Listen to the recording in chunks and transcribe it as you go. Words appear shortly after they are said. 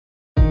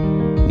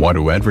Want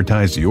to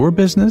advertise your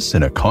business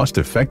in a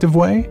cost-effective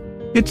way?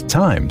 It's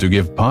time to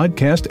give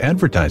podcast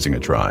advertising a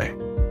try.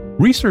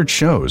 Research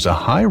shows a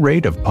high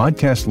rate of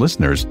podcast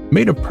listeners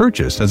made a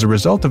purchase as a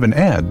result of an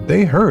ad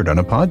they heard on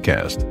a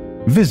podcast.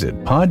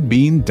 Visit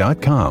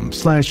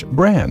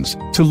podbean.com/brands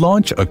to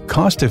launch a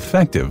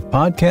cost-effective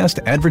podcast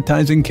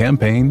advertising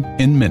campaign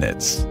in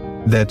minutes.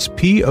 That's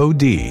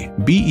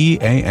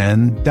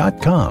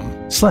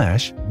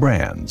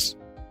podbean.com/brands.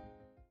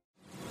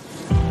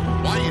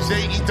 Why is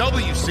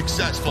AEW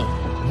successful?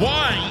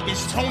 Why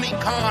is Tony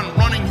Khan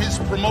running his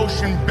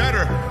promotion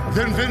better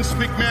than Vince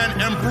McMahon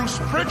and Bruce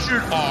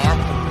Pritchard are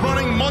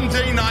running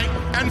Monday night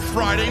and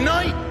Friday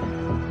night?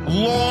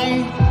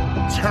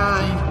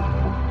 Long-term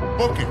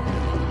booking.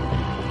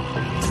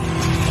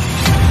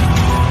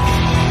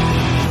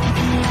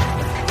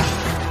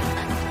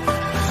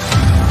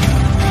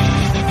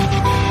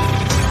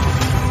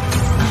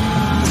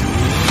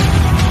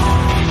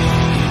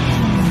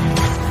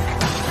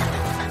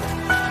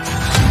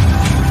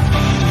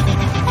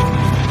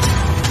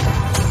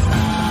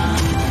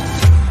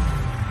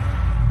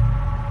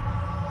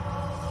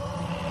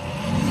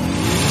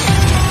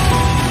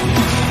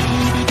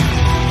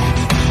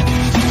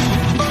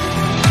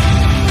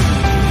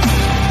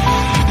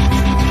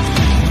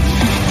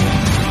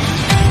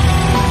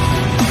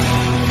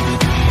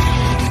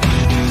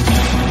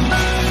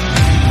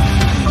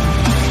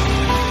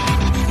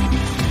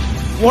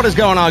 What is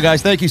going on,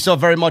 guys? Thank you so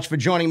very much for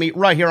joining me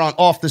right here on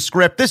Off the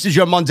Script. This is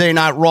your Monday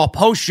Night Raw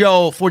post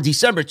show for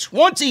December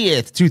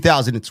 20th,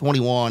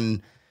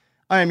 2021.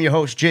 I am your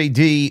host,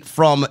 JD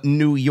from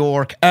New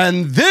York,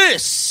 and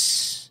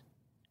this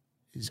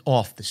is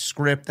Off the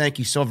Script. Thank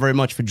you so very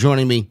much for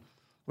joining me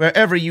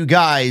wherever you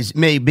guys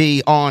may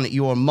be on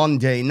your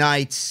Monday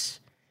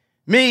nights.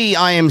 Me,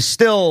 I am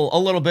still a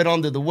little bit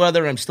under the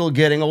weather. I'm still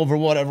getting over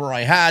whatever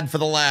I had for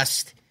the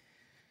last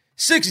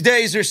 6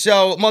 days or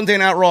so. Monday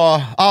Night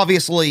Raw,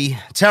 obviously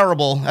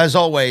terrible, as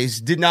always.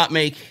 Did not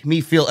make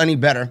me feel any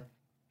better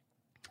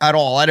at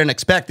all. I didn't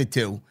expect it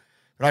to,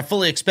 but I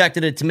fully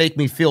expected it to make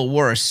me feel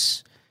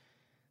worse.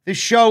 This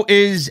show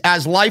is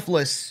as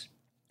lifeless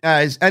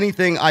as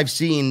anything I've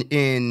seen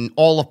in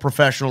all of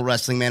professional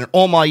wrestling, man. In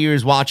all my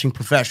years watching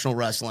professional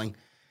wrestling.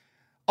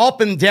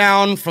 Up and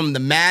down, from the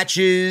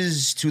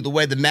matches, to the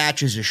way the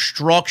matches are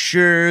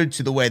structured,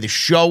 to the way the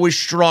show is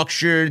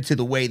structured, to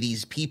the way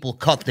these people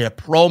cut their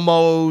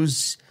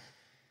promos,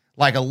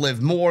 like a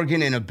Liv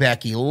Morgan and a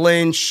Becky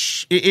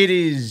Lynch. It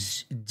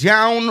is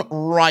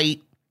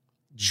downright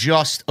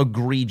just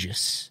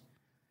egregious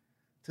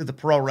to the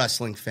pro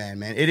wrestling fan,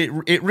 man.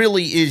 It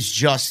really is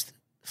just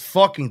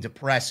fucking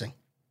depressing.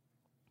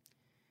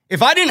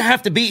 If I didn't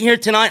have to be here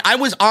tonight, I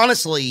was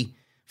honestly,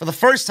 for the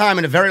first time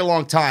in a very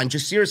long time,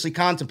 just seriously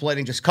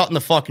contemplating just cutting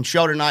the fucking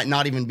show tonight and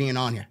not even being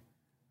on here.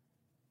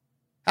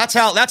 That's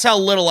how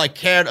little I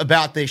cared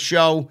about this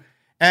show.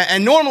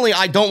 And normally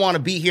I don't want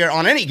to be here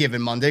on any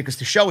given Monday because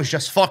the show is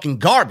just fucking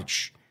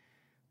garbage.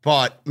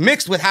 But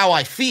mixed with how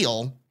I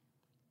feel,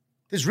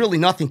 there's really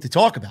nothing to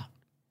talk about.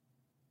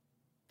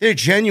 There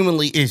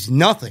genuinely is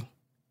nothing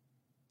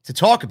to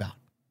talk about.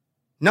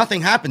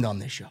 Nothing happened on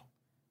this show.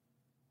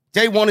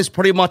 Day one is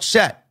pretty much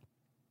set.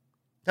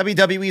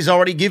 WWE's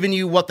already given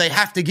you what they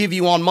have to give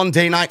you on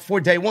Monday night for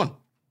day one.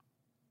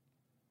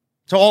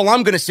 So all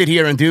I'm going to sit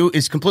here and do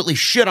is completely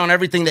shit on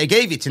everything they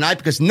gave you tonight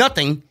because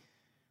nothing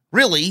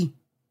really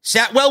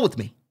sat well with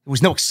me. There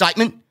was no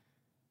excitement.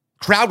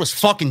 Crowd was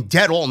fucking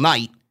dead all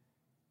night.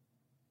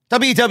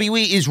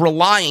 WWE is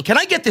relying. Can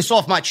I get this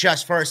off my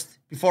chest first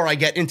before I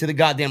get into the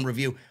goddamn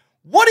review?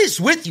 What is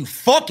with you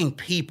fucking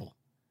people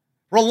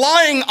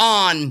relying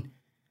on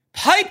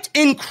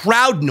piped-in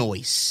crowd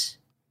noise?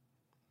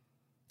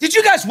 Did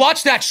you guys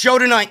watch that show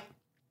tonight?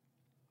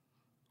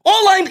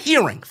 All I'm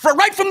hearing,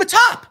 right from the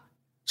top, as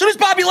soon as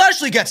Bobby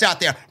Lashley gets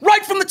out there,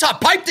 right from the top,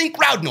 piped-in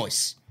crowd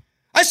noise.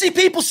 I see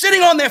people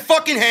sitting on their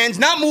fucking hands,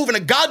 not moving a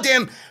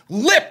goddamn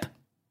lip,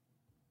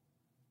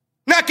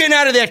 not getting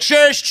out of their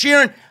chairs,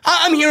 cheering.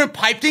 I'm hearing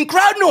piped-in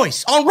crowd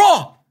noise on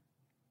Raw.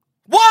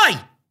 Why?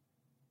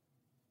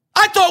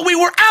 I thought we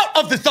were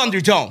out of the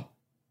Thunderdome.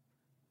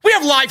 We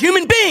have live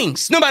human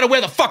beings, no matter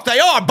where the fuck they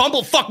are,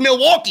 bumblefuck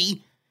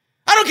Milwaukee.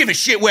 I don't give a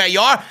shit where you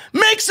are.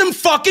 Make some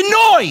fucking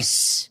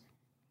noise.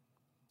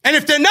 And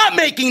if they're not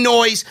making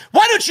noise,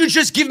 why don't you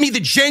just give me the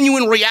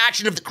genuine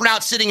reaction of the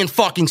crowd sitting in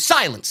fucking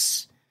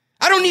silence?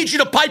 I don't need you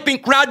to pipe in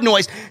crowd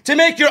noise to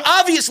make your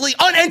obviously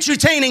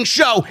unentertaining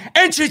show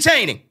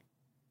entertaining.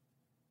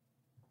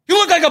 You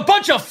look like a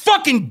bunch of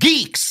fucking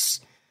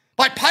geeks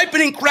by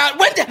piping in crowd.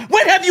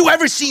 When have you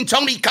ever seen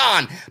Tony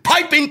Khan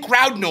pipe in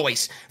crowd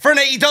noise for an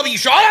AEW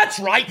show? Oh, that's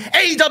right.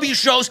 AEW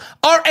shows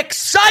are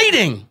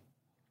exciting.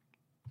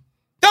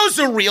 Those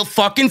are real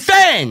fucking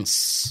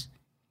fans.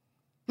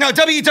 Now,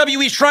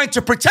 WWE is trying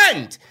to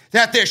pretend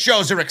that their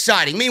shows are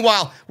exciting.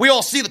 Meanwhile, we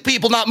all see the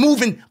people not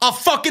moving a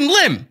fucking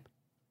limb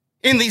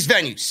in these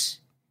venues.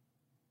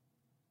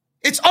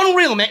 It's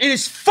unreal, man. It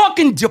is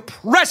fucking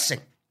depressing.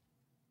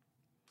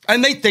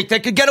 And they think they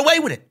could get away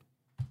with it.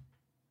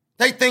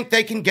 They think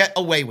they can get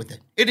away with it.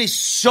 It is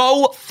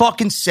so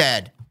fucking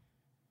sad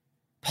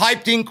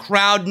piped in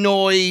crowd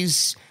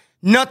noise.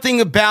 Nothing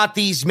about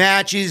these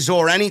matches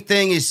or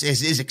anything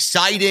is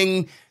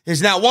exciting.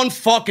 There's not one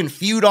fucking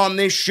feud on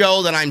this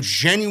show that I'm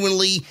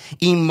genuinely,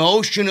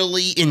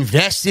 emotionally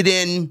invested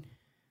in.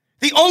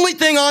 The only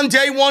thing on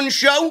day one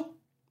show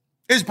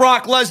is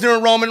Brock Lesnar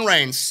and Roman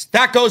Reigns.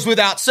 That goes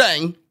without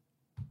saying,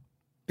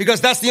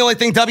 because that's the only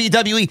thing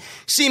WWE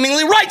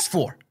seemingly writes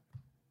for.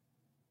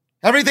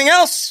 Everything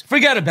else,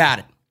 forget about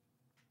it.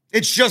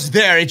 It's just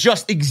there. It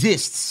just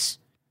exists.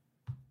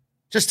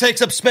 Just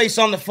takes up space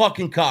on the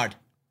fucking card.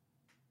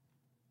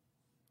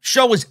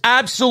 Show was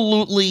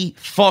absolutely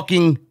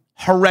fucking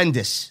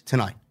horrendous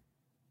tonight.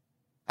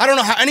 I don't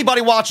know how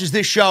anybody watches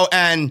this show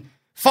and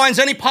finds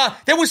any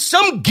There was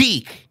some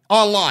geek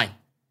online.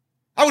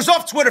 I was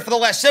off Twitter for the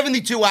last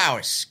 72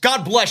 hours.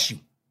 God bless you.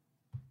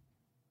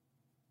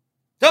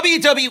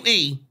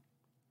 WWE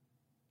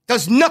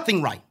does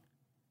nothing right.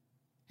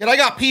 And I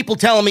got people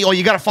telling me, oh,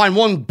 you got to find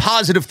one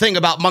positive thing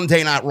about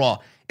Monday Night Raw.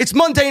 It's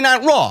Monday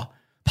Night Raw.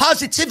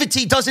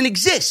 Positivity doesn't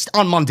exist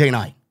on Monday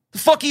night. The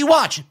fuck are you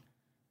watching?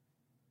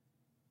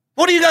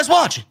 What are you guys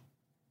watching?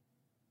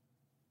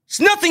 There's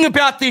nothing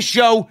about this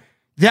show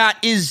that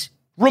is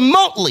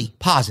remotely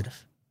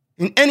positive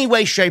in any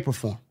way, shape, or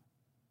form.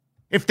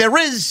 If there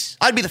is,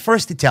 I'd be the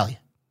first to tell you.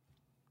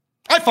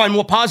 I find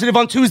more positive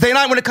on Tuesday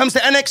night when it comes to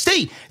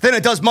NXT than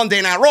it does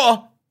Monday Night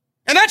Raw.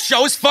 And that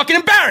show is fucking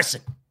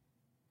embarrassing.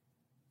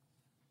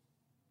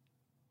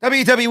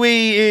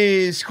 WWE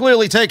is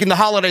clearly taking the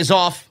holidays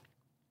off.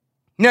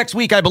 Next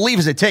week, I believe,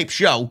 is a taped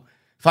show,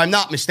 if I'm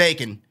not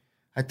mistaken.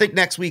 I think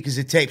next week is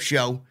a taped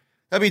show.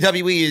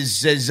 WWE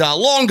is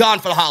long gone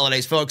for the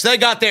holidays, folks. They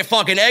got their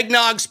fucking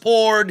eggnogs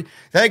poured.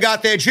 They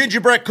got their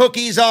gingerbread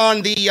cookies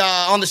on the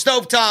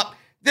stovetop.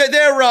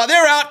 They're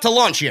out to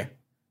lunch here.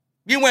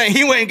 You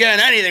ain't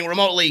getting anything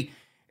remotely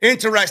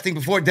interesting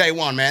before day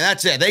one, man.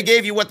 That's it. They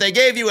gave you what they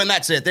gave you, and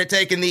that's it. They're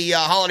taking the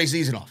holiday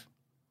season off.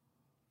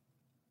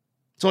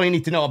 That's all you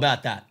need to know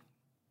about that.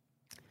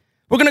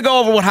 We're going to go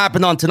over what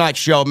happened on tonight's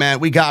show,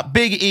 man. We got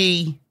Big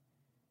E,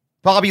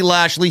 Bobby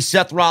Lashley,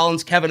 Seth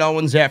Rollins, Kevin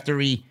Owens after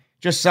he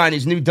just signed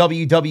his new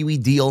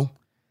WWE deal.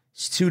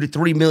 It's $2 to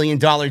 $3 million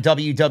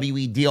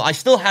WWE deal. I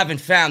still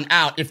haven't found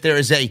out if there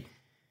is a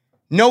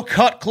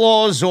no-cut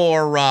clause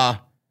or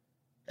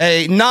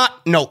a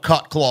not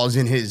no-cut clause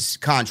in his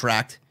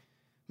contract.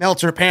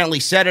 Meltzer apparently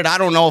said it. I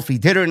don't know if he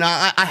did or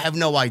not. I have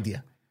no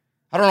idea.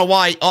 I don't know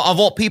why, of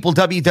all people,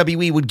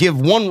 WWE would give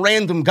one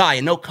random guy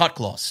a no-cut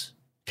clause.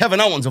 Kevin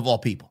Owens, of all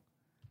people.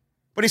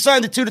 But he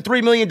signed a $2 to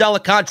 $3 million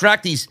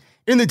contract. He's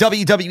in the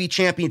WWE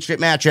Championship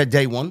match at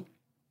day one.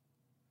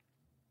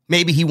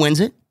 Maybe he wins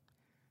it.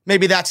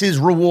 Maybe that's his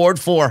reward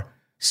for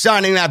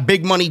signing that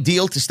big money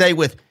deal to stay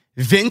with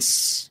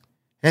Vince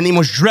and the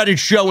most dreaded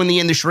show in the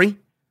industry,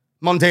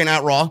 Monday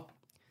Night Raw.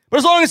 But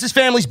as long as his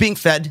family's being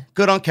fed,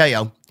 good on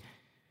KO.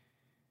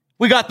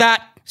 We got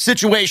that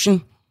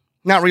situation.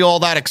 Not really all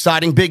that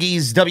exciting. Big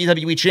E's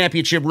WWE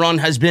Championship run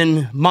has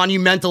been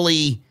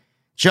monumentally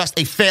just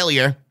a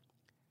failure.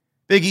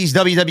 Big E's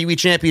WWE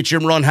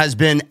Championship run has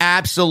been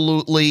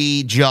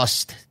absolutely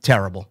just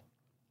terrible.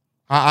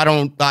 I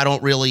don't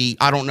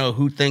know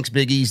who thinks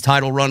Big E's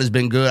title run has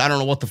been good. I don't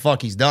know what the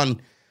fuck he's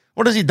done.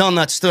 What has he done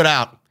that stood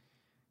out?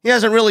 He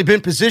hasn't really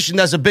been positioned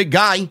as a big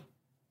guy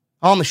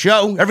on the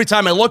show. Every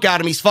time I look at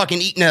him, he's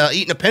fucking eating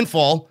a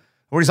pinfall,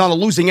 or he's on the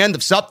losing end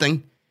of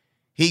something.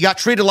 He got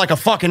treated like a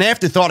fucking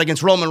afterthought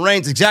against Roman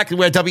Reigns, exactly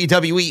where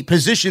WWE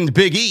positioned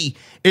Big E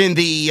in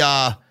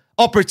the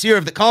upper tier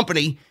of the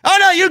company. Oh,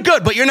 no, you're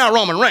good, but you're not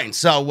Roman Reigns.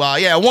 So,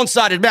 a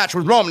one-sided match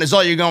with Roman is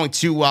all you're going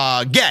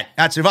to get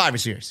at Survivor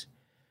Series.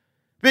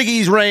 Big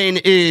E's reign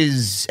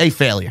is a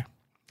failure.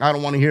 I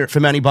don't want to hear it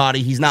from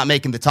anybody. He's not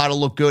making the title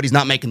look good. He's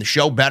not making the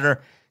show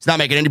better. He's not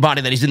making anybody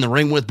that he's in the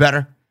ring with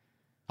better.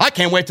 I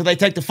can't wait till they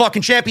take the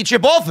fucking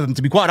championship off of him,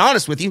 to be quite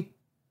honest with you.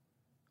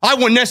 I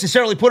wouldn't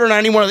necessarily put it on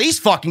any one of these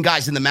fucking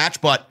guys in the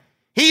match, but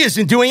he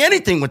isn't doing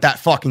anything with that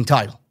fucking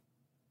title.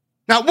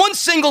 Not one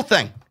single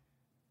thing.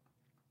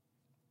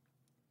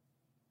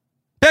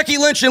 Becky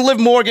Lynch and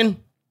Liv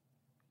Morgan.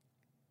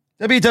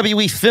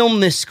 WWE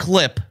filmed this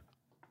clip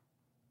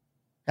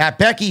at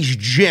Becky's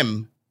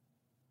gym,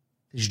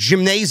 this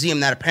gymnasium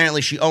that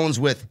apparently she owns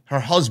with her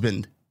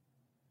husband.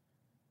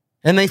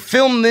 And they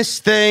filmed this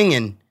thing,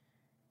 and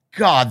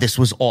God, this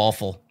was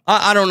awful.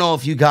 I don't know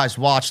if you guys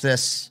watched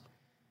this.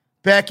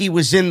 Becky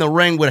was in the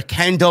ring with a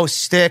kendo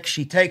stick.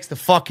 She takes the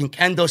fucking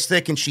kendo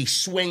stick and she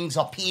swings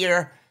up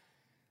here.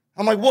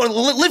 I'm like, what?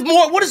 Liv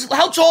Morgan?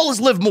 How tall is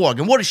Liv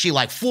Morgan? What is she,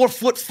 like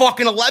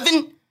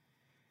 4'11"?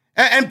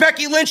 And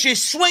Becky Lynch is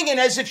swinging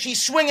as if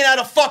she's swinging at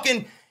a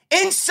fucking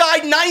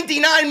inside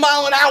 99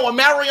 mile an hour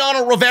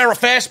Mariano Rivera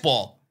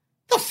fastball.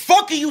 The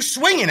fuck are you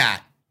swinging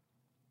at?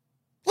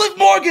 Liv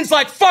Morgan's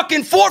like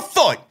fucking 4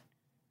 foot.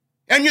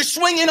 And you're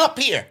swinging up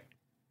here.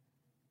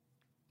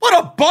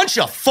 What a bunch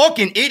of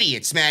fucking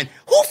idiots, man.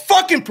 Who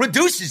fucking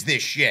produces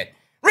this shit?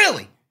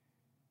 Really?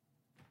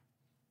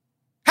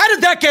 How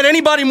did that get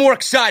anybody more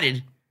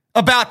excited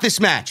about this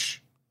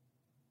match?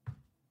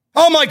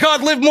 Oh my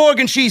God, Liv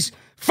Morgan, she's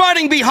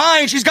fighting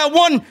behind. She's got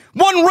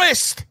one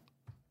wrist.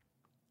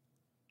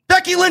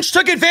 Becky Lynch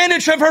took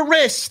advantage of her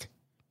wrist.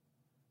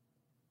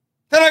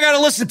 Then I got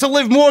to listen to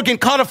Liv Morgan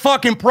cut a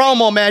fucking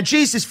promo, man.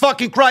 Jesus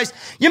fucking Christ.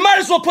 You might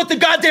as well put the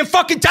goddamn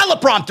fucking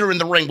teleprompter in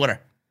the ring with her.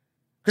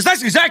 Because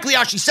that's exactly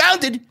how she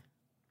sounded.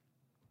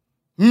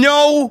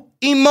 No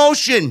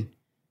emotion.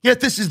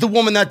 Yet this is the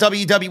woman that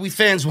WWE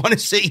fans want to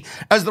see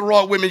as the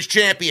Raw Women's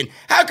Champion.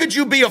 How could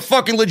you be a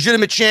fucking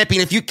legitimate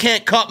champion if you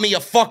can't cut me a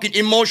fucking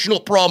emotional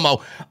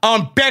promo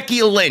on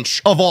Becky Lynch,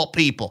 of all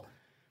people?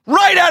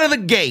 Right out of the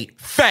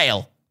gate,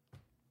 fail.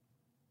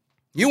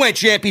 You ain't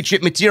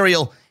championship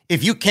material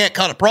if you can't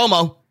cut a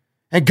promo.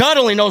 And God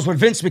only knows what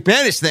Vince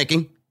McMahon is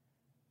thinking.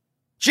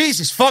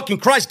 Jesus fucking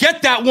Christ,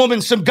 get that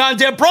woman some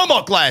goddamn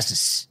promo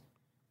classes.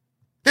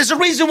 There's a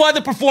reason why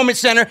the Performance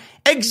Center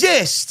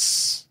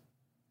exists.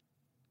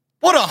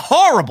 What a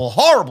horrible,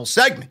 horrible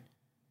segment.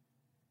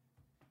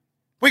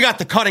 We got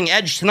the Cutting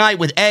Edge tonight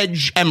with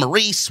Edge and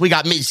Maurice. We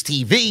got Miz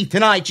TV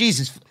tonight.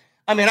 Jesus.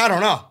 I mean, I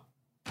don't know.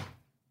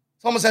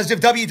 It's almost as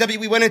if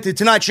WWE went into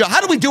tonight's show.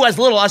 How do we do as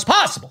little as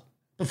possible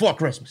before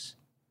Christmas?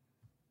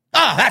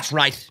 Ah, that's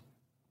right.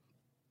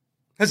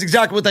 That's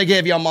exactly what they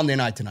gave you on Monday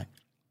night tonight.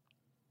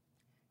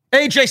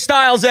 AJ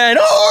Styles and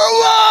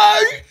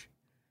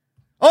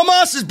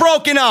Omos is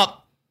broken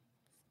up.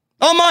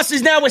 Omos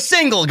is now a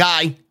single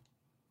guy.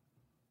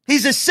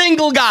 He's a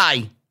single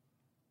guy.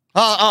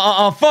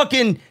 A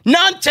fucking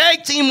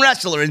non-tag team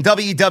wrestler in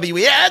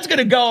WWE. Yeah, that's going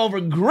to go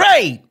over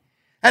great.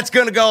 That's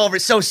going to go over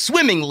so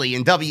swimmingly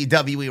in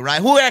WWE,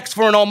 right? Who asked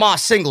for an Omos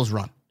singles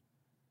run?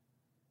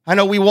 I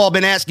know we've all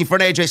been asking for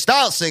an AJ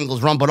Styles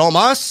singles run, but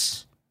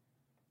Omos?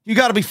 You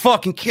got to be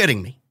fucking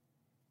kidding me.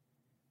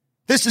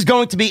 This is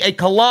going to be a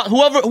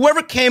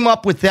whoever came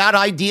up with that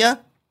idea,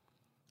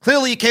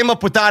 clearly you came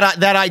up with that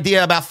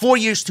idea about 4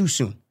 years too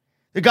soon.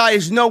 The guy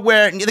is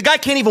nowhere. The guy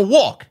can't even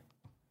walk.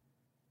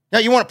 Now,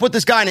 you want to put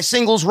this guy in a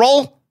singles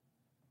role?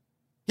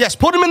 Yes,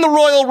 put him in the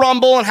Royal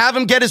Rumble and have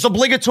him get his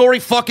obligatory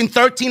fucking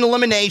 13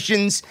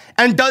 eliminations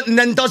and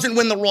then doesn't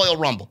win the Royal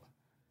Rumble.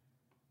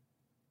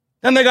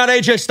 Then they got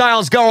AJ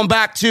Styles going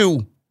back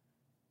to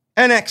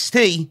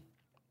NXT.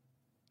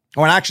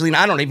 Or actually,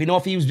 I don't even know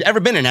if he's ever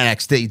been in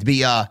NXT, to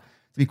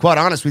be quite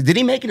honest with you. Did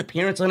he make an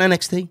appearance on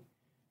NXT?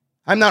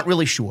 I'm not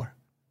really sure.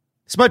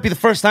 This might be the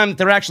first time that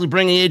they're actually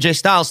bringing AJ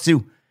Styles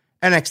to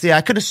NXT.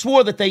 I could have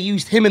swore that they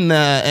used him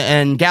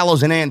and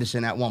Gallows and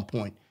Anderson at one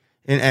point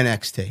in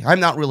NXT. I'm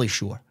not really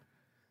sure.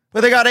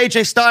 But they got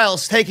AJ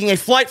Styles taking a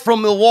flight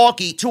from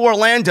Milwaukee to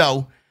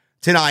Orlando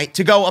tonight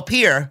to go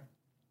appear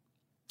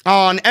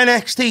on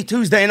NXT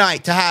Tuesday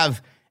night to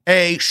have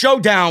a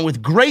showdown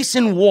with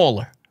Grayson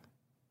Waller.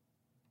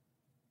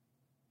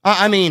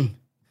 I mean,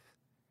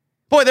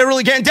 boy, they're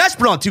really getting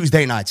desperate on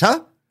Tuesday nights,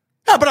 huh?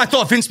 No, but I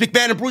thought Vince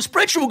McMahon and Bruce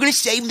Prichard were going to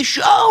save the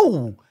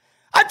show.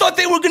 I thought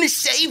they were going to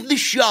save the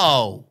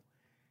show.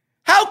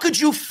 How could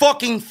you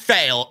fucking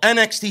fail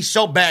NXT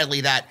so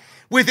badly that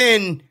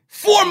within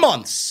 4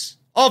 months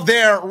of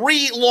their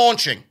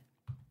relaunching,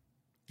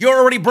 you're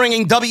already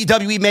bringing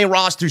WWE main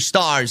roster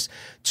stars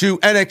to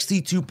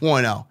NXT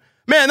 2.0?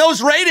 Man,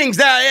 those ratings,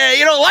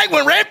 you don't like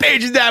when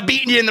Rampage is now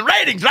beating you in the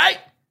ratings, right?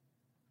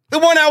 The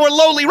 1 hour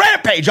lowly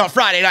Rampage on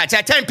Friday nights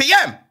at 10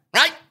 p.m.,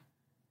 right?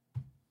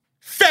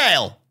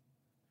 Fail.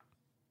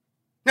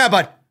 Now,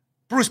 but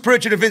Bruce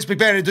Prichard and Vince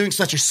McMahon are doing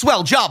such a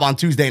swell job on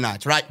Tuesday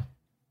nights, right?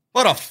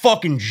 What a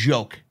fucking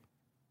joke.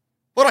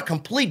 What a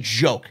complete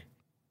joke.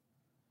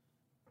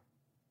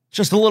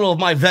 Just a little of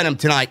my venom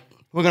tonight.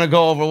 We're going to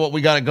go over what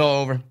we got to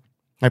go over.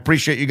 I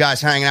appreciate you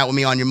guys hanging out with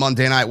me on your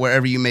Monday night,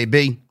 wherever you may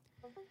be.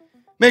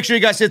 Make sure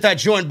you guys hit that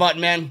join button,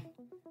 man.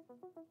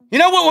 You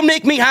know what will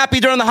make me happy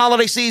during the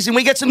holiday season?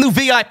 We get some new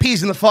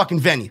VIPs in the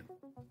fucking venue.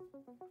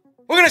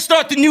 We're going to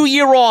start the new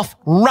year off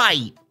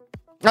right.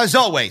 As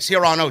always,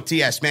 here on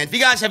OTS, man. If you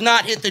guys have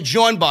not hit the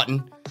join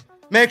button,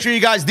 make sure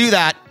you guys do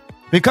that.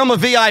 Become a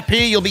VIP.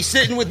 You'll be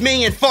sitting with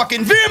me and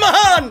fucking Veer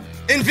Mahan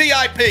in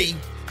VIP.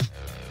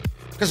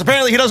 Because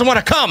apparently he doesn't want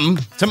to come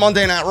to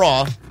Monday Night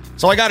Raw.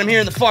 So I got him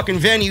here in the fucking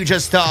venue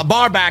just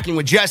bar backing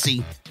with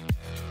Jesse.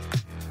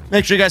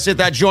 Make sure you guys hit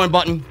that join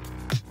button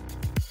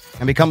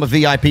and become a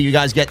VIP. You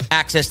guys get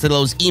access to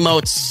those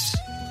emotes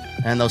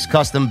and those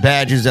custom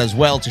badges as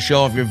well to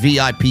show off your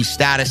VIP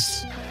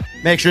status.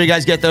 Make sure you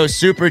guys get those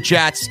super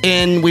chats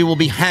in. We will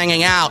be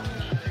hanging out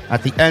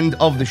at the end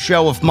of the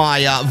show if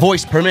my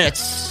voice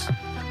permits.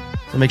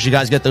 So make sure you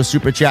guys get those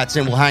super chats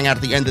in. We'll hang out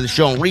at the end of the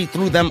show and read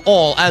through them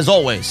all, as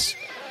always.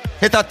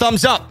 Hit that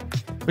thumbs up.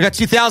 We got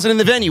 2,000 in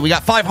the venue. We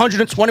got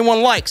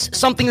 521 likes.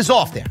 Something is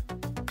off there.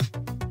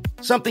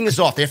 Something is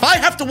off there. If I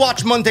have to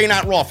watch Monday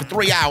Night Raw for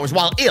 3 hours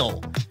while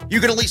ill, you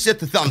can at least hit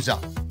the thumbs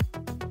up.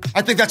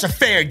 I think that's a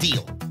fair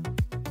deal.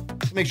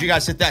 So make sure you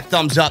guys hit that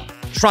thumbs up.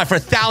 Try for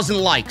 1,000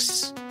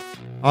 likes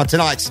on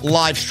tonight's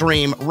live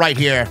stream right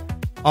here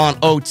on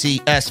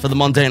OTS for the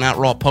Monday Night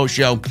Raw post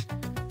show.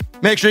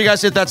 Make sure you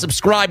guys hit that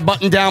subscribe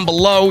button down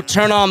below.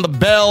 Turn on the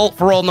bell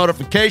for all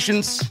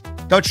notifications.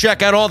 Go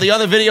check out all the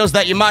other videos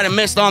that you might have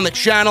missed on the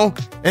channel,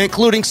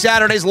 including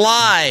Saturday's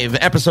live,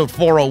 episode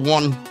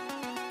 401.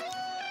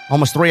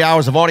 Almost 3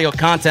 hours of audio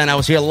content. I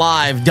was here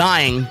live,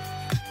 dying,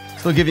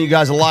 Still giving you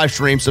guys a live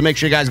stream, so make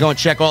sure you guys go and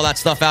check all that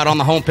stuff out on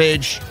the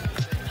homepage.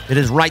 It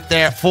is right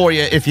there for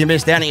you if you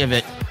missed any of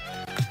it.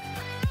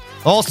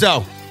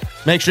 Also,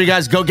 make sure you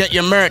guys go get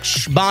your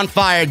merch.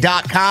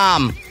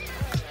 Bonfire.com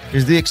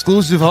is the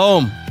exclusive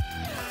home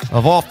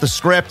of Off the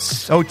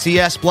Scripts,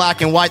 OTS,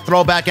 black and white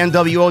throwback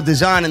NWO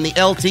design, and the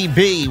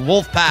LTB,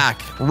 Wolfpack,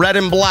 red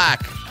and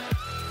black.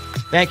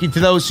 Thank you to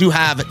those who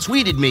have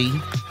tweeted me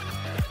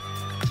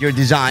your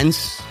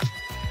designs.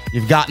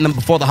 You've gotten them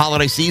before the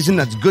holiday season.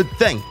 That's a good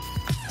thing.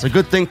 It's a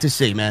good thing to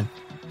see, man.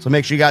 So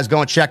make sure you guys go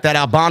and check that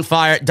out.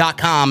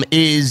 Bonfire.com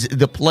is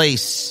the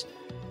place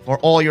for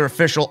all your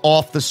official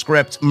Off the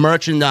Script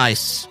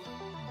merchandise.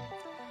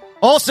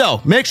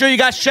 Also, make sure you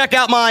guys check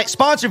out my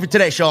sponsor for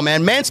today's show,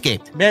 man,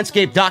 Manscaped.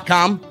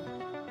 Manscaped.com.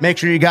 Make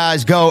sure you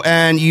guys go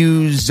and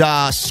use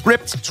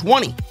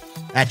Script20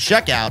 at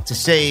checkout to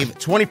save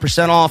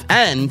 20% off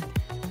and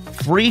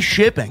free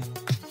shipping.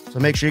 So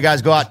make sure you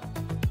guys go out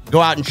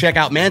and check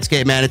out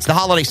Manscaped, man. It's the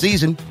holiday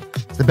season.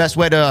 It's the best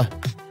way to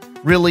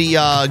really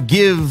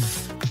give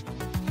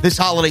this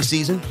holiday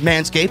season,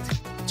 Manscaped.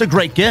 It's a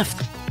great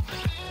gift.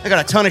 I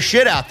got a ton of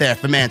shit out there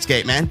for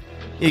Manscaped, man.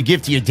 You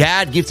give to your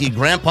dad, give to your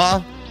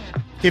grandpa,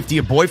 give to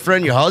your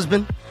boyfriend, your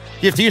husband,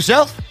 give to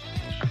yourself.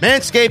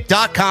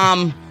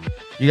 Manscaped.com.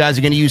 You guys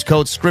are going to use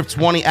code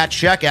SCRIPT20 at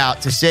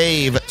checkout to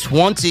save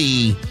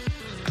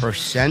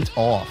 20%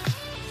 off.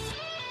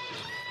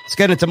 Let's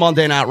get into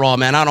Monday Night Raw,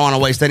 man. I don't want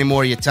to waste any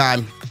more of your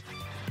time.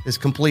 This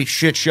complete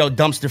shit show,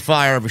 dumpster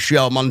fire of a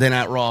show, Monday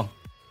Night Raw.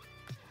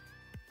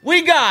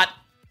 We got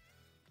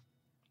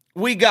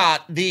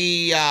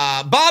the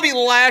Bobby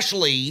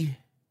Lashley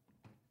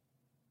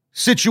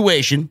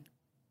situation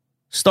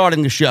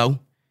starting the show.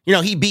 You know,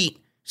 he beat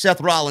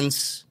Seth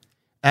Rollins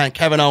and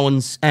Kevin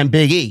Owens and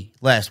Big E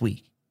last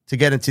week to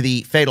get into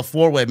the Fatal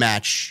 4-Way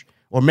match,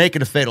 or make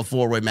it a Fatal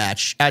 4-Way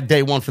match at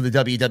day one for the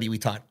WWE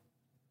title.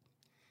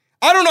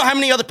 I don't know how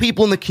many other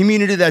people in the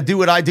community that do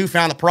what I do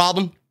found a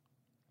problem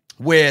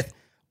with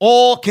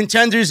all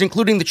contenders,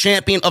 including the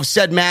champion of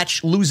said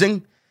match,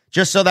 losing,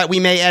 just so that we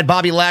may add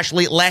Bobby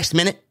Lashley last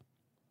minute.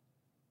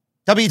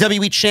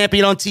 WWE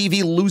champion on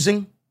TV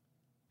losing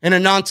in a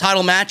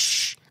non-title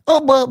match. Oh,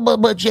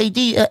 but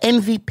JD,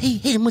 MVP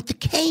hit him with the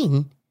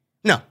cane.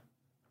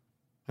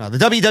 No, the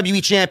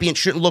WWE champion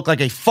shouldn't look like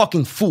a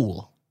fucking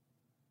fool.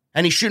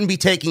 And he shouldn't be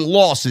taking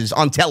losses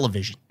on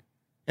television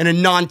in a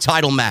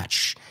non-title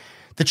match.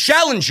 The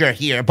challenger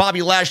here,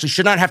 Bobby Lashley,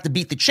 should not have to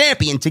beat the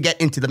champion to get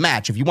into the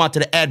match. If you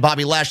wanted to add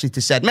Bobby Lashley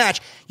to said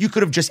match, you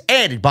could have just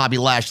added Bobby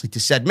Lashley to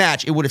said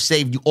match. It would have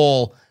saved you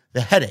all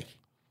the headache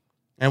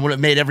and would have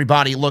made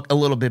everybody look a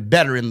little bit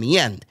better in the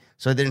end,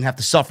 so they didn't have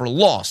to suffer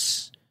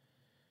loss.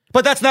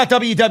 But that's not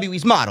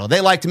WWE's motto.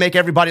 They like to make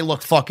everybody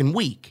look fucking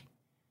weak.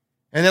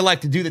 And they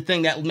like to do the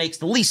thing that makes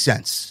the least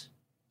sense,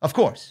 of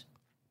course.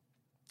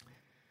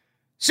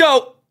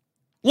 So,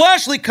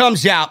 Lashley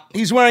comes out.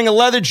 He's wearing a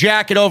leather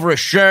jacket over a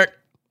shirt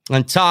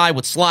and tie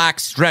with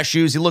slacks, dress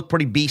shoes. He looked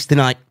pretty beast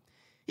tonight.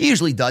 He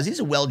usually does.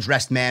 He's a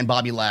well-dressed man,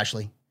 Bobby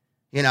Lashley.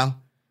 You know?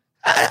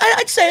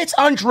 I'd say it's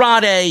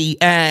Andrade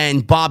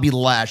and Bobby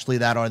Lashley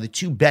that are the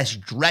two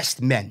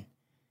best-dressed men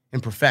in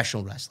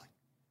professional wrestling.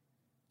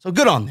 So,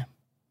 good on them.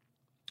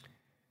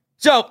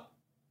 So,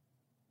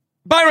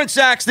 Byron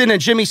Saxton and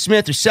Jimmy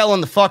Smith are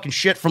selling the fucking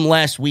shit from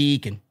last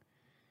week, and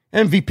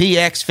MVP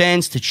X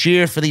fans to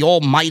cheer for the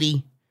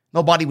almighty.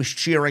 Nobody was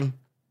cheering.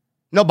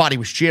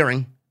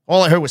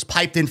 All I heard was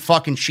piped in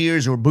fucking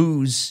cheers or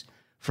boos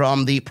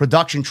from the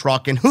production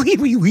truck, and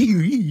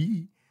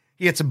he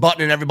hits a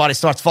button and everybody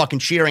starts fucking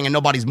cheering and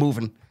nobody's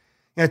moving.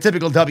 You know,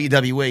 typical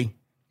WWE.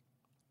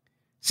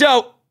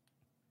 So,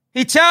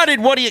 he touted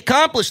what he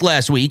accomplished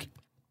last week.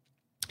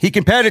 He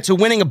compared it to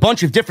winning a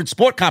bunch of different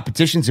sport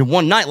competitions in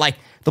one night, like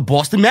the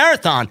Boston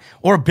Marathon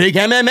or a big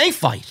MMA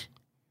fight.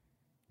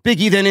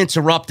 Big E then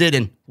interrupted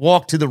and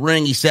walked to the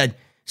ring. He said,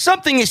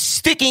 something is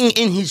sticking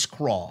in his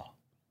craw.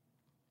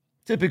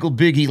 Typical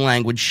Big E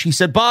language. He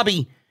said,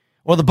 Bobby,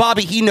 or the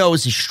Bobby he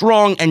knows, is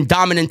strong and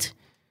dominant,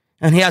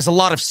 and he has a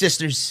lot of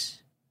sisters.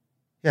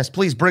 Yes,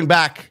 please bring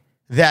back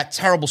that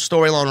terrible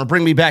storyline, or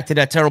bring me back to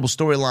that terrible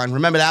storyline.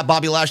 Remember that,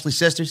 Bobby Lashley's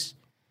sisters?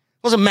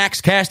 Wasn't Max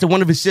Caster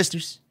one of his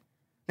sisters?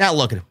 Now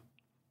look at him.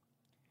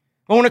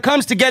 But when it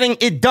comes to getting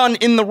it done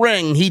in the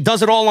ring, he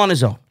does it all on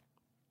his own.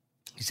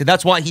 He said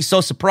that's why he's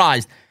so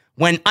surprised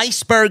when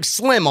Iceberg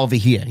Slim over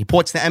here, he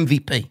points to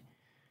MVP,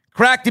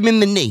 cracked him in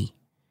the knee.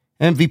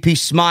 MVP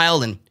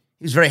smiled and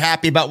he was very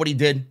happy about what he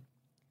did.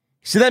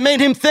 He said that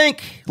made him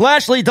think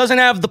Lashley doesn't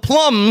have the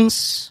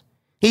plums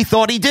he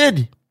thought he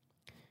did.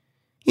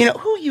 You know,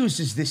 who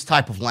uses this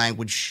type of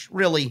language,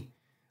 really?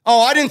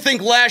 Oh, I didn't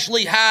think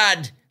Lashley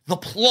had the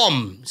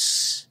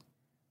plums.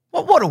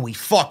 Well, what are we,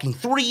 fucking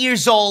 3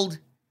 years old?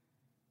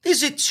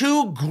 These are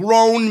two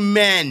grown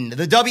men,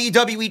 the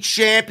WWE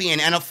champion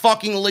and a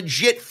fucking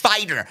legit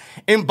fighter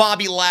in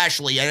Bobby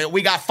Lashley. And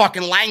we got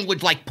fucking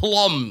language like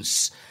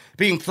plums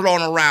being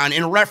thrown around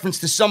in reference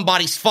to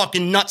somebody's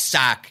fucking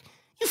nutsack.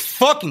 You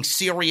fucking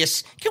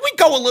serious? Can we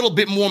go a little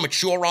bit more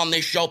mature on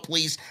this show,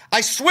 please?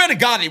 I swear to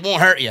God it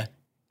won't hurt you.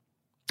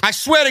 I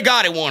swear to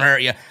God it won't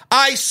hurt you.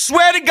 I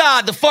swear to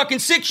God the fucking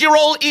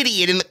 6-year-old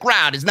idiot in the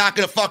crowd is not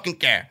going to fucking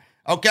care.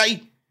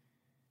 Okay?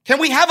 Can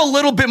we have a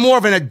little bit more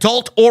of an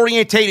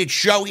adult-orientated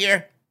show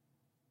here?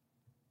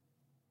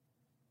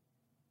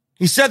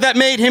 He said that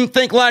made him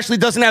think Lashley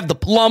doesn't have the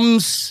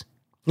plums.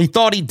 He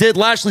thought he did.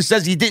 Lashley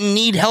says he didn't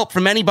need help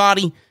from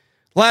anybody.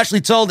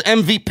 Lashley told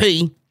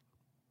MVP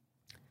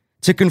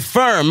to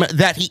confirm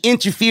that he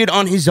interfered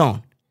on his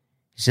own.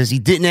 He says he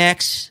didn't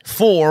ask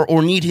for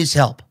or need his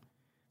help.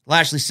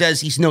 Lashley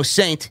says he's no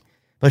saint,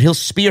 but he'll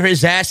spear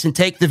his ass and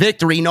take the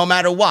victory no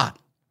matter what.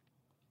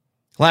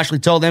 Lashley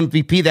told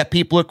MVP that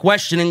people are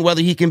questioning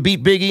whether he can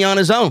beat Big E on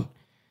his own.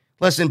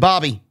 Listen,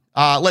 Bobby.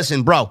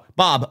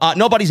 Bob,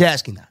 nobody's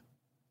asking that.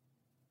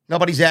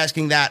 Nobody's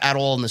asking that at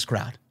all in this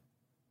crowd.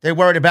 They're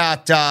worried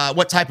about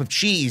what type of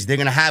cheese they're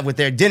going to have with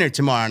their dinner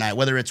tomorrow night,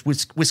 whether it's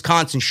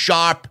Wisconsin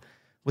Sharp,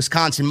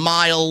 Wisconsin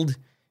Mild,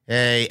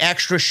 a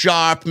extra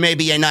sharp,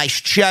 maybe a nice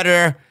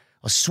cheddar,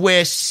 a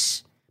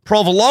Swiss,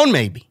 provolone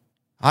maybe.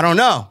 I don't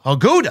know. A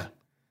Gouda.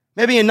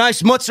 Maybe a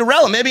nice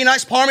mozzarella. Maybe a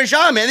nice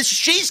Parmesan, man. This is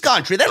cheese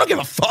country. They don't give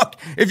a fuck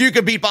if you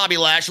could beat Bobby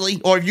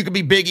Lashley or if you could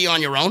beat Big E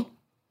on your own.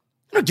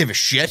 They don't give a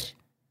shit.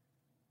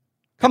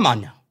 Come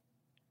on now.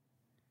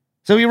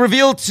 So he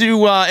revealed to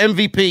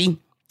MVP,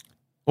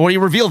 or he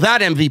revealed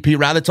that MVP,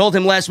 rather, told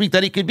him last week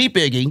that he could beat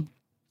Big E.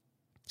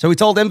 So he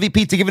told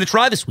MVP to give it a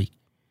try this week.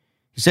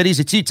 He said he's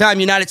a 2-time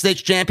United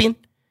States champion.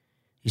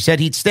 He said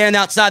he'd stand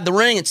outside the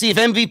ring and see if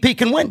MVP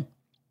can win.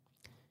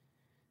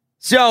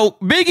 So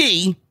Big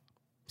E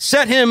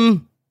set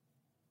him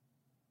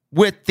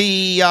with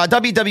the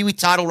WWE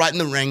title right in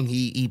the ring.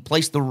 He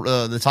placed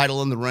the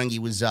title in the ring. He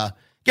was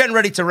getting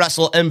ready to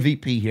wrestle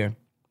MVP here.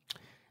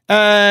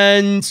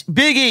 And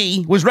Big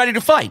E was ready to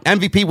fight.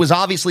 MVP was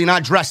obviously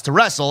not dressed to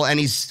wrestle, and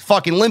he's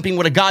fucking limping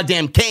with a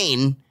goddamn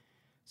cane.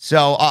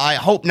 So I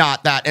hope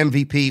not that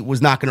MVP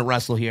was not going to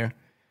wrestle here.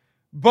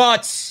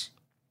 But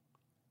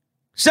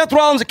Seth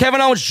Rollins and Kevin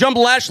Owens jumped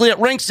Lashley at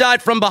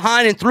ringside from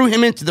behind and threw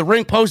him into the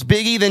ring post.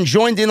 Big E then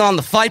joined in on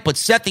the fight, but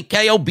Seth and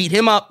KO beat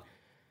him up.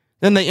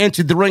 Then they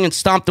entered the ring and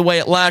stomped away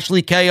at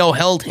Lashley. KO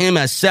held him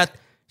as Seth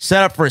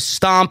set up for a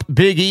stomp.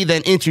 Big E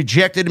then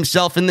interjected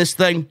himself in this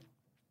thing.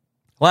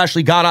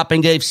 Lashley got up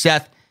and gave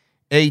Seth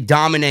a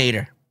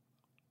dominator.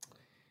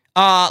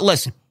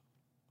 Listen,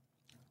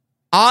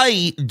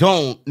 I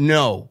don't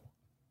know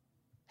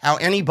how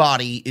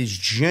anybody is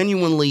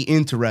genuinely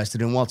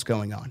interested in what's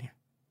going on here.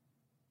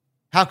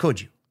 How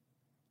could you?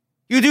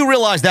 You do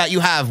realize that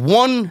you have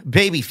one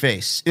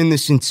babyface in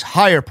this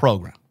entire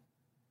program.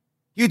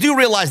 You do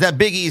realize that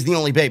Big E is the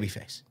only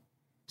babyface.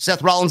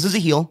 Seth Rollins is a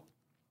heel.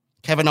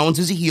 Kevin Owens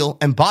is a heel.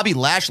 And Bobby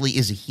Lashley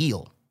is a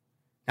heel.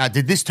 Now,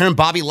 did this turn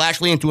Bobby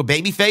Lashley into a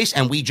babyface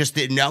and we just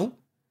didn't know?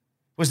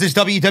 Was this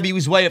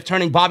WWE's way of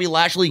turning Bobby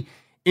Lashley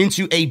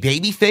into a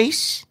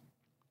babyface?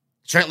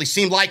 Certainly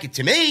seemed like it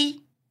to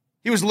me.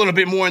 He was a little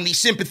bit more in the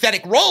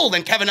sympathetic role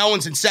than Kevin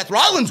Owens and Seth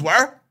Rollins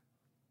were.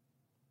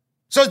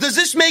 So does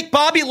this make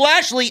Bobby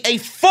Lashley a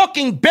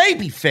fucking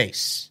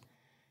babyface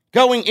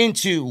going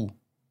into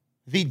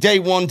the Day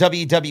 1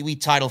 WWE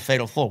title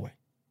fatal 4-way?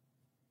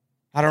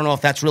 I don't know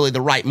if that's really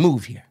the right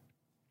move here.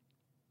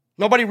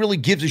 Nobody really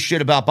gives a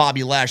shit about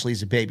Bobby Lashley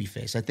as a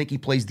babyface. I think he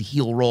plays the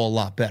heel role a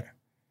lot better.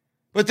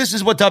 But this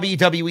is what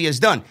WWE has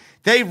done.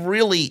 They've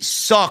really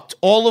sucked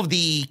all of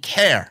the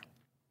care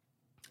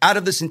out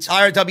of this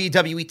entire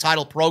WWE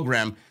title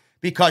program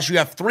because you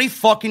have 3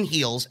 fucking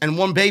heels and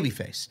 1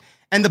 babyface.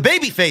 And the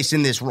babyface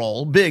in this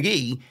role, Big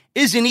E,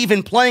 isn't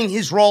even playing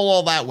his role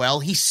all that well.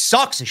 He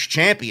sucks as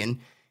champion.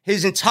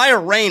 His entire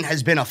reign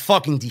has been a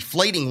fucking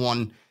deflating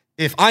one,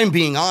 if I'm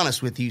being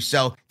honest with you.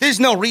 So there's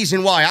no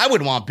reason why I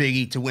would want Big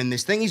E to win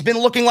this thing. He's been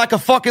looking like a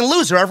fucking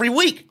loser every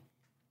week.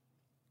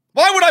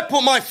 Why would I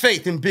put my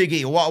faith in Big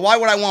E? Why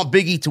would I want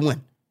Big E to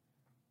win?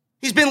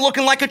 He's been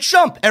looking like a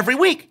chump every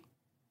week.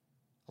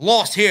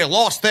 Lost here,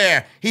 lost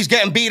there. He's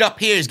getting beat up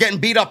here. He's getting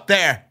beat up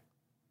there.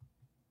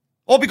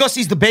 All because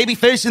he's the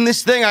babyface in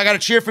this thing, I got to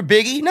cheer for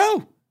Big E?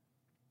 No.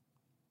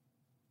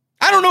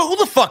 I don't know who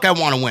the fuck I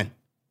want to win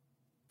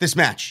this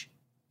match.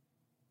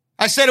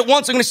 I said it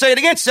once, I'm going to say it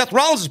again. Seth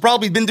Rollins has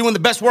probably been doing the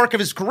best work of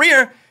his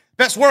career,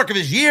 best work of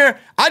his year.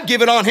 I'd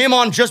give it on him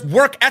on just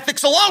work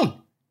ethics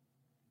alone.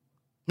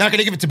 Not going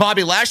to give it to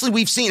Bobby Lashley.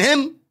 We've seen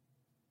him.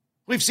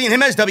 We've seen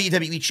him as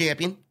WWE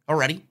champion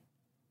already.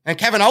 And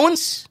Kevin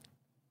Owens?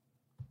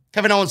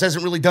 Kevin Owens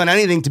hasn't really done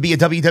anything to be a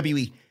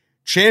WWE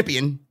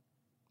champion.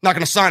 Not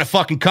going to sign a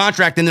fucking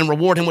contract and then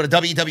reward him with a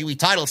WWE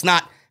title. It's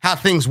not how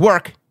things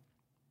work.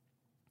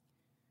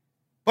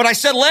 But I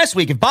said last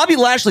week, if Bobby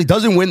Lashley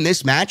doesn't win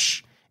this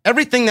match,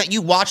 everything that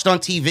you watched on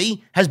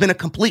TV has been a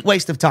complete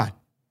waste of time.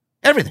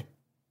 Everything.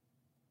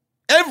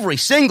 Every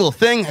single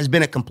thing has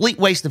been a complete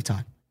waste of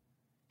time.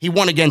 He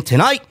won again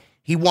tonight.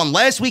 He won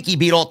last week. He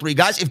beat all 3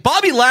 guys. If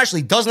Bobby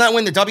Lashley does not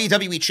win the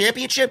WWE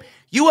Championship,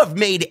 you have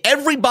made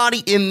everybody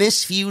in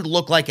this feud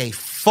look like a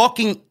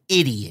fucking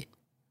idiot.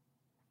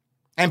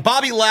 And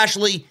Bobby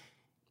Lashley,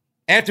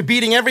 after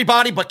beating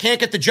everybody but can't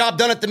get the job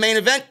done at the main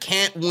event,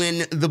 can't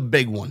win the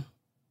big one.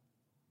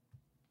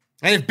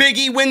 And if Big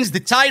E wins the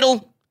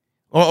title,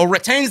 or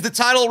retains the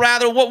title,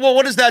 rather,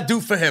 what does that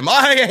do for him?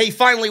 Oh, he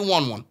finally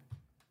won one.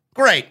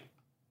 Great.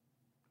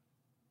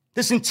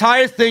 This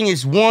entire thing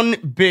is one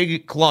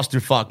big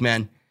clusterfuck,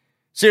 man.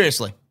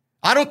 Seriously.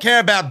 I don't care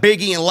about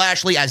Biggie and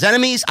Lashley as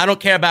enemies. I don't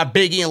care about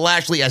Biggie and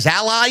Lashley as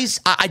allies.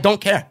 I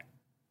don't care.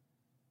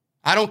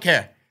 I don't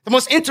care. The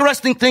most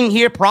interesting thing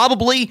here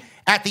probably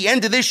at the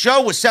end of this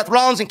show was Seth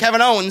Rollins and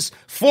Kevin Owens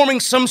forming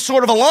some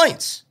sort of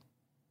alliance.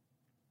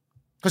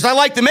 Because I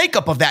like the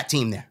makeup of that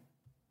team there.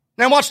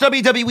 Now watch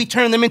WWE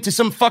turn them into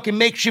some fucking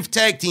makeshift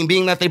tag team,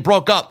 being that they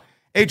broke up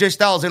AJ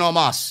Styles and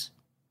Omos.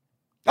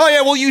 Oh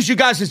yeah, we'll use you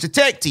guys as a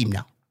tag team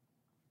now.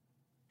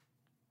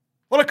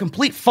 What a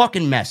complete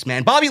fucking mess,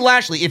 man. Bobby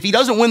Lashley, if he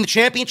doesn't win the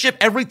championship,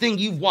 everything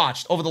you've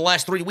watched over the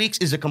last 3 weeks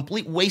is a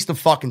complete waste of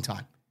fucking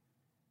time.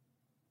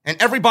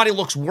 And everybody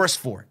looks worse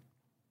for it.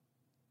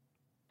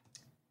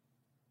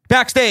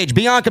 Backstage,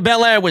 Bianca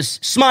Belair was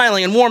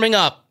smiling and warming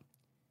up.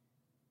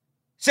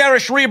 Sarah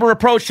Schreiber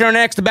approached her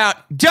next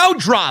about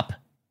Doudrop.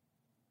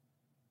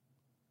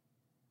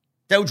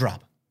 Doudrop.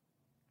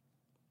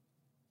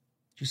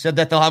 She said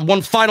that they'll have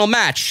one final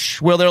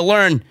match where they'll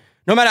learn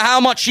no matter how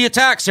much she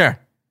attacks her,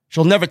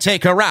 she'll never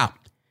take her out.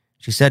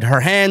 She said her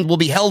hand will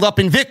be held up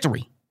in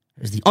victory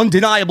as the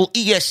undeniable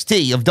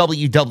EST of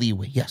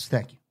WWE. Yes,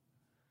 thank you.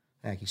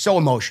 Thank you. So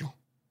emotional.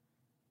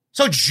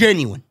 So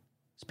genuine.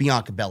 It's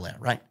Bianca Belair,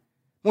 right?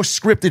 More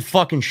scripted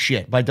fucking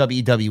shit by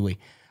WWE.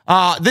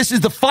 This is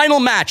the final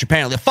match,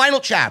 apparently. The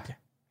final chapter.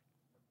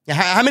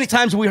 How many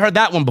times have we heard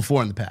that one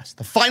before in the past?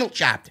 The final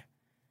chapter.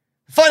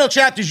 The final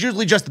chapter is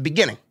usually just the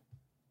beginning.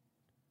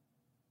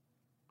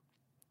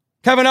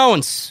 Kevin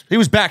Owens, he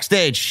was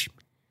backstage.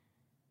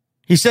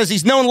 He says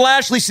he's known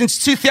Lashley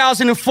since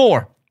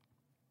 2004.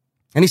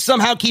 And he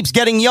somehow keeps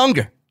getting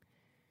younger.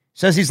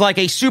 Says he's like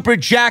a super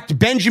jacked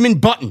Benjamin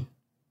Button.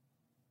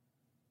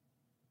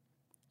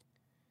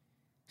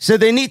 So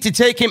they need to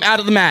take him out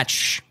of the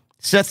match.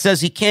 Seth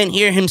says he can't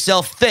hear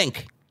himself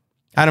think.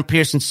 Adam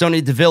Pearce and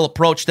Sonya Deville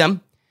approach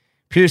them.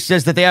 Pearce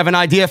says that they have an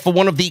idea for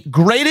one of the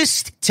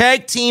greatest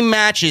tag team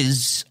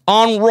matches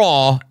on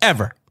Raw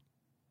ever.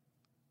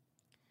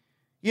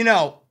 You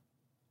know,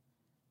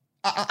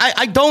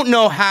 I don't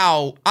know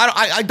how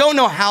I don't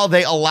know how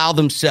they allow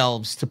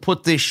themselves to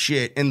put this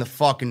shit in the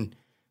fucking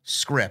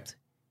script.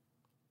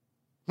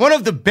 One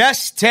of the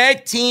best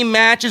tag team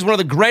matches, one of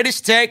the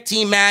greatest tag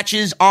team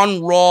matches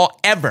on Raw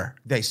ever,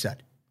 they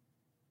said.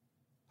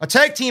 A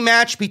tag team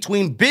match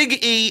between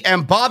Big E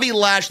and Bobby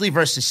Lashley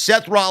versus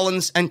Seth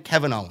Rollins and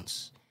Kevin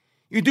Owens.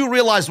 You do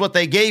realize what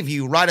they gave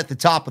you right at the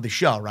top of the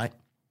show, right?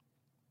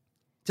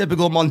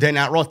 Typical Monday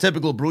Night Raw,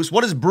 typical Bruce.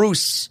 What is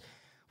Bruce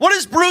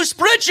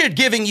Pritchard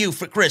giving you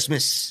for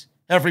Christmas,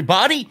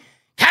 everybody?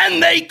 Can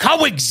they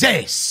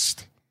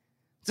coexist?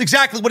 It's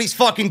exactly what he's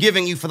fucking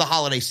giving you for the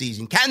holiday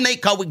season. Can they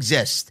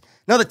coexist?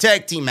 Another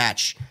tag team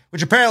match,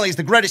 which apparently is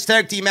the greatest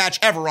tag team match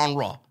ever on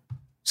Raw.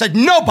 Said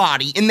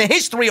nobody in the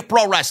history of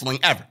pro wrestling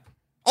ever.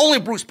 Only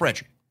Bruce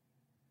Pritchard.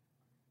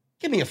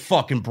 Give me a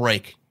fucking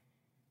break.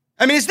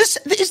 I mean, is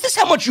this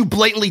how much you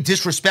blatantly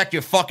disrespect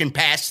your fucking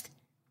past?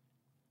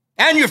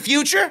 And your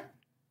future?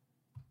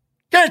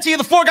 Guarantee you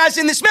the four guys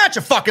in this match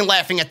are fucking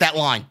laughing at that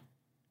line.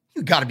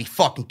 You gotta be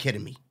fucking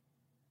kidding me.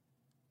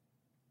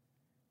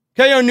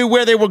 KO knew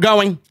where they were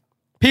going.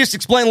 Pearce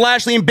explained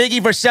Lashley and Big E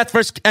versus Seth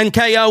versus and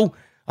KO.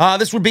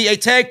 This would be a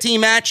tag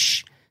team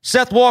match.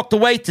 Seth walked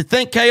away to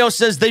think. KO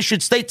says they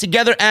should stay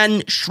together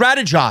and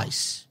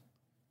strategize.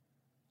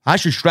 I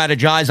should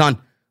strategize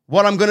on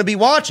what I'm going to be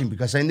watching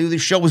because I knew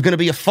this show was going to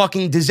be a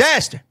fucking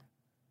disaster.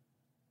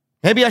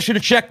 Maybe I should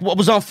have checked what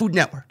was on Food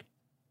Network.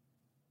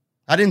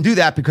 I didn't do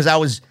that because I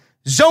was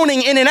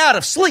zoning in and out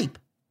of sleep.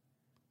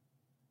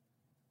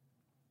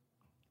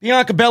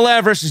 Bianca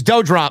Belair versus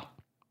Doudrop.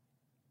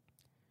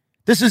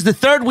 This is the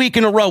third week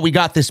in a row we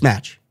got this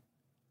match.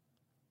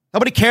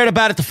 Nobody cared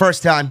about it the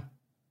first time.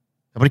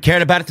 Nobody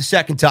cared about it the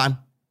second time.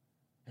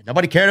 And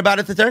nobody cared about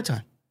it the third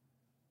time.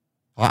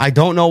 I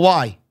don't know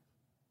why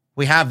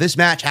we have this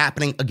match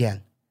happening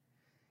again.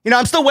 You know,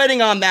 I'm still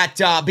waiting on that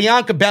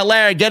Bianca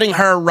Belair getting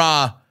her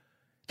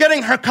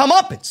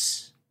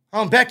comeuppance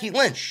on Becky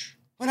Lynch.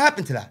 What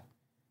happened to that?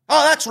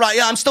 Oh, that's right.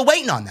 Yeah, I'm still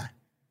waiting on that.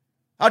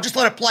 I'll just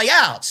let it play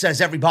out,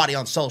 says everybody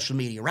on social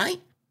media,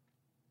 right?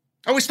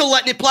 Are we still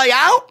letting it play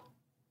out?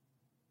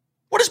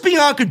 What is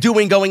Bianca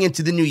doing going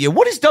into the new year?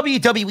 What is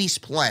WWE's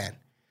plan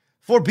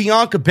for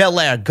Bianca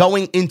Belair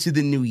going into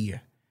the new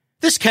year?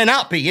 This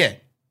cannot be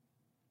it.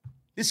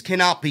 This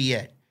cannot be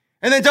it.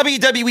 And then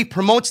WWE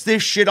promotes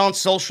this shit on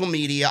social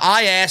media.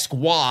 I ask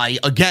why,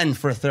 again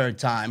for a third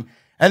time.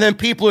 And then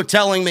people are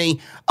telling me,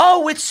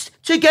 oh, it's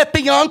to get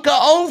Bianca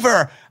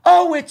over.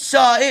 Oh, it's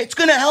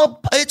gonna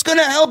help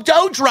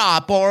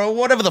Doudrop or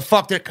whatever the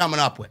fuck they're coming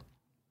up with.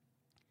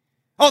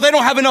 Oh, they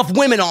don't have enough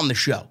women on the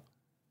show.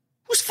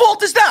 Whose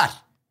fault is that?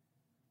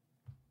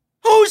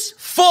 Whose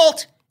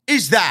fault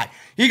is that?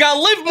 You got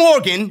Liv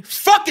Morgan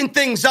fucking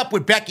things up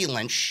with Becky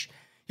Lynch.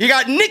 You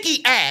got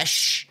Nikki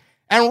Ash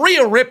and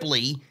Rhea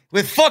Ripley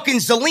with fucking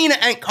Zelina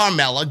and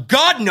Carmella.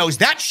 God knows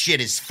that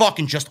shit is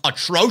fucking just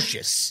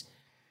atrocious.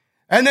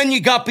 And then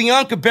you got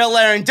Bianca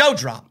Belair and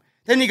Doudrop.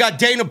 Then you got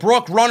Dana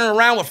Brooke running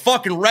around with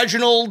fucking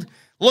Reginald,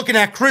 looking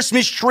at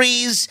Christmas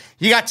trees.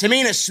 You got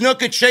Tamina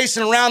Snuka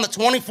chasing around the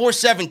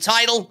 24/7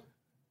 title.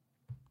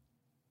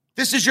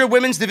 This is your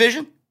women's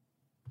division?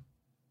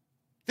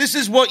 This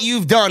is what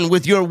you've done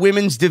with your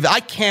women's division.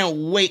 I can't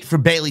wait for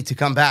Bayley to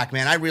come back,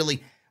 man.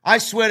 I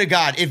swear to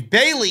God, if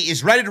Bayley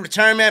is ready to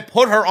return, man,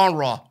 put her on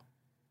Raw.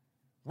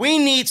 We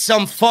need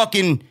some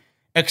fucking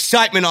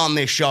excitement on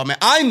this show, man.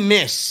 I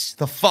miss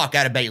the fuck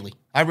out of Bayley.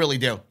 I really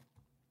do.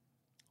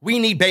 We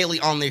need Bayley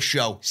on this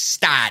show.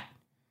 Stat.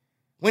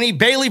 We need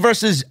Bayley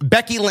versus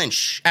Becky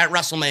Lynch at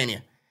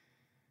WrestleMania.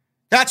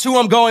 That's who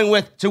I'm going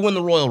with to win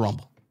the Royal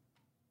Rumble.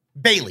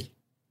 Bayley.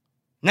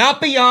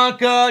 Not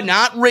Bianca,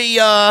 not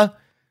Rhea,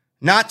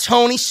 not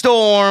Toni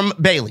Storm.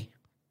 Bayley.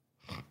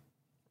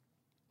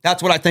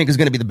 That's what I think is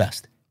going to be the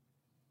best.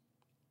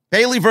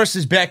 Bayley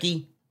versus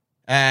Becky,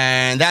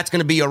 and that's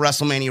going to be your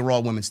WrestleMania Raw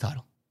Women's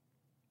title.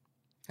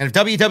 And if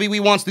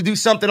WWE wants to do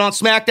something on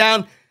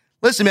SmackDown,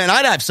 listen, man,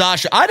 I'd have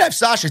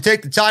Sasha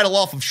take the title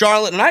off of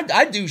Charlotte, and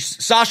I'd do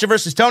Sasha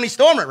versus Toni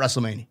Storm at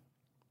WrestleMania.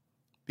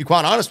 Be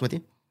quite honest with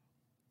you.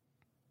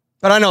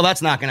 But I know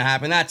that's not going to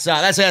happen. That's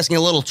asking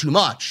a little too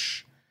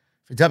much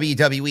for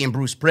WWE and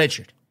Bruce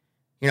Pritchard.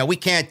 You know, we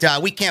can't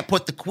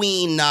put the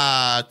Queen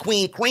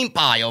cream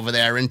pie over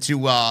there into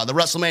the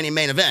WrestleMania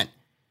main event.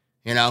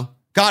 You know,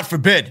 God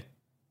forbid.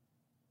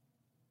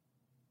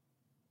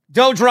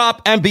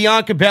 Doudrop and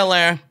Bianca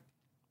Belair.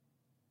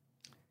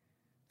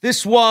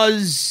 This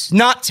was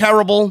not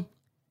terrible,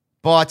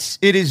 but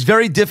it is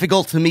very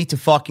difficult for me to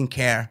fucking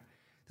care.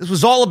 This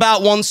was all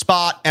about one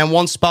spot and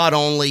one spot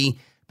only.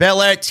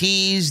 Belair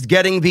teased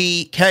getting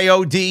the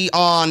KOD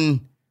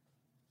on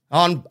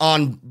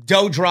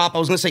Doudrop. I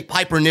was going to say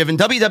Piper Niven.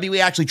 WWE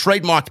actually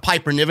trademarked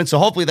Piper Niven, so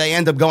hopefully they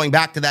end up going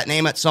back to that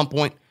name at some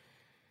point.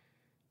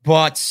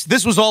 But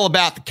this was all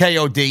about the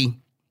KOD.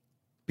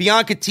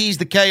 Bianca teased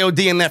the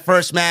KOD in that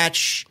first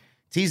match,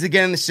 teased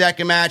again in the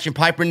second match, and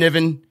Piper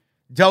Niven,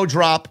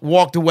 Doudrop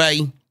walked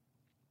away.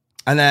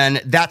 And then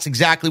that's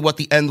exactly what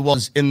the end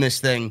was in this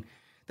thing.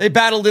 They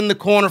battled in the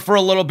corner for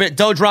a little bit.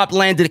 Doudrop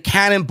landed a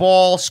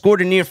cannonball,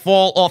 scored a near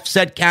fall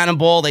offset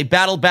cannonball. They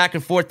battled back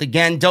and forth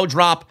again.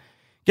 Doudrop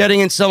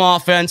getting in some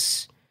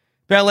offense.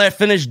 Belair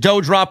finished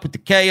Doudrop with the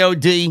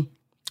KOD,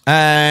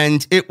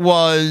 and it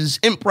was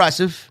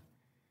impressive.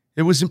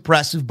 It was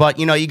impressive, but,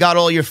 you know, you got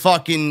all your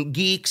fucking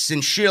geeks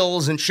and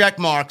shills and check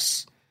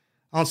marks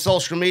on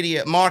social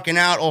media marking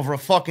out over a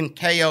fucking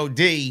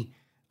KOD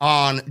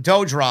on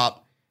Doudrop.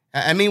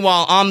 And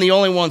meanwhile, I'm the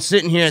only one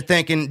sitting here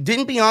thinking,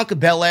 didn't Bianca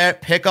Belair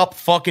pick up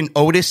fucking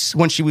Otis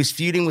when she was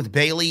feuding with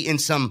Bayley in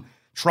some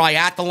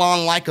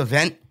triathlon-like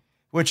event?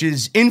 Which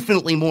is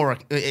infinitely more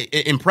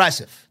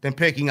impressive than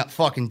picking up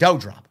fucking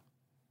Doudrop.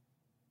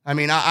 I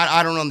mean,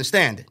 I don't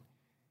understand it.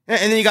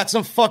 And then you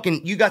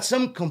got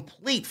some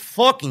complete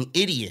fucking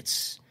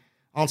idiots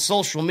on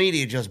social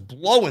media just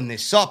blowing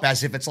this up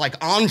as if it's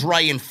like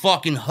Andre and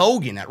fucking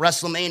Hogan at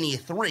WrestleMania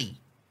 3.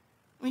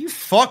 Are you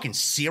fucking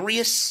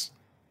serious?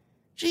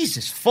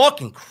 Jesus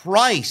fucking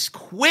Christ.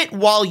 Quit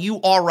while you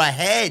are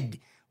ahead.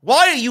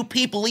 Why are you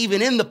people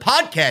even in the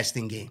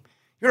podcasting game?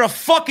 You're a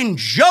fucking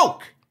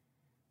joke.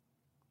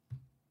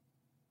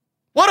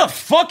 What a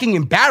fucking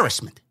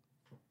embarrassment.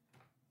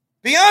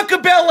 Bianca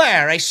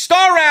Belair, a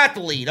star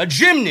athlete, a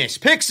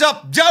gymnast, picks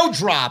up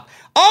Doudrop.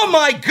 Oh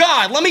my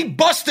God, let me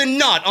bust a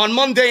nut on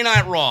Monday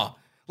Night Raw.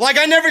 Like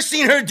I never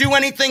seen her do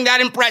anything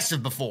that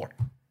impressive before.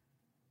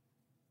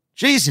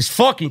 Jesus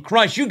fucking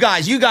Christ, you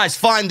guys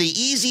find the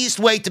easiest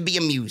way to be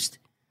amused.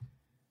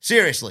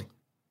 Seriously.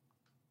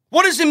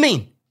 What does it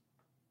mean?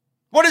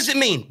 What does it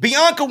mean?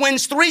 Bianca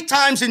wins 3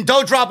 times and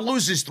Doudrop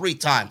loses 3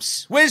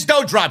 times. Where's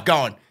Doudrop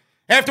going?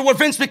 After what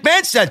Vince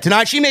McMahon said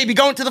tonight, she may be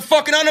going to the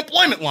fucking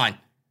unemployment line.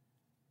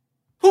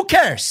 Who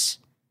cares?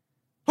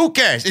 Who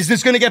cares? Is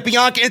this going to get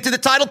Bianca into the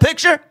title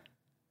picture?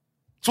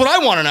 That's what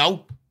I want to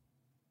know.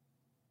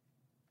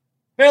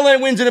 Belair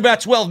wins in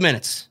about 12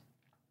 minutes.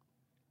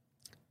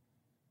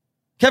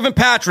 Kevin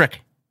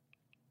Patrick,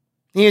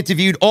 he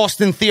interviewed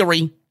Austin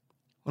Theory,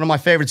 one of my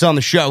favorites on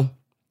the show.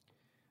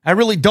 I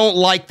really don't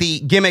like the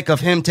gimmick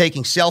of him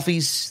taking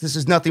selfies. This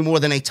is nothing more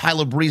than a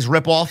Tyler Breeze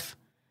ripoff.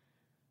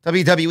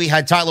 WWE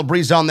had Tyler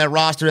Breeze on their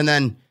roster and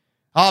then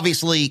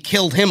obviously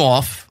killed him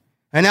off.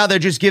 And now they're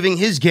just giving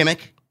his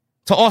gimmick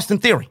to Austin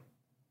Theory.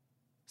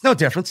 It's no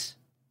difference.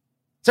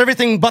 It's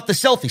everything but the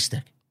selfie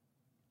stick.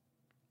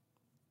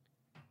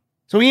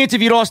 So he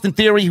interviewed Austin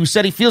Theory, who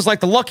said he feels like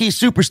the luckiest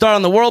superstar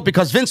in the world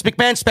because Vince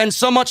McMahon spends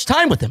so much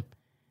time with him.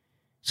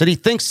 Said he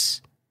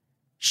thinks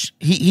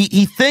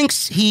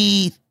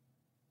he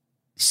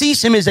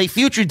sees him as a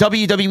future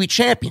WWE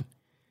champion.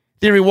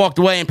 Theory walked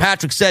away, and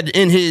Patrick said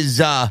in his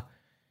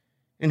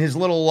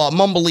little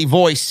mumbly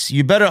voice,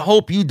 "You better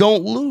hope you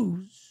don't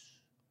lose.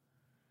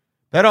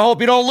 Better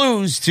hope you don't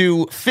lose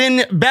to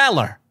Finn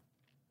Balor,"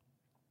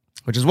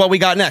 which is what we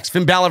got next.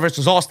 Finn Balor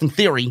versus Austin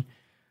Theory.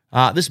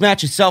 This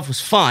match itself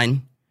was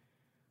fine.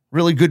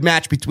 Really good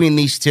match between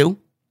these two.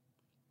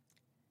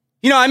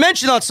 You know, I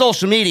mentioned on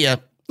social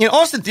media,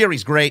 Austin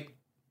Theory's great.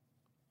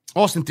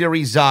 Austin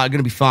Theory's going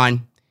to be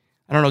fine.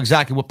 I don't know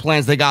exactly what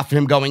plans they got for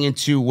him going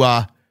into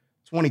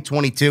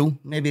 2022.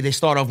 Maybe they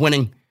start off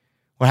winning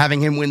or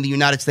having him win the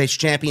United States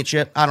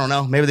Championship. I don't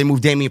know. Maybe they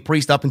move Damian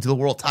Priest up into the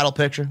world title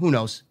picture. Who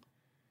knows?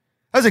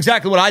 That's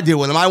exactly what I do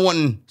with him. I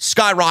wouldn't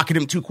skyrocket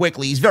him too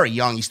quickly. He's very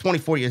young. He's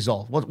 24 years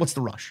old. What's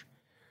the rush?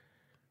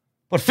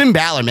 But Finn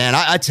Balor, man,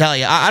 I tell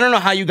you, I don't know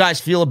how you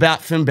guys feel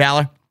about Finn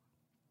Balor.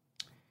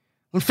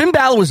 When Finn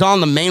Balor was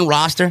on the main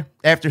roster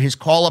after his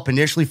call-up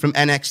initially from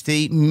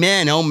NXT,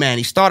 man, oh man,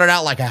 he started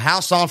out like a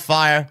house on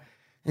fire,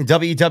 and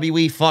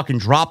WWE fucking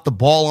dropped the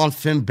ball on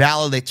Finn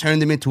Balor. They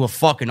turned him into a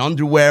fucking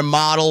underwear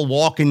model,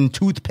 walking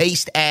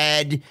toothpaste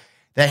ad.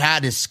 They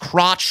had his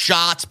crotch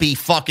shots be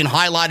fucking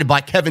highlighted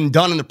by Kevin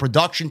Dunn and the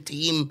production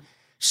team,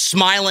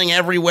 smiling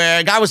everywhere.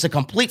 The guy was a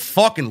complete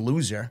fucking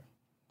loser.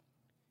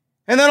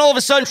 And then all of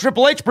a sudden,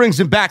 Triple H brings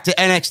him back to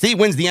NXT,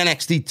 wins the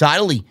NXT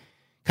title. He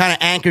kind of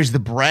anchors the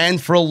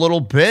brand for a little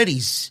bit.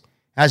 He's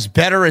as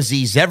better as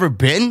he's ever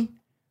been,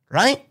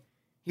 right?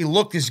 He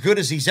looked as good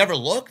as he's ever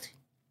looked.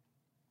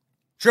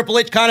 Triple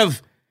H kind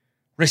of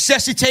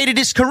resuscitated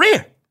his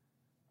career.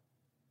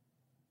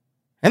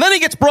 And then he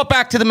gets brought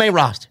back to the main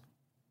roster.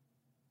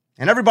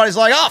 And everybody's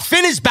like, oh,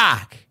 Finn is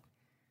back.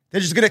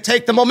 They're just going to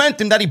take the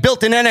momentum that he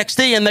built in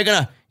NXT and they're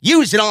going to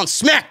use it on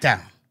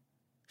SmackDown.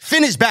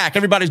 Finn is back.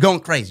 Everybody's going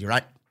crazy,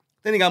 right?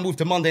 Then he got moved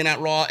to Monday Night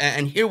Raw,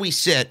 and here we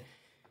sit.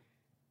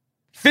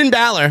 Finn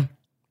Balor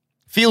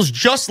feels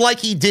just like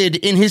he did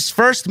in his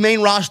first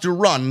main roster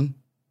run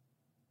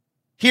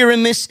here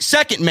in this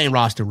second main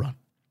roster run.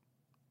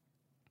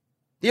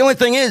 The only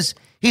thing is,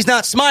 he's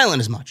not smiling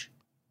as much.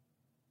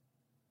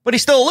 But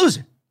he's still a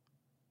loser.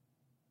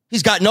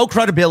 He's got no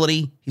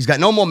credibility. He's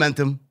got no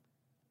momentum.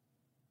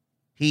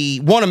 He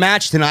won a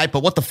match tonight,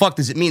 but what the fuck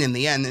does it mean in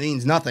the end? It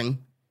means nothing.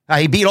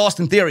 He beat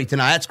Austin Theory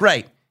tonight. That's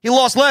great. He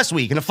lost last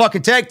week in a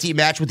fucking tag team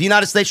match with the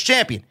United States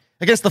champion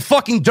against the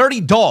fucking Dirty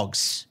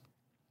Dogs.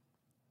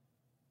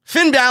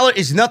 Finn Balor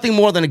is nothing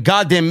more than a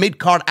goddamn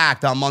mid-card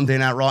act on Monday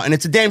Night Raw, and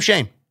it's a damn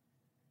shame.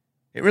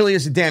 It really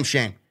is a damn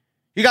shame.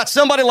 You got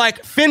somebody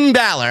like Finn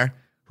Balor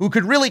who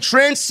could really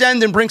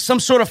transcend and bring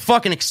some sort of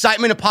fucking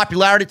excitement and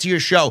popularity to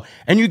your show,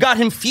 and you got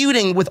him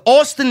feuding with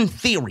Austin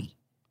Theory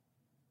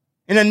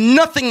in a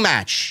nothing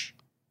match.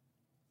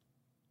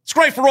 It's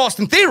great for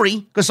Austin Theory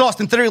because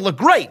Austin Theory looked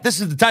great. This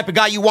is the type of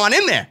guy you want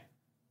in there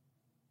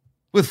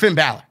with Finn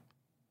Balor.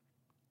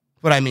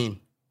 But I mean,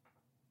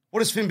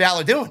 what is Finn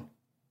Balor doing?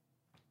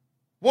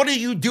 What are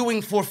you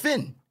doing for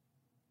Finn?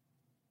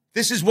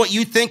 This is what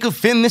you think of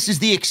Finn? This is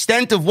the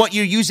extent of what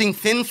you're using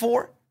Finn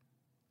for?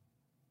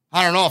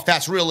 I don't know if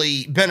that's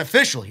really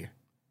beneficial here.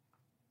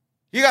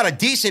 You got a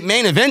decent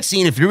main event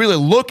scene if you really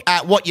look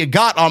at what you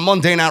got on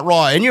Monday Night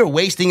Raw, and you're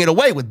wasting it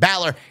away with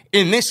Balor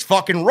in this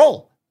fucking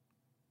role.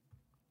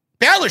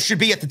 Balor should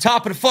be at the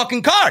top of the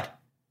fucking card.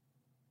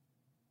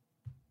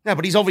 No,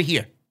 but he's over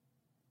here.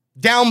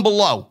 Down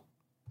below.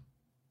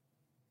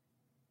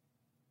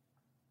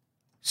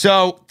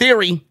 So,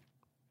 Theory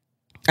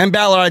and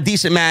Balor are a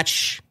decent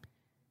match.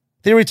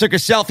 Theory took a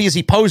selfie as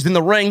he posed in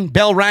the ring.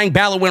 Bell rang.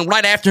 Balor went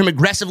right after him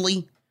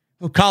aggressively.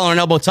 No collar and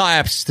elbow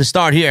tie-ups to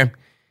start here.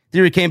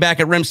 Theory came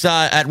back at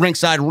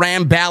ringside,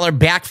 rammed Balor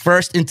back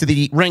first into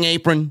the ring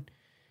apron.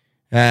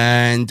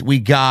 And we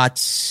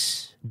got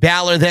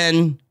Balor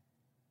then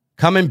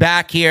coming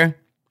back here,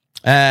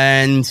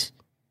 and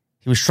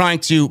he was trying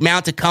to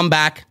mount a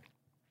comeback.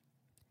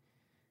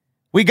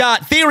 We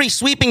got Theory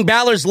sweeping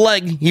Balor's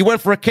leg. He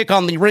went for a kick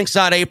on the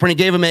ringside apron. He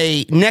gave him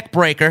a neck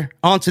breaker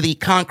onto the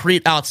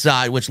concrete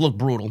outside, which looked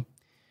brutal.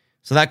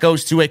 So that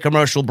goes to a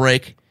commercial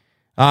break.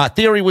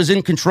 Theory was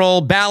in control.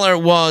 Balor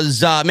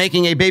was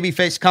making a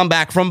babyface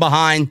comeback from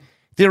behind.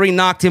 Theory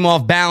knocked him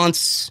off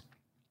balance.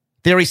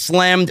 Theory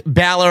slammed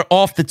Balor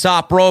off the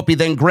top rope. He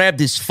then grabbed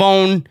his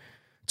phone,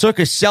 took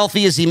a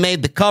selfie as he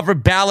made the cover.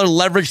 Balor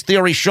leveraged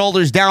Theory's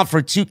shoulders down for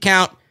a 2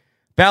 count.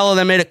 Balor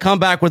then made a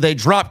comeback with a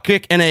drop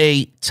kick and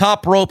a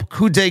top rope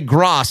coup de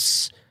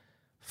grace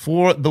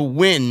for the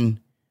win.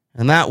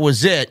 And that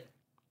was it.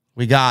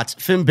 We got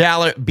Finn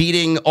Balor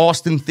beating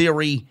Austin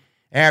Theory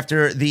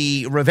after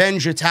the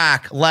revenge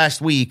attack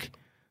last week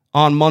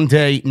on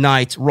Monday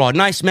Night Raw.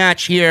 Nice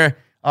match here.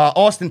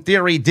 Austin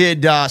Theory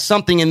did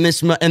something in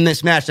this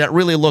match that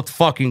really looked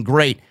fucking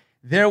great.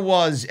 There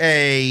was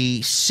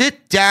a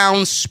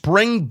sit-down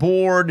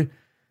springboard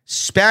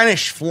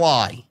Spanish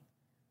fly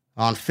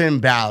on Finn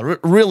Balor. It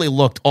really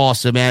looked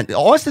awesome, man.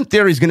 Austin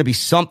Theory is going to be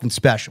something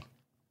special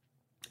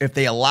if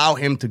they allow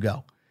him to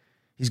go.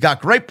 He's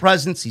got great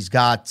presence. He's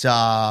got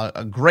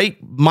a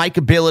great mic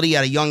ability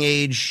at a young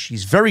age.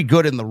 He's very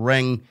good in the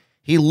ring.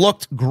 He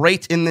looked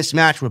great in this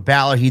match with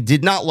Balor. He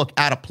did not look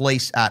out of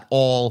place at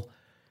all.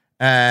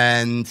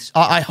 And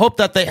I hope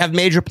that they have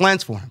major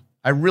plans for him.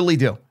 I really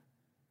do.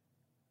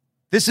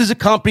 This is a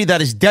company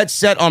that is dead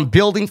set on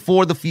building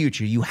for the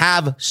future. You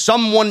have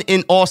someone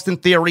in Austin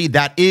Theory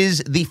that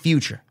is the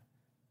future.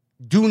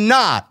 Do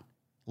not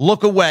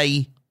look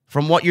away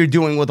from what you're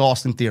doing with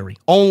Austin Theory.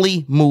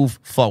 Only move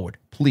forward.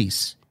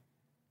 Please.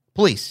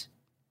 Please.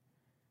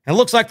 And it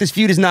looks like this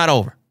feud is not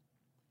over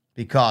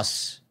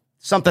because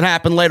something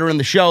happened later in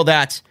the show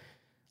that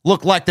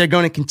looked like they're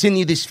going to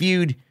continue this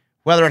feud,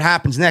 whether it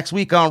happens next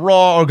week on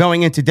Raw or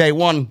going into day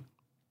one.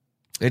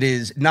 It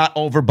is not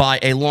over by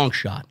a long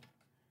shot.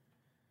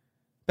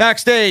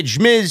 Backstage,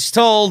 Miz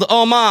told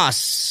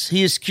Omos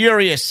he is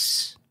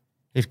curious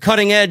if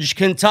Cutting Edge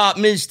can top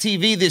Miz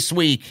TV this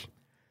week.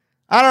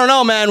 I don't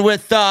know, man.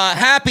 With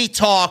Happy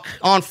Talk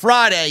on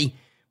Friday,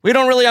 we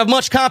don't really have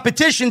much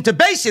competition to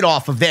base it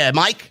off of there,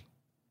 Mike.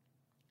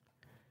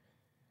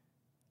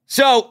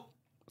 So,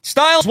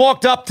 Styles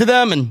walked up to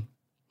them and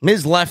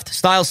Miz left.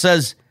 Styles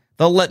says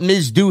they'll let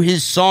Miz do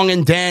his song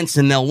and dance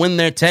and they'll win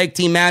their tag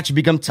team match and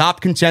become top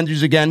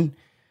contenders again.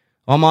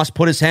 Omos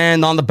put his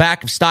hand on the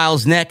back of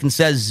Styles' neck and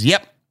says,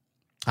 "Yep,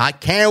 I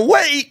can't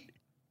wait."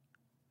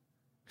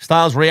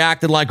 Styles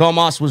reacted like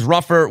Omos was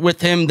rougher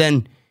with him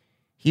than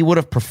he would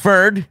have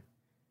preferred,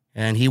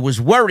 and he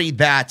was worried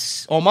that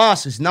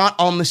Omos is not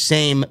on the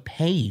same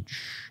page.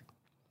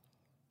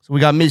 So we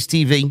got Miz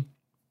TV.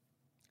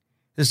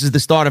 This is the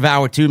start of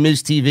hour 2,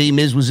 Miz TV.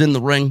 Miz was in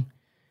the ring.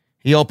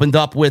 He opened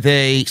up with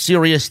a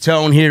serious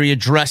tone here. He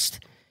addressed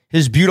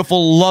his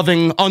beautiful,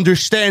 loving,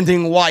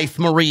 understanding wife,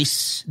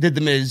 Maryse, did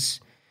the Miz.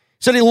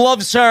 Said he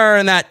loves her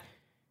and that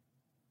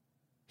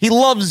he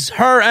loves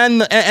her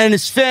and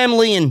his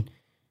family, and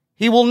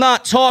he will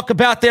not talk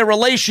about their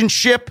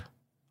relationship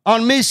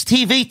on Miz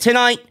TV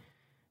tonight,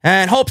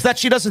 and hopes that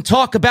she doesn't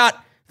talk about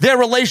their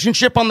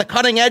relationship on the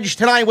Cutting Edge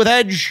tonight with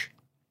Edge.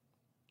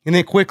 And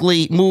then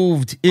quickly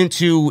moved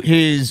into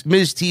his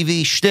Miz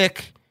TV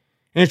shtick,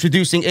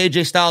 introducing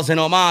AJ Styles and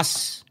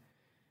Omos.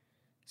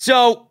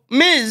 So,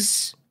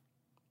 Miz,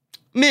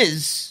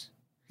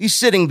 he's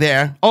sitting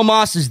there.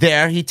 Omos is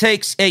there. He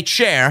takes a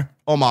chair.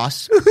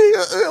 Omos.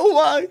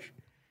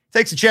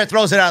 Takes a chair,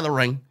 throws it out of the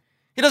ring.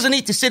 He doesn't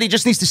need to sit. He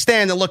just needs to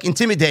stand and look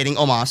intimidating,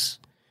 Omos.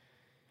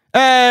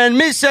 And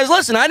Miz says,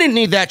 "Listen, I didn't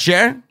need that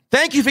chair.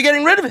 Thank you for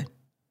getting rid of it,"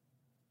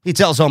 he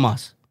tells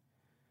Omos.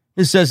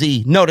 Miz says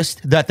he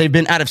noticed that they've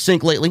been out of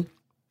sync lately.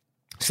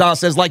 Styles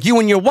says, "Like you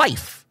and your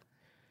wife."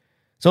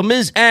 So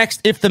Miz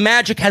asked if the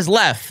magic has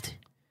left.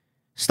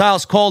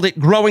 Styles called it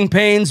growing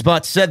pains,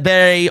 but said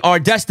they are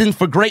destined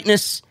for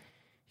greatness.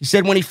 He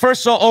said when he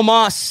first saw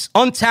Omos'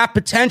 untapped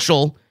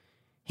potential,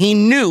 he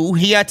knew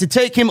he had to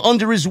take him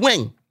under his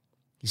wing.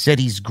 He said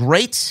he's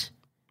great,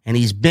 and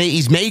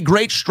he's made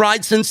great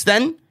strides since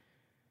then,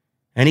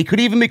 and he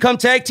could even become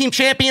tag team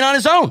champion on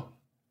his own.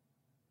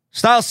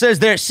 Styles says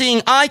they're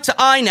seeing eye to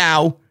eye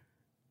now,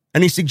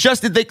 and he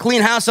suggested they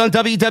clean house on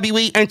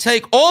WWE and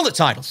take all the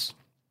titles.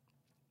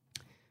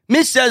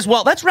 Miz says,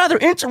 well, that's rather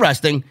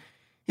interesting.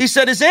 He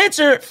said his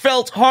answer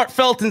felt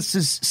heartfelt and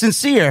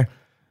sincere,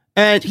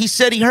 and he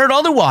said he heard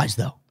otherwise,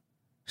 though.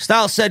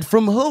 Styles said,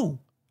 from who?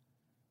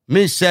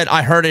 Miz said,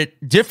 I heard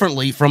it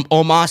differently from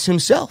Omos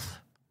himself.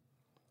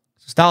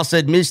 Styles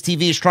said Miz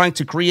TV is trying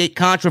to create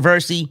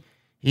controversy.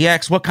 He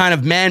asks what kind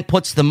of man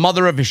puts the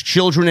mother of his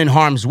children in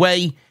harm's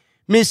way.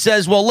 Miz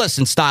says, well,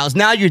 listen, Styles,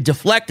 now you're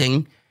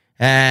deflecting,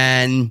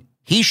 and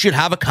he should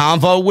have a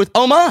convo with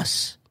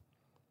Omos.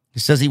 He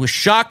says he was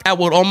shocked at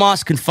what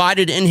Omos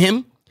confided in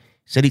him.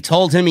 He said he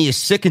told him he is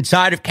sick and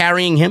tired of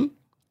carrying him.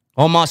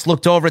 Omos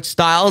looked over at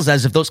Styles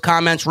as if those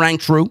comments rang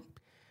true.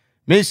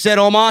 Miz said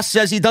Omos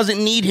says he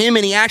doesn't need him,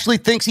 and he actually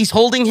thinks he's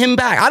holding him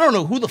back. I don't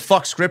know who the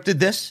fuck scripted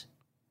this.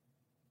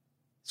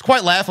 It's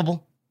quite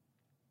laughable.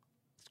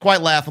 It's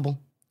quite laughable.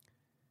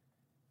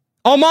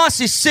 Omos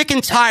is sick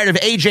and tired of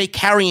AJ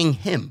carrying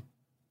him,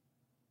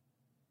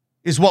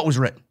 is what was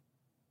written.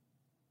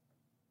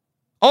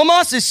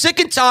 Omos is sick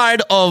and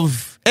tired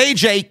of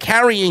AJ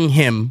carrying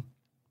him,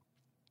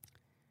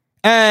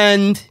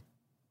 and,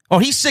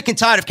 he's sick and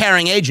tired of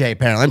carrying AJ,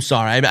 apparently. I'm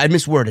sorry, I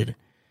misworded it.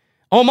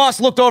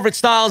 Omos looked over at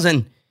Styles,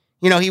 and,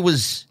 he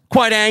was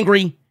quite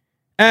angry,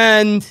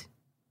 and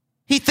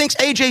he thinks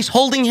AJ's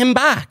holding him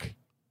back.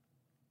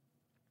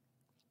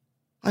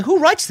 Like, who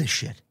writes this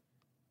shit?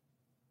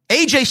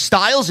 AJ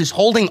Styles is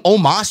holding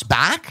Omos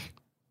back?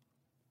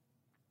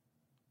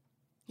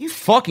 You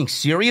fucking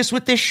serious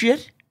with this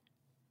shit?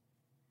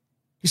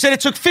 He said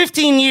it took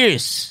 15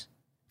 years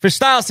for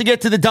Styles to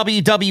get to the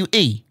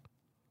WWE,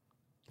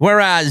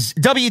 whereas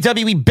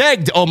WWE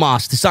begged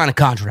Omos to sign a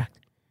contract.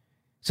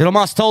 Said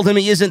Omos told him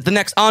he isn't the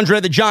next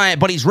Andre the Giant,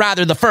 but he's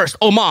rather the first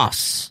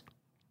Omos.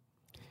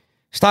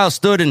 Styles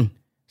stood and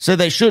said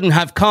they shouldn't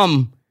have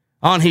come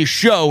on his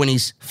show, and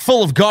he's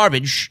full of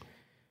garbage.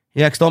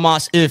 He asked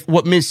Omos if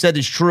what Miz said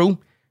is true.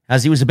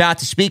 As he was about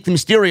to speak, the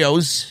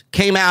Mysterios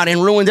came out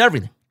and ruined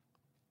everything.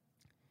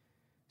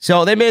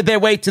 So they made their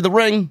way to the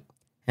ring,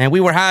 and we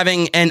were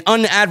having an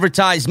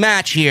unadvertised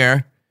match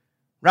here.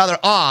 Rather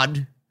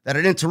odd that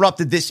it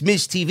interrupted this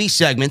Miz TV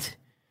segment.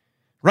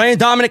 Rey and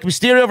Dominic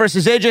Mysterio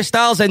versus AJ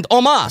Styles and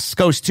Omos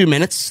goes 2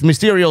 minutes. The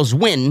Mysterios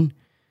win,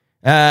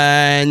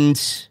 and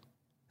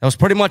that was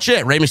pretty much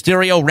it. Rey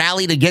Mysterio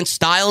rallied against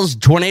Styles,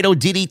 tornado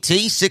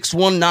DDT,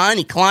 619.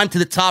 He climbed to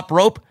the top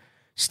rope.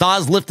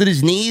 Styles lifted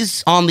his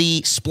knees on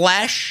the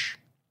splash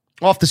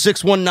off the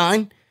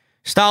 619.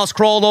 Styles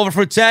crawled over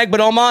for a tag,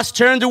 but Omos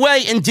turned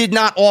away and did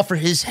not offer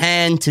his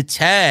hand to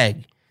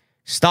tag.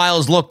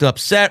 Styles looked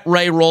upset.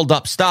 Rey rolled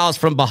up Styles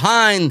from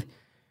behind,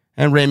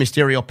 and Rey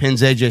Mysterio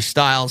pins AJ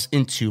Styles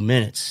in 2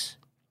 minutes.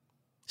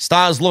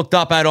 Styles looked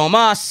up at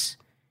Omos.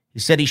 He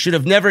said he should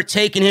have never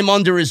taken him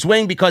under his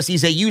wing because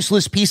he's a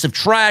useless piece of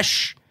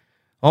trash.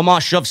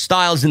 Omos shoved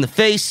Styles in the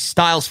face.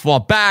 Styles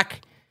fought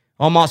back.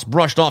 Omos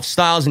brushed off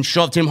Styles and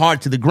shoved him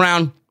hard to the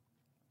ground.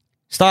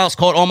 Styles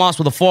caught Omos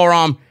with a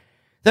forearm.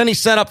 Then he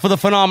set up for the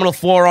phenomenal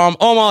forearm.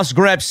 Omos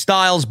grabbed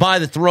Styles by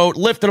the throat,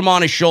 lifted him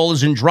on his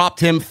shoulders, and dropped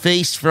him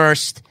face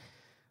first.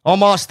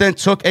 Omos then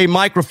took a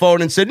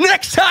microphone and said,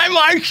 "Next time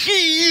I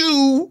see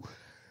you,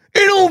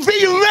 it'll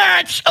be a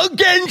match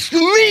against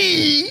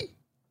me."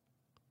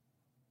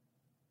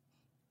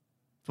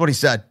 That's what he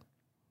said.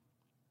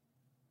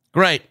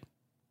 Great.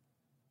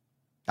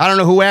 I don't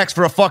know who asked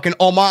for a fucking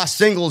Omos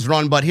singles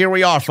run, but here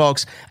we are,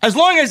 folks. As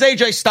long as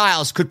AJ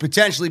Styles could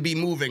potentially be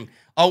moving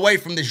away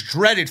from this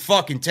dreaded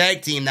fucking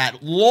tag team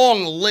that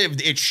long outlived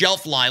its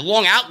shelf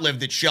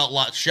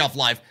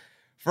life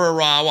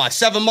for,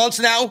 7 months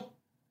now?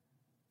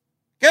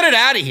 Get it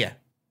out of here.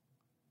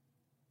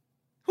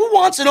 Who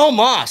wants an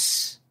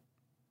Omos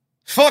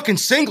fucking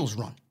singles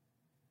run?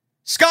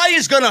 Sky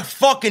is gonna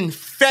fucking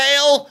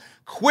fail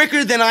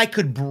quicker than I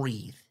could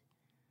breathe.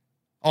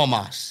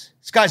 Omos.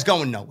 This guy's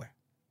going nowhere.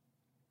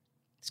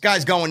 This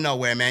guy's going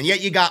nowhere, man.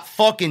 Yet you got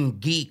fucking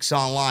geeks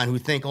online who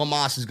think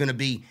Omos is going to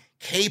be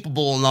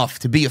capable enough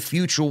to be a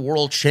future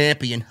world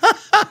champion.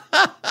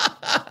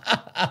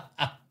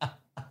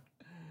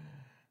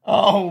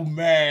 Oh,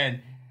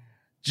 man.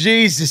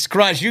 Jesus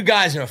Christ. You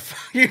guys are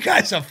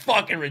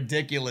fucking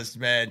ridiculous,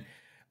 man.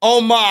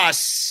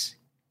 Omos.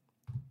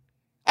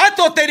 I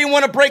thought they didn't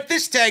want to break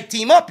this tag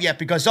team up yet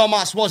because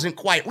Omos wasn't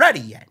quite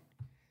ready yet.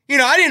 You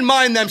know, I didn't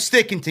mind them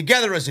sticking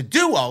together as a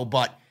duo,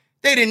 but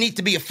they didn't need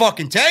to be a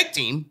fucking tag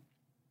team.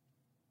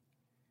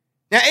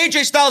 Now,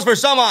 AJ Styles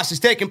vs. Omos is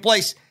taking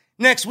place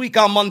next week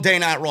on Monday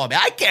Night Raw.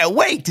 I can't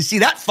wait to see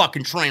that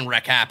fucking train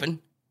wreck happen.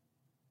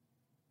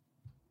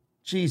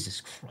 Jesus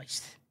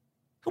Christ.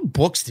 Who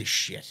books this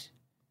shit?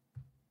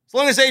 As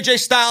long as AJ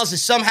Styles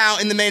is somehow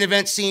in the main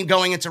event scene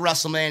going into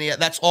WrestleMania,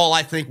 that's all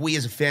I think we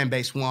as a fan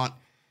base want.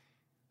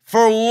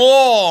 For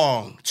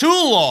long, too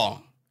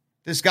long,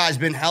 this guy's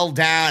been held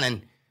down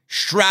and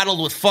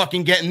straddled with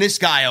fucking getting this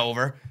guy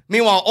over.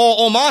 Meanwhile,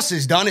 all Omos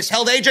has done is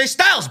held AJ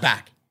Styles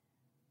back.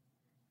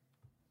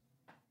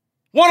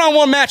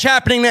 One-on-one match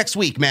happening next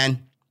week,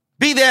 man.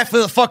 Be there for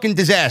the fucking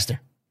disaster.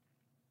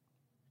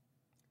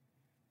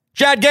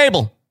 Chad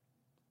Gable.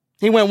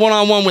 He went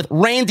one-on-one with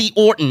Randy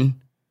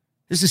Orton.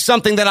 This is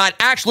something that I'd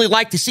actually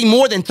like to see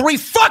more than 3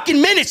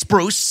 fucking minutes,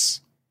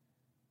 Bruce.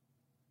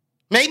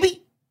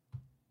 Maybe.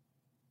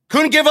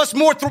 Couldn't give us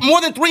more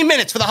than 3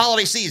 minutes for the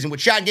holiday season with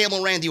Chad Gable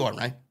and Randy Orton,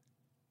 right?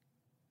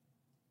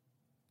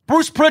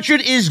 Bruce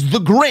Pritchard is the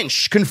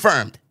Grinch,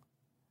 confirmed.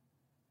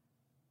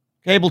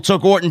 Gable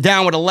took Orton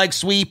down with a leg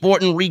sweep.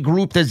 Orton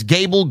regrouped as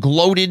Gable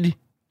gloated.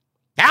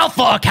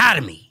 Alpha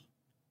Academy.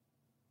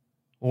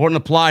 Orton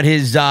applied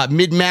his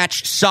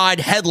mid-match side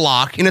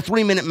headlock in a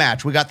 3-minute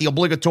match. We got the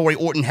obligatory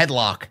Orton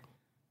headlock.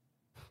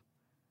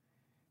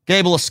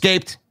 Gable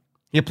escaped.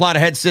 He applied a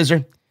head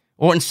scissor.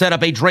 Orton set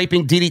up a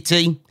draping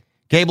DDT.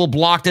 Gable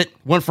blocked it.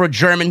 Went for a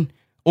German.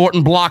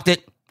 Orton blocked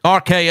it.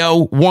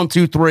 RKO. 1,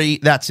 2, 3.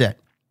 That's it.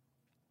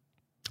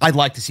 I'd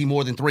like to see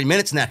more than 3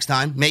 minutes next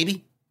time,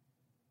 maybe.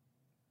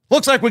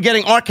 Looks like we're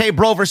getting RK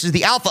Bro versus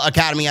the Alpha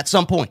Academy at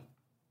some point,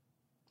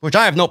 which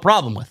I have no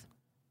problem with.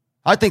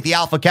 I think the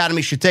Alpha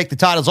Academy should take the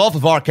titles off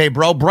of RK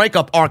Bro, break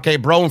up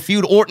RK Bro, and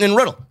feud Orton and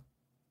Riddle.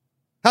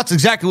 That's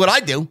exactly what I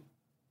do.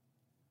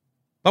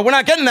 But we're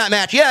not getting that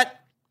match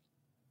yet.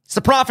 It's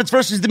the Profits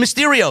versus the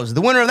Mysterios.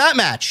 The winner of that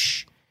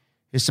match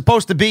is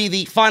supposed to be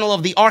the final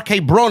of the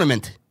RK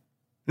Bro-nament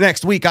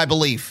next week, I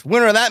believe.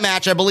 Winner of that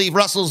match, I believe,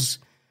 wrestles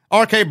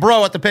RK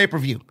Bro at the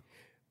pay-per-view.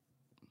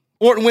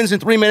 Orton wins in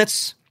 3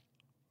 minutes.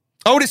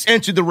 Otis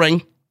entered the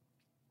ring.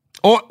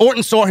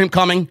 Orton saw him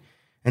coming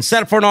and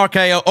set up for an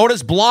RKO.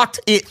 Otis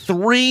blocked it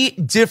 3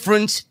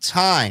 different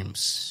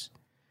times.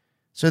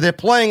 So they're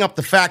playing up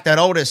the fact that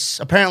Otis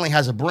apparently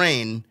has a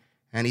brain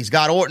and he's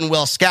got Orton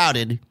well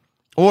scouted.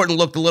 Orton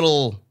looked a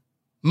little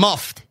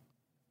muffed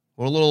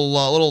or a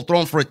little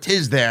thrown for a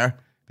tiz there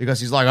because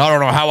he's like, I don't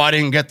know how I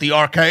didn't get the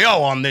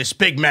RKO on this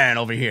big man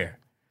over here.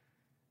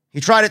 He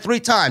tried it 3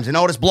 times and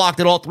Otis blocked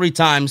it all 3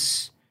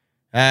 times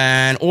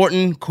and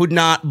Orton could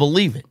not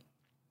believe it.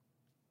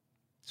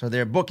 So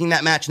they're booking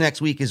that match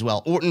next week as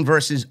well. Orton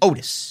versus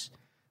Otis,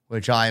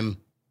 which I'm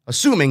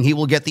assuming he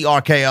will get the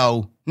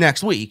RKO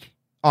next week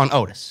on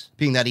Otis,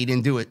 being that he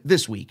didn't do it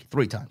this week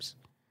 3 times.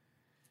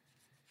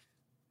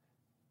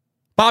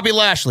 Bobby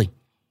Lashley,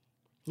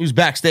 he was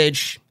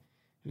backstage.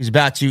 He was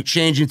about to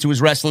change into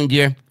his wrestling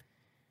gear.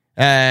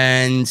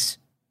 And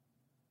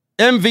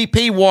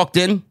MVP walked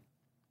in,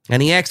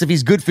 and he asked if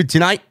he's good for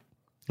tonight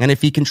and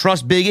if he can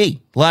trust Big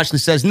E. Lashley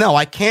says, no,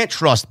 I can't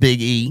trust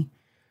Big E.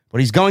 But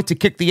he's going to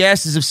kick the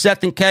asses of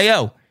Seth and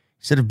KO.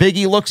 He said if Big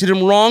E looks at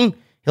him wrong,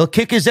 he'll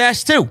kick his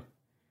ass too.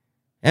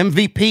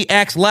 MVP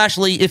asked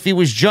Lashley if he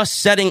was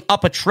just setting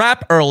up a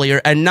trap earlier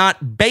and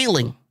not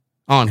bailing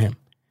on him.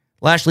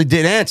 Lashley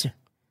did answer.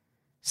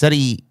 Said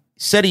he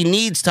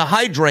needs to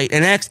hydrate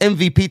and asked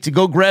MVP to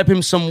go grab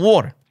him some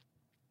water.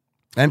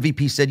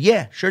 MVP said,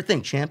 yeah, sure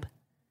thing, champ.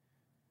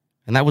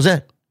 And that was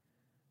it.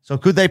 So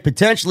could they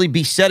potentially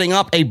be setting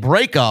up a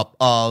breakup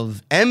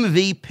of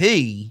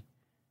MVP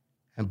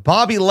and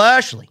Bobby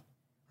Lashley?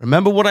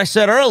 Remember what I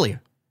said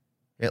earlier.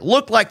 It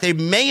looked like they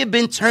may have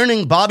been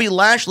turning Bobby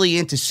Lashley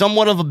into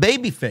somewhat of a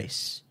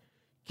babyface.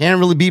 Can't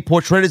really be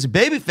portrayed as a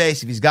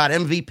babyface if he's got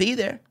MVP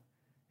there.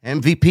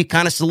 MVP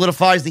kind of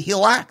solidifies the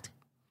heel act.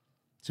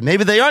 So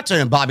maybe they are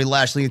turning Bobby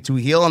Lashley into a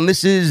heel, and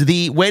this is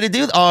the way to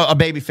do a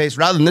babyface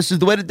rather than this is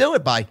the way to do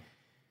it, by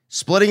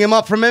splitting him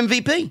up from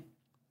MVP.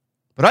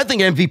 But I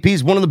think MVP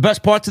is one of the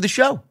best parts of the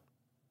show.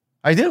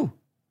 I do.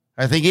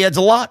 I think he adds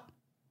a lot.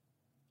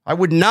 I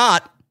would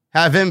not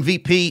have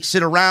MVP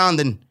sit around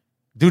and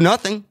do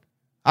nothing.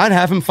 I'd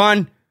have him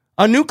find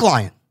a new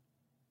client.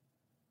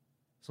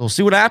 So we'll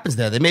see what happens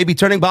there. They may be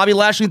turning Bobby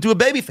Lashley into a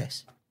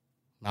babyface.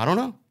 I don't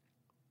know.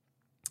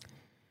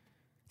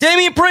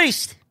 Damian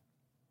Priest.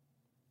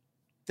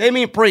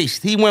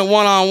 He went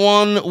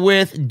one-on-one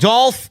with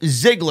Dolph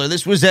Ziggler.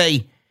 This was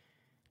a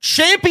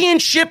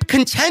championship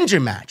contender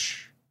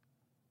match.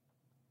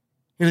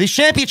 You know, these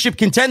championship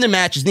contender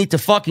matches need to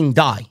fucking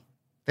die.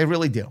 They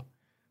really do.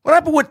 What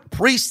happened with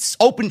Priest's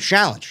open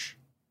challenge?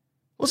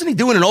 Wasn't he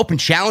doing an open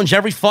challenge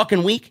every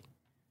fucking week?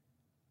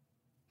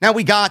 Now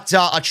we got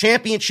a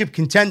championship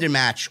contender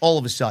match all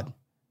of a sudden.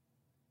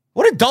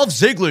 What did Dolph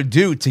Ziggler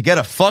do to get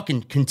a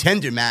fucking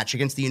contender match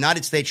against the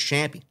United States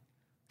champion?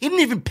 He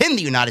didn't even pin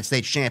the United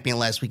States champion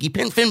last week. He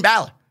pinned Finn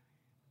Balor.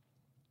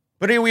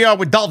 But here we are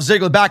with Dolph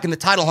Ziggler back in the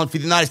title hunt for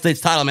the United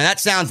States title. Man, that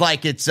sounds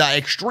like it's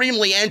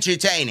extremely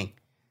entertaining.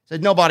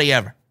 Said nobody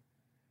ever.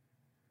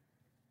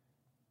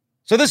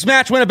 So this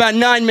match went about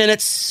 9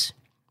 minutes.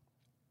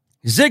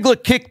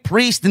 Ziggler kicked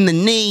Priest in the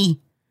knee,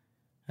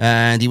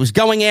 and he was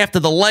going after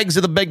the legs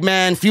of the big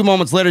man. A few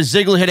moments later,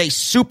 Ziggler hit a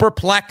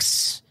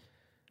superplex,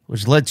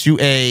 which led to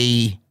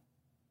a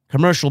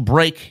commercial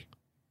break.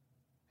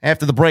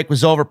 After the break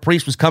was over,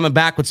 Priest was coming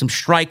back with some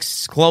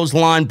strikes,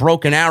 clothesline,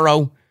 broken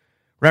arrow.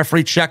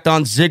 Referee checked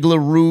on Ziggler,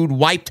 rude,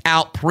 wiped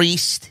out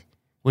Priest,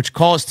 which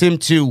caused him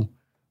to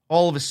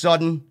all of a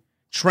sudden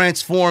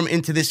transform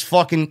into this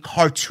fucking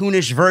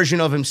cartoonish version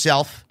of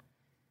himself.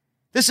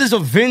 This is a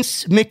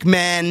Vince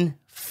McMahon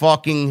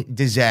fucking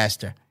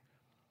disaster.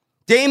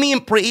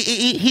 Damian Priest,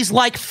 he's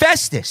like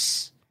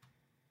Festus.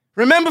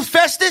 Remember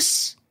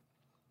Festus?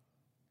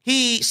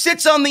 He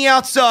sits on the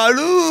outside,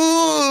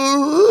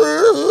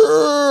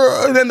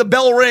 and then the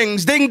bell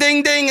rings, ding,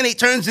 ding, ding, and he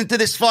turns into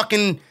this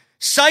fucking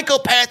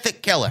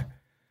psychopathic killer.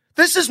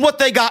 This is what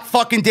they got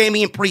fucking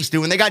Damian Priest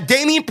doing. They got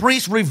Damian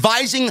Priest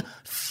revising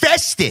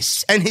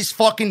Festus and his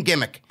fucking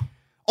gimmick.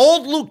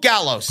 Old Luke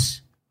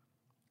Gallows.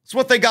 That's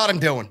what they got him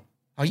doing.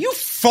 Are you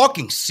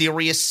fucking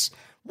serious?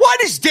 Why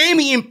does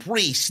Damian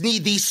Priest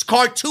need these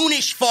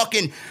cartoonish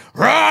fucking,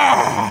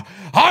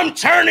 I'm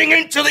turning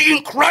into the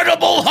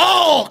Incredible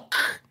Hulk?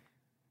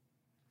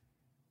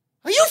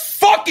 Are you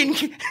fucking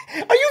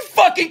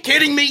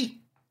kidding me?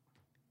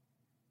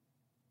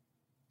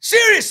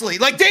 Seriously,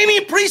 like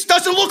Damian Priest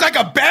doesn't look like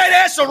a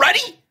badass already?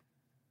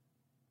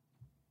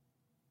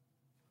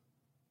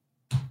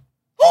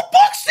 Who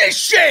books this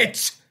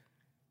shit?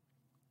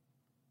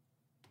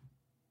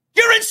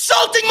 You're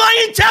insulting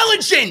my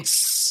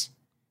intelligence.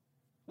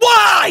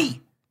 Why?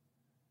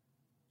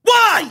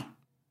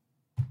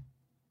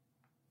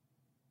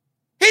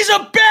 He's a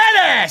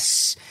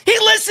badass. He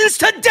listens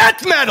to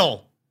death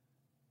metal.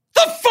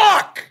 The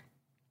fuck?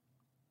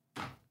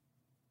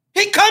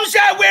 He comes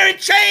out wearing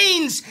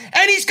chains,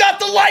 and he's got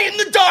the light in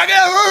the dark.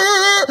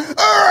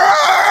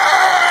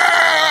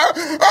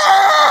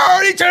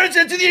 And he turns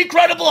into the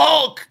Incredible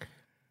Hulk.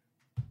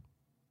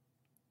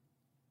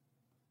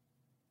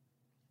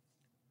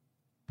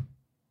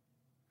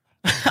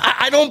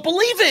 I don't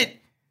believe it.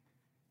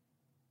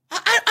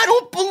 I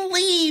don't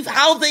believe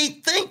how they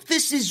think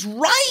this is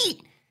right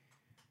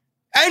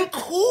and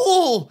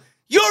cool.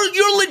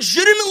 You're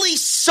legitimately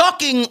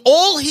sucking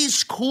all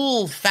his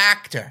cool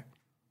factor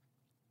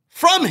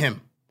from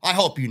him. I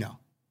hope you know.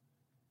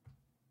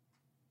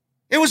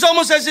 It was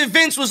almost as if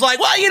Vince was like,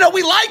 well, you know,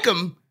 we like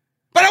him,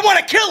 but I want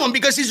to kill him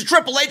because he's a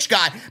Triple H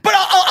guy. But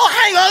I'll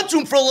hang on to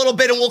him for a little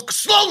bit and we'll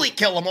slowly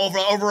kill him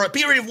over a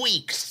period of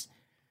weeks.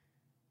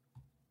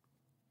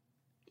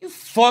 You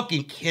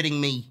fucking kidding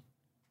me?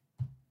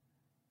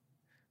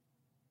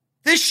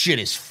 This shit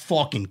is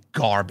fucking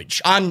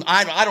garbage. I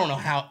don't know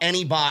how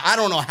I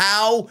don't know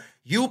how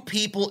you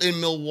people in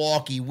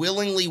Milwaukee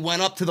willingly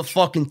went up to the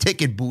fucking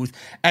ticket booth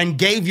and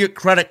gave your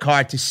credit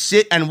card to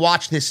sit and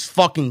watch this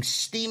fucking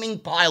steaming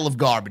pile of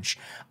garbage.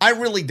 I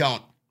really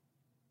don't.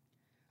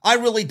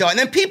 And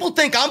then people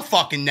think I'm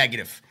fucking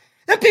negative.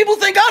 All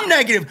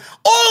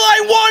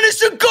I want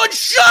is a good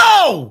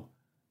show.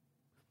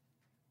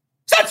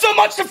 It's not so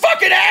much to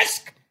fucking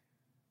ask.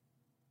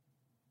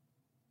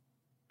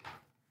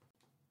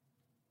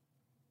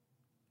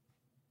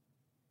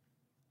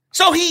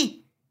 So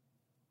he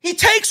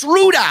takes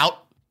Rude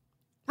out,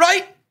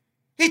 right?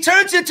 He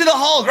turns into the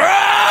Hulk.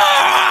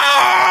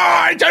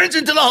 He turns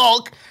into the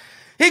Hulk.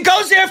 He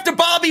goes after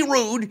Bobby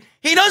Roode.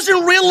 He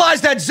doesn't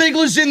realize that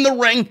Ziggler's in the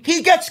ring.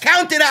 He gets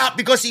counted out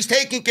because he's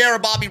taking care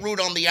of Bobby Roode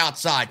on the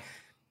outside.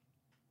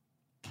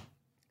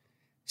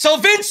 So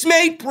Vince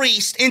made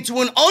Priest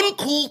into an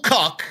uncool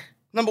cuck,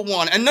 number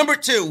one. And number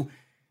two,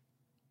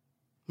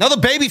 now the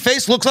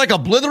babyface looks like a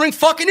blithering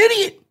fucking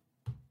idiot.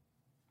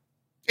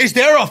 Is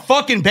there a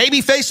fucking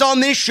babyface on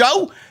this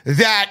show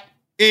that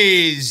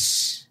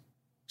is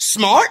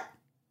smart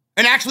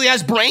and actually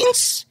has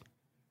brains?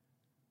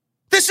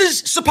 This is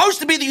supposed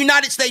to be the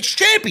United States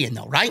champion,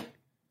 though, right?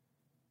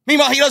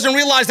 Meanwhile, he doesn't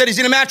realize that he's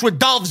in a match with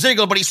Dolph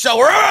Ziggler, but he's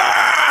so...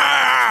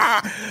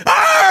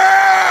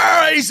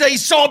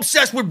 He's so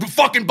obsessed with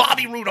fucking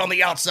Bobby Roode on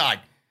the outside.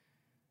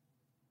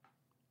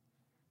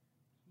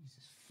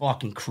 Jesus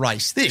fucking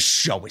Christ. This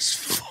show is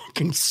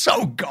fucking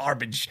so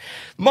garbage.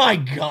 My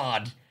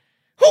God.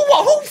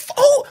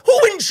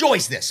 Who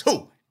enjoys this?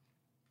 Who?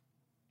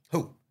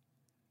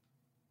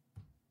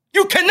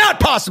 You cannot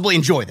possibly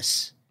enjoy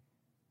this.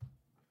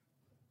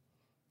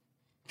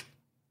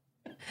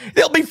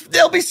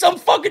 There'll be some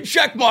fucking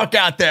check mark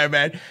out there,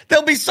 man.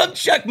 There'll be some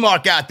check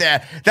mark out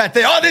there that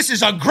this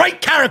is a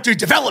great character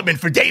development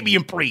for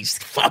Damian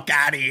Priest. Fuck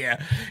out of here.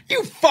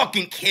 You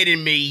fucking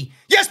kidding me?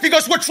 Yes,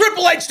 because what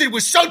Triple H did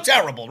was so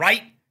terrible,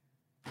 right?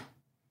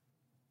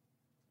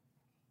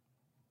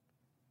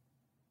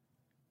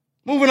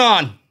 Moving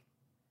on. I'm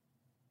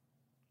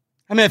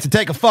gonna have to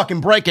take a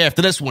fucking break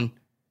after this one.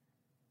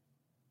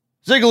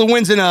 Ziggler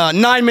wins in a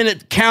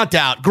 9-minute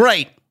countout.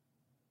 Great.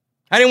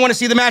 I didn't want to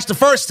see the match the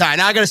first time.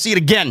 Now I got to see it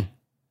again.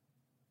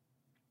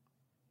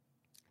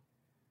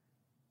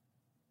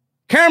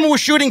 Camera was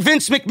shooting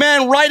Vince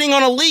McMahon writing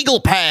on a legal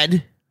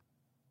pad.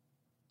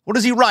 What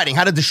is he writing?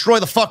 How to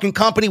destroy the fucking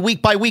company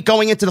week by week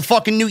going into the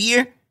fucking new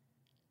year?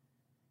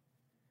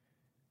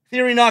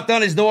 Theory knocked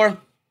on his door.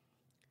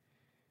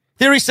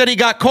 Theory said he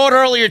got caught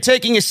earlier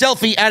taking a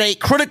selfie at a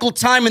critical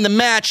time in the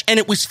match, and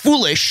it was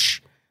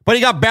foolish, but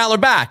he got Balor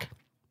back.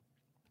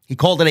 He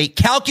called it a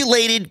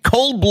calculated,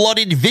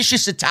 cold-blooded,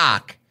 vicious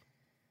attack.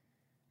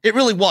 It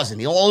really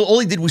wasn't. All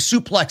he did was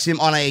suplex him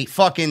on a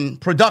fucking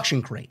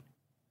production crate.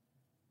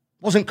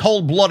 Wasn't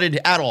cold-blooded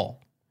at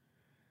all.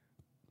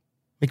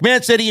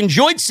 McMahon said he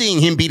enjoyed seeing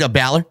him beat up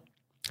Balor.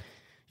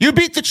 You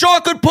beat the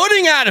chocolate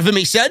pudding out of him,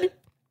 he said.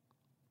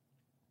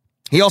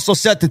 He also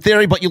said to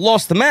Theory, but you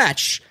lost the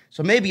match,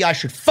 so maybe I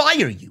should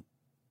fire you.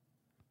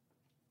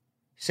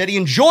 He said he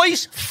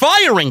enjoys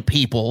firing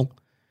people,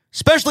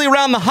 especially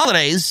around the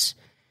holidays.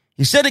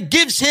 He said it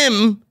gives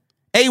him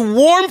a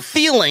warm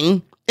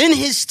feeling in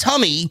his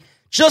tummy,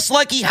 just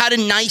like he had a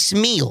nice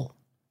meal.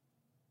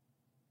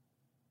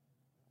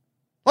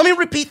 Let me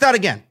repeat that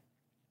again.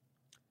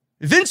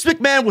 Vince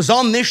McMahon was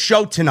on this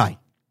show tonight,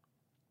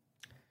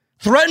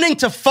 threatening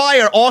to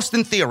fire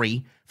Austin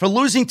Theory for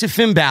losing to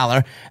Finn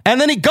Balor, and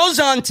then he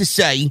goes on to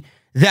say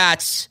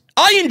that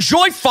I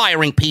enjoy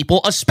firing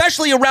people,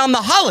 especially around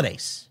the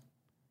holidays.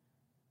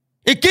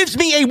 It gives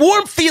me a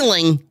warm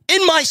feeling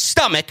in my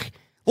stomach,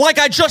 like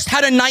I just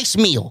had a nice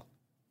meal.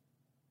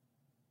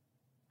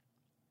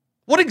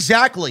 What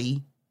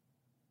exactly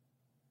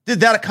did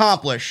that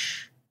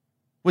accomplish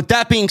with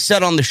that being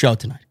said on the show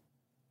tonight?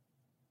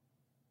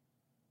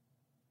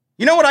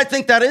 You know what I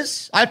think that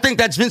is? I think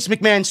that's Vince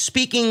McMahon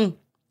speaking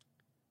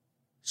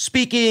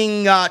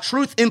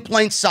truth in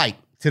plain sight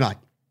tonight.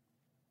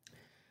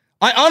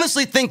 I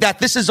honestly think that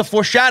this is a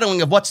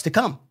foreshadowing of what's to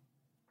come.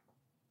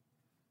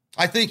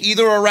 I think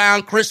either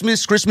around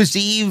Christmas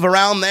Eve,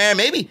 around there,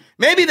 maybe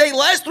they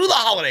last through the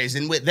holidays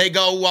and they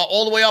go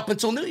all the way up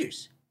until New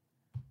Year's.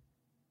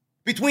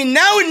 Between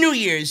now and New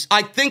Year's,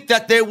 I think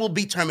that there will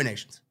be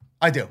terminations.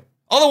 I do.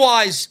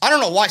 Otherwise, I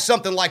don't know why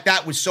something like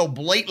that would so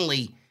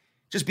blatantly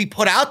just be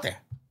put out there.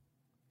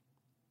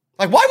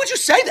 Like, why would you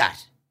say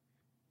that?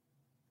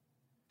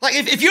 Like,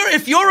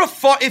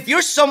 if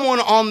you're someone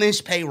on this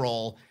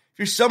payroll, if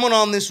you're someone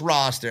on this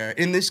roster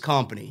in this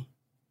company,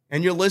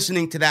 and you're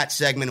listening to that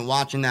segment and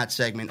watching that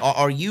segment,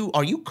 are you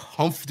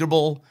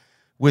comfortable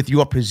with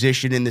your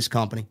position in this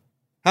company?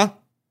 Huh?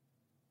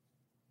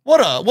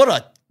 What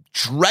a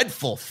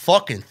dreadful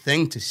fucking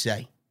thing to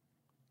say.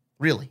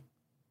 Really.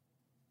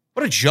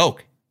 What a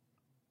joke.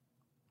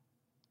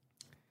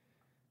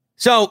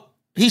 So,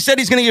 he said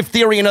he's going to give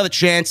Theory another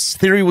chance.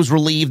 Theory was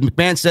relieved.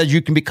 McMahon said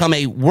you can become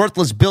a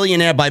worthless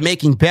billionaire by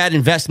making bad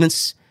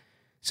investments.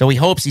 So he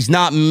hopes he's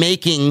not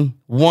making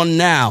one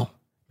now.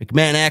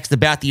 McMahon asked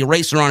about the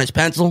eraser on his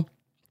pencil.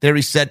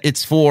 Theory said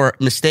it's for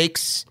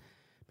mistakes.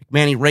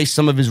 McMahon erased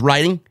some of his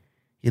writing.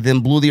 He then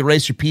blew the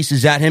eraser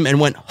pieces at him and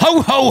went,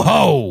 ho, ho,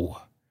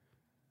 ho,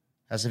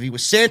 as if he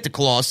was Santa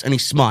Claus, and he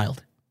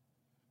smiled.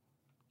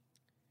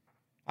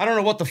 I don't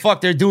know what the fuck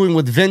they're doing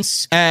with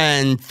Vince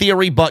and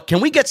Theory, but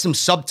can we get some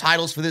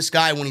subtitles for this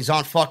guy when he's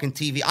on fucking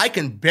TV? I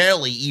can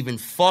barely even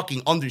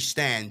fucking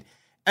understand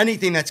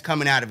anything that's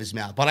coming out of his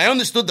mouth. But I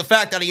understood the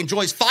fact that he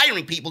enjoys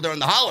firing people during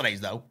the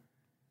holidays, though.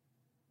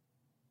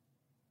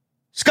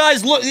 This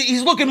guy's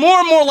he's looking more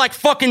and more like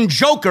fucking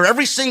Joker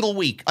every single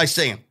week I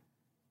see him.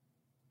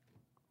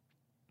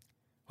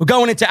 We're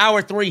going into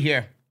hour 3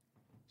 here.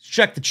 Let's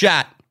check the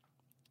chat.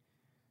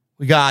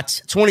 We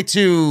got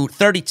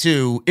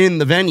 2232 in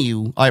the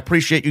venue. I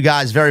appreciate you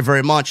guys very,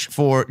 very much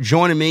for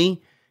joining me.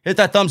 Hit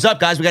that thumbs up,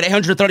 guys. We got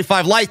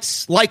 835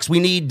 likes. We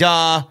need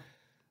a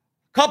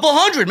couple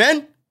hundred,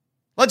 man.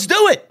 Let's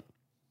do it.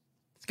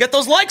 Let's get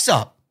those likes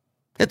up.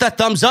 Hit that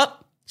thumbs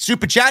up.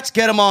 Super chats,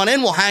 get them on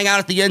in. We'll hang out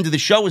at the end of the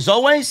show as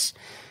always.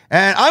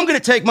 And I'm going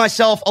to take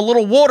myself a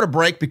little water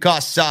break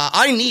because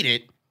I need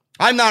it.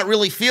 I'm not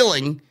really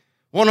feeling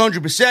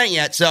 100%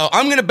 yet, so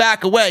I'm going to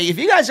back away. If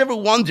you guys ever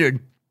wondered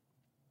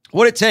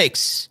what it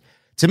takes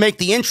to make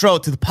the intro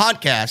to the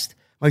podcast,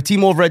 my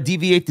team over at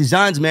Deviate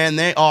Designs, man,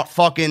 they are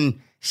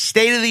fucking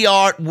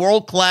state-of-the-art,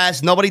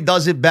 world-class. Nobody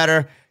does it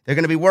better. They're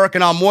going to be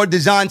working on more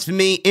designs for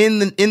me in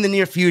the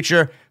near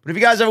future. But if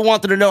you guys ever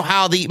wanted to know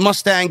how the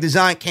Mustang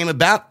design came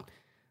about,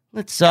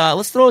 let's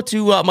throw it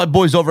to my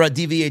boys over at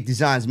Deviate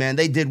Designs, man.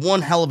 They did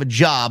one hell of a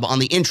job on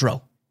the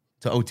intro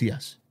to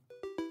OTS.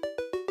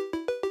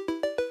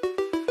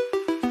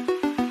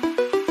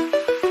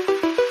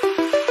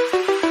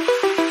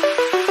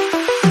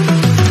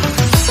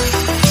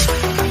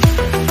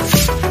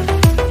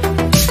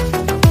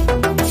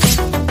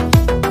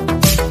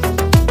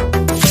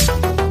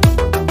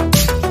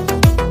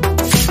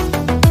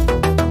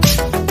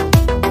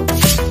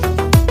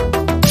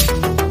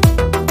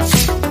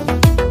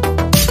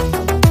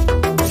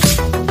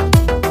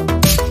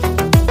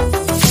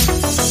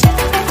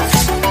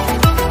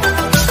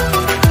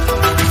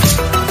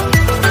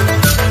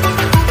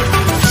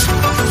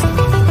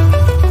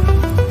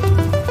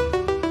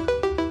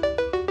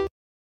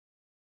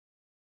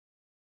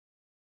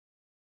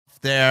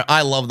 There,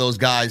 I love those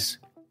guys.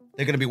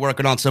 They're going to be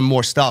working on some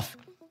more stuff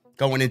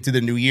going into the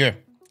new year.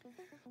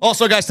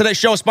 Also, guys, today's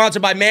show is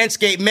sponsored by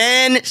Manscaped.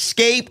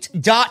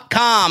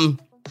 Manscaped.com.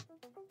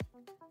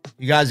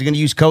 You guys are going to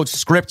use code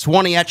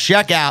SCRIPT20 at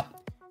checkout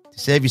to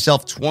save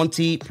yourself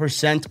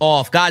 20%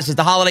 off. Guys, it's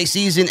the holiday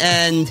season,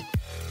 and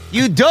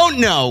you don't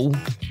know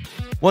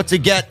what to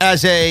get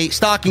as a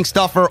stocking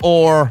stuffer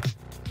or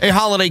a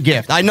holiday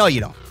gift. I know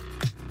you don't.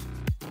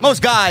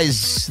 Most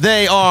guys,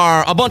 they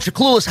are a bunch of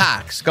clueless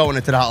hacks going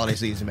into the holiday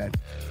season, man.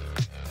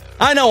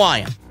 I know I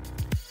am.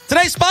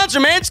 Today's sponsor,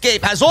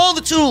 Manscaped, has all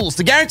the tools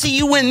to guarantee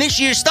you win this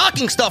year's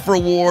Stocking Stuffer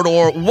Award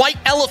or White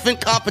Elephant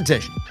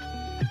competition.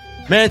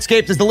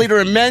 Manscaped is the leader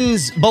in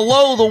men's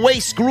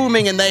below-the-waist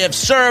grooming, and they have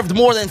served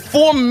more than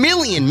 4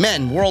 million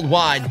men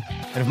worldwide.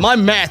 And if my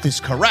math is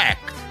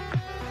correct,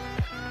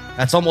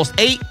 that's almost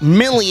 8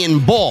 million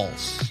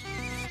balls.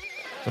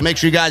 So make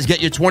sure you guys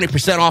get your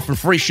 20% off and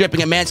free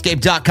shipping at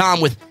manscaped.com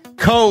with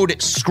code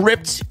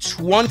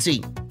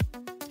SCRIPT20.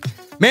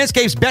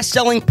 Manscaped's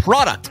best-selling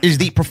product is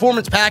the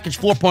Performance Package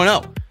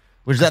 4.0,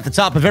 which is at the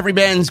top of every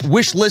man's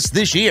wish list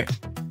this year.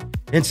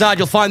 Inside,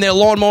 you'll find their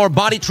lawnmower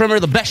body trimmer,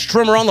 the best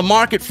trimmer on the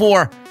market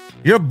for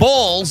your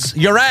balls,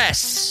 your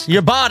ass,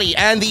 your body,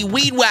 and the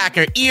Weed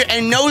Whacker ear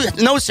and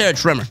nose hair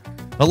trimmer.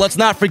 But let's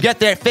not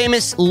forget their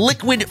famous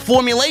liquid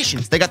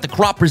formulations. They got the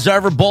Crop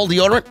Preserver Ball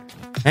Deodorant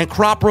and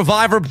Crop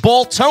Reviver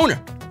Ball Toner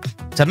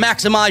to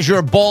maximize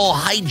your ball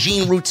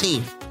hygiene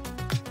routine.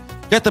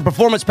 Get the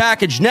Performance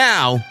Package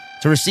now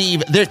to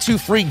receive their 2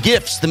 free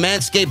gifts, the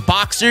Manscaped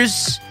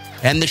Boxers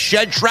and the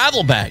Shed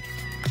Travel Bag.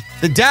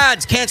 The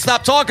dads can't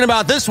stop talking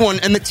about this one,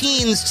 and the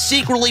teens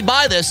secretly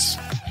buy this.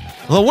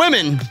 The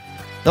women,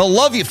 they'll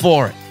love you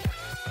for it.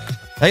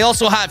 They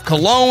also have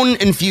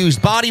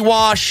cologne-infused body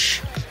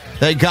wash.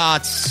 They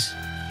got...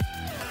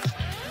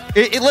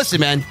 listen,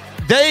 man,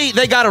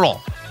 they got it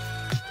all.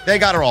 They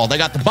got it all. They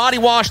got the body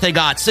wash. They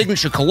got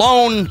signature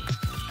cologne.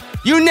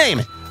 You name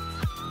it.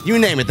 You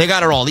name it. They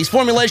got it all. These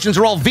formulations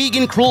are all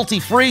vegan,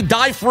 cruelty-free,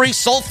 dye-free,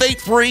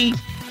 sulfate-free.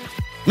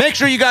 Make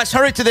sure you guys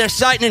hurry to their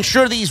site and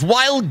ensure these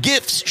wild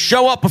gifts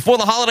show up before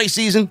the holiday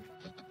season.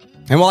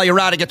 And while you're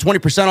at it, get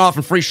 20% off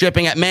and free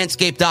shipping at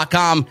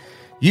manscaped.com.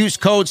 Use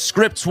code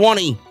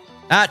SCRIPT20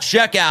 at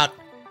checkout.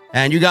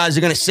 And you guys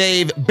are going to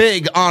save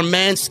big on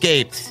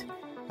Manscaped.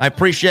 I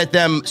appreciate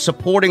them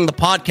supporting the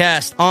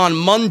podcast on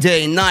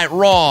Monday Night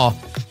Raw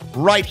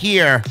right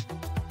here.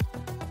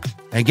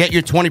 And get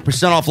your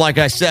 20% off, like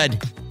I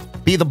said.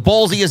 Be the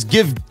ballsiest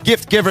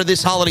gift giver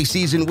this holiday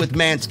season with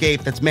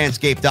Manscaped. That's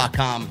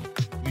manscaped.com.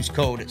 Use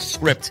code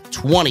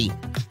SCRIPT20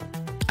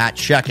 at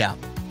checkout.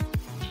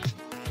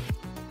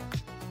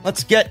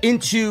 Let's get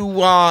into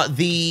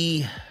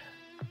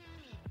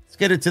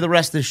the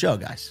rest of the show,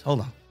 guys.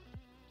 Hold on.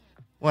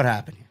 What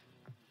happened here?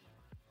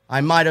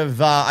 I might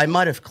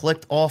have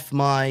clicked off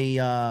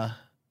my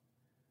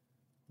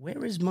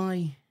where is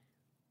my...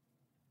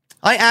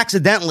 I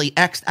accidentally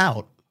X'd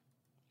out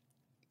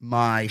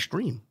my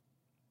stream.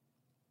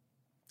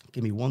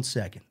 Give me 1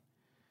 second.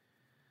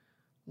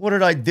 What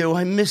did I do?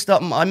 I messed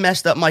up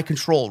my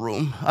control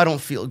room. I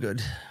don't feel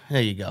good. There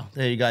you go.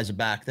 There you guys are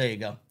back. There you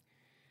go.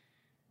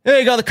 There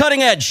you go. The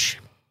cutting edge.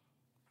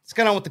 What's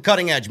going on with the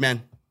cutting edge,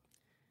 man?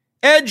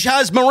 Edge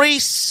has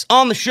Maurice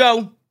on the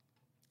show.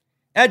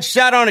 Edge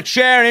sat on a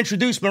chair and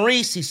introduced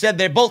Maurice. He said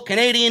they're both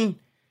Canadian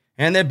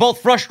and they're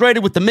both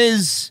frustrated with The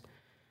Miz.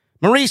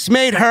 Maurice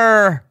made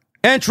her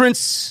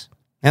entrance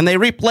And they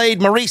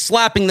replayed Maurice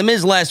slapping The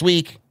Miz last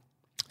week.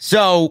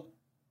 So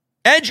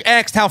Edge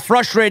asked how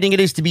frustrating it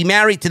is to be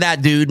married to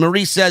that dude.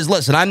 Maurice says,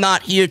 listen, I'm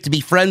not here to be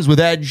friends with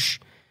Edge.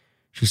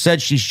 She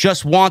said she's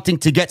just wanting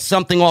to get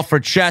something off her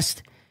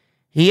chest.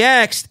 He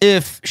asked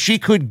if she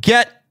could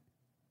get,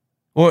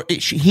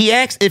 he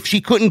asked if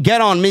she couldn't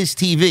get on Miz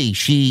TV.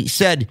 She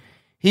said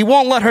he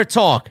won't let her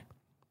talk.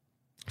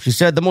 She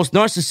said the most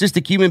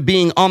narcissistic human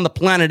being on the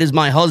planet is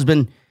my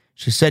husband.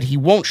 She said he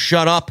won't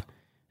shut up.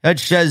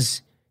 Edge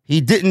says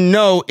he didn't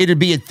know it'd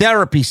be a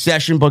therapy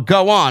session, but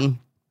go on.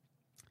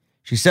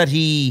 She said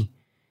he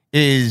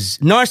is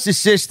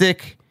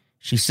narcissistic.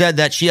 She said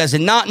that she has a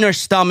knot in her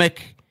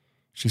stomach.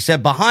 She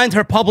said behind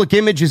her public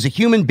image is a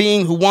human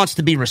being who wants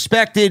to be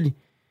respected.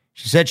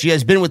 She said she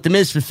has been with The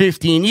Miz for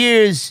 15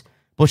 years,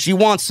 but she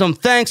wants some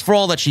thanks for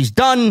all that she's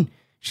done.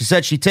 She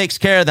said she takes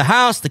care of the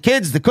house, the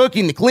kids, the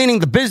cooking, the cleaning,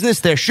 the business,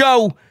 their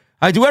show.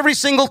 I do every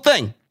single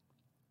thing.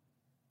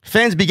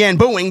 Fans began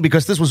booing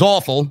because this was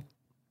awful.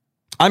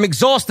 I'm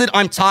exhausted,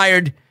 I'm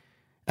tired,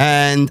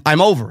 and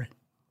I'm over it,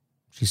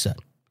 she said.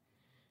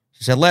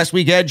 She said last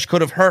week Edge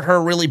could have hurt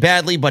her really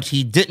badly, but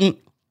he didn't.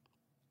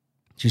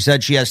 She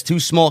said she has 2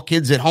 small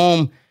kids at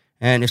home,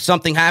 and if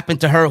something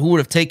happened to her, who would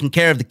have taken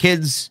care of the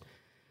kids?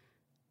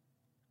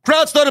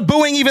 Crowd started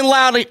booing even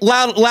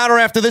louder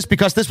after this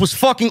because this was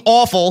fucking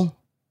awful.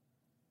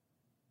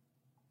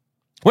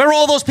 Where are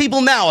all those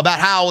people now about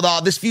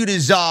how this feud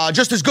is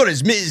just as good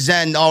as Miz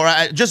or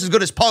just as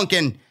good as Punk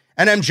and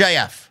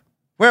MJF?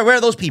 Where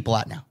are those people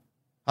at now?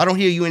 I don't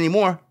hear you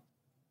anymore.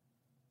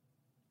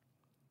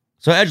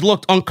 So Edge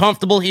looked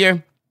uncomfortable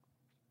here,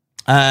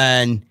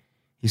 and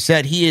he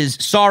said he is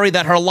sorry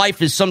that her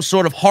life is some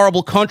sort of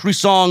horrible country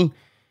song.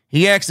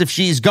 He asked if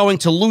she's going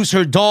to lose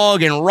her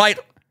dog and write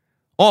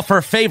off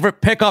her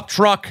favorite pickup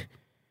truck.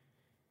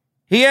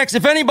 He asked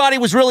if anybody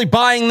was really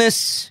buying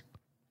this.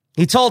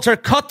 He told her,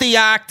 cut the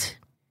act.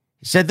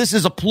 He said this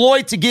is a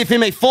ploy to give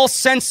him a false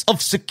sense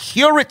of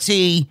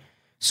security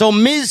so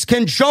Miz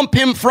can jump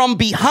him from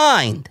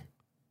behind.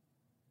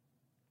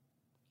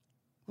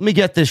 Let me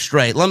get this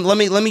straight. Let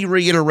me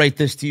reiterate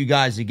this to you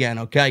guys again,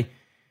 okay?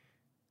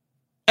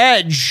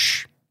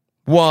 Edge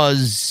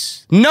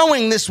was,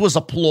 knowing this was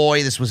a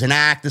ploy, this was an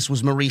act, this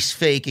was Maurice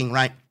faking,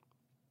 right?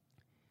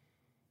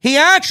 He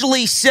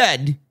actually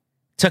said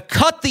to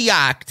cut the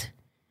act.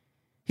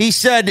 He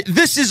said,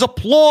 this is a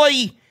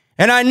ploy,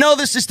 and I know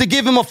this is to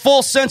give him a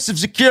false sense of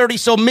security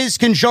so Miz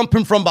can jump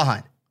him from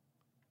behind.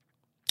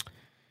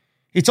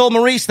 He told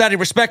Maurice that he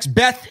respects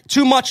Beth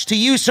too much to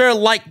use her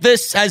like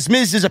this, as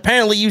Miz is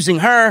apparently using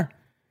her.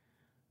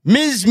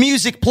 Miz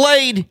music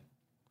played.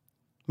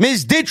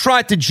 Miz did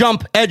try to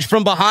jump Edge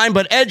from behind,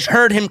 but Edge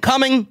heard him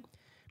coming.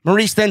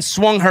 Maurice then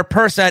swung her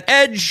purse at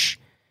Edge.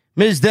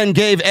 Miz then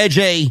gave Edge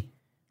a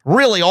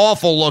really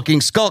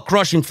awful-looking,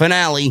 skull-crushing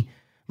finale.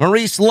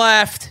 Maurice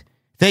laughed.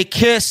 They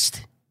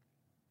kissed.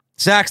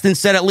 Saxton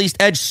said at least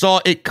Edge saw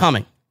it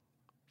coming.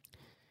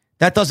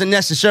 That doesn't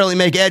necessarily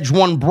make Edge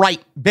one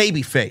bright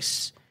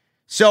babyface.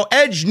 So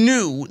Edge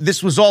knew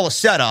this was all a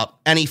setup,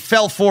 and he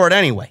fell for it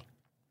anyway.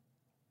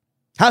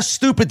 How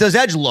stupid does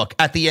Edge look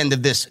at the end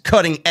of this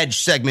cutting-edge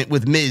segment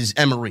with Miz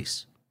and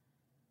Maurice?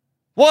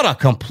 What a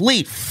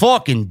complete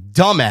fucking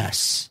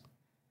dumbass.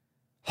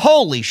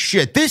 Holy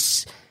shit.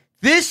 This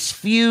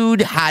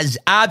feud has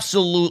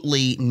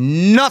absolutely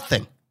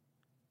nothing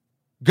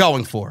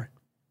going for it.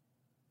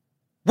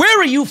 Where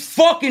are you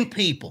fucking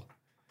people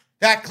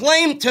that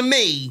claim to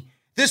me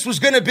this was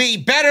going to be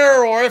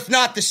better or if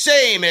not the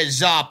same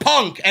as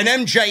Punk and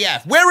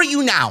MJF? Where are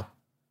you now?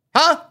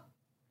 Huh?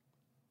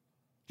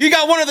 You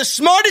got one of the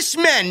smartest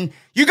men.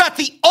 You got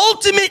the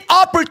ultimate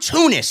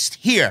opportunist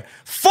here,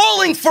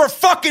 falling for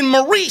fucking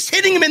Maurice,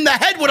 hitting him in the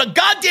head with a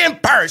goddamn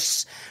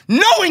purse,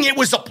 knowing it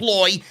was a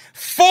ploy,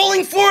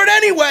 falling for it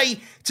anyway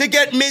to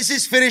get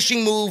Miz's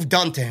finishing move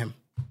done to him.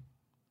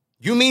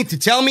 You mean to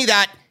tell me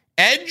that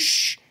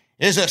Edge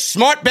is a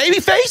smart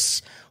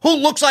babyface who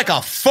looks like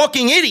a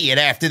fucking idiot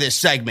after this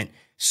segment?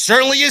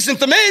 Certainly isn't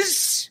The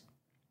Miz.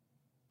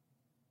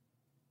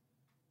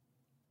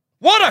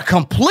 What a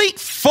complete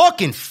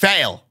fucking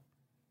fail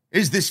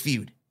is this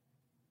feud.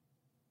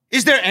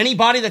 Is there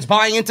anybody that's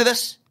buying into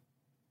this?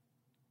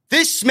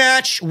 This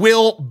match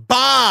will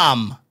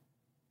bomb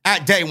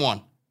at day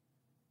one.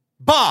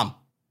 Bomb.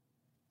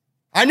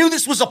 I knew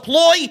this was a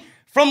ploy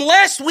from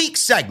last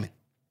week's segment.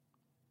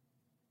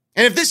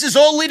 And if this is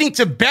all leading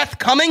to Beth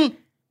coming,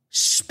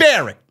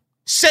 spare it.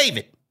 Save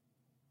it.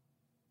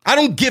 I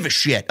don't give a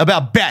shit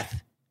about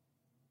Beth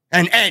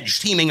and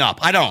Edge teaming up.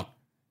 I don't.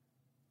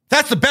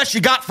 That's the best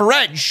you got for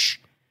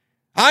Edge.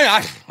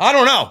 I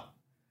don't know.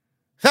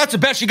 If that's the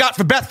best you got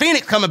for Beth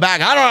Phoenix coming back,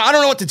 I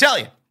don't know what to tell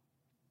you.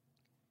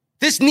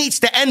 This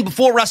needs to end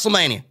before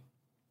WrestleMania.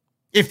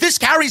 If this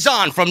carries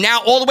on from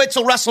now all the way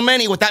till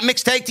WrestleMania with that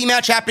mixed tag team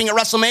match happening at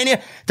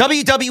WrestleMania,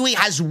 WWE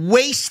has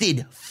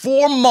wasted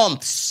 4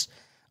 months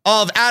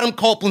of Adam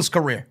Copeland's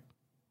career.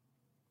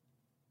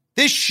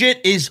 This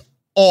shit is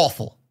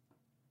awful.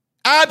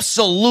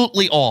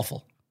 Absolutely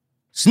awful.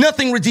 There's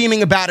nothing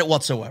redeeming about it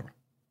whatsoever.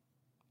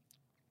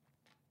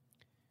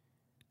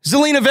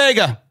 Zelina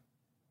Vega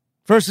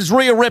versus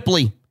Rhea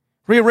Ripley.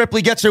 Rhea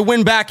Ripley gets her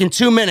win back in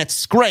 2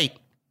 minutes. Great.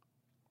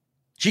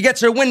 She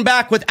gets her win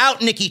back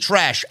without Nikki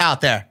Trash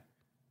out there.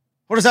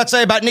 What does that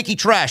say about Nikki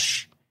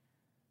Trash?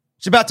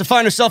 She's about to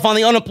find herself on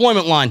the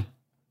unemployment line.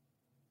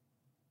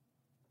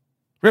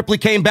 Ripley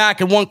came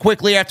back and won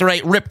quickly after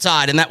a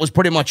riptide, and that was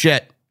pretty much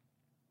it.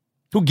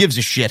 Who gives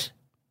a shit?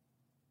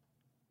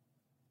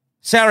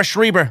 Sarah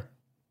Schreiber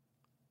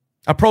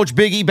approached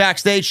Big E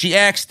backstage. She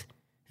asked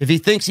if he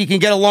thinks he can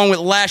get along with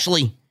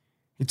Lashley.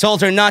 He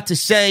told her not to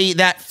say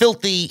that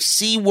filthy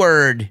C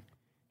word.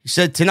 He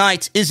said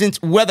tonight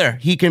isn't whether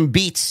he can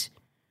beat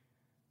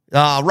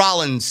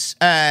Rollins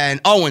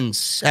and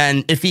Owens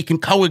and if he can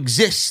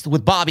coexist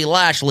with Bobby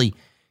Lashley. He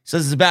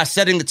says it's about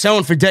setting the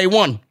tone for day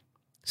one.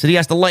 Said he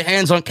has to lay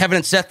hands on Kevin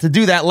and Seth to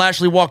do that.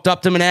 Lashley walked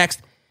up to him and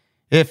asked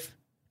if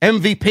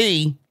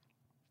MVP,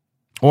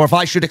 or if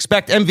I should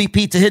expect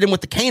MVP to hit him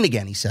with the cane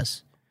again, he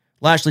says.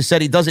 Lashley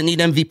said he doesn't need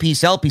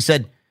MVP's help. He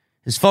said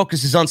his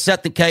focus is on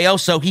Seth and KO,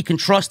 so he can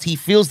trust he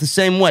feels the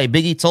same way.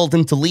 Big E told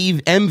him to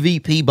leave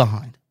MVP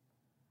behind.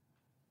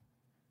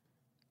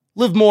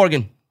 Liv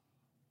Morgan.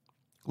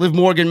 Liv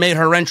Morgan made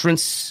her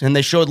entrance, and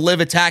they showed Liv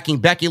attacking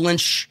Becky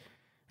Lynch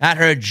at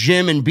her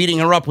gym and beating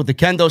her up with the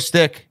kendo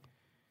stick.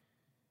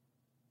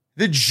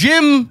 The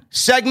gym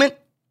segment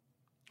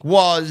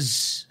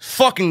was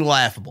fucking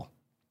laughable.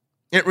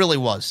 It really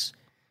was.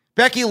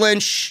 Becky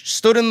Lynch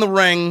stood in the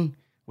ring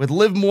with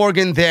Liv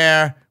Morgan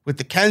there with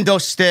the kendo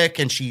stick,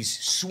 and she's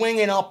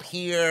swinging up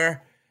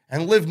here,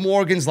 and Liv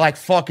Morgan's like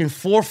fucking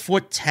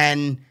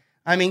 4'10".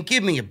 I mean,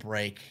 give me a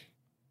break.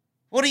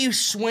 What are you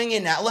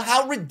swinging at?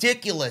 How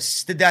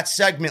ridiculous did that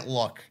segment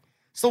look?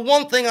 It's the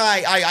one thing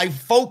I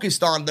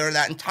focused on there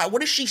that entire.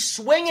 What is she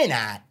swinging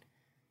at?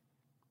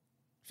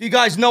 If you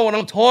guys know what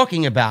I'm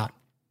talking about.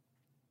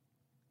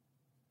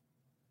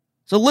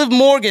 So Liv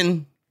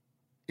Morgan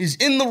is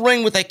in the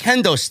ring with a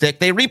kendo stick.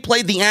 They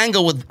replayed the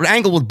angle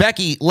with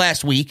Becky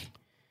last week.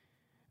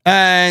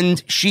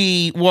 And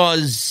she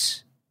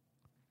was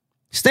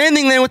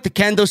standing there with the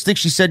kendo stick.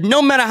 She said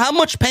no matter how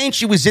much pain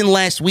she was in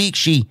last week,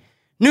 she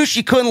knew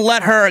she couldn't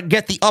let her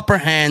get the upper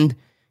hand.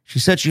 She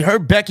said she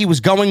heard Becky was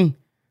going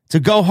to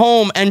go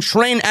home and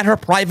train at her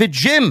private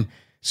gym.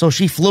 So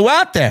she flew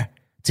out there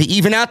to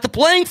even out the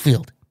playing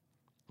field.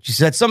 She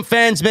said some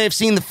fans may have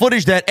seen the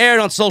footage that aired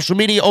on social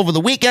media over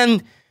the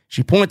weekend.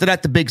 She pointed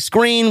at the big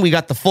screen. We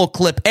got the full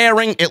clip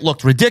airing. It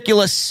looked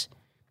ridiculous.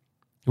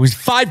 It was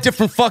 5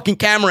 different fucking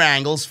camera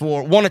angles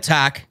for one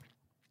attack.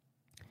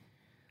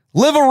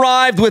 Liv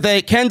arrived with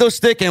a kendo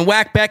stick and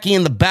whacked Becky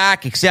in the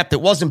back, except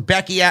it wasn't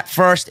Becky at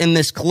first in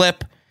this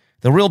clip.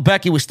 The real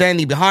Becky was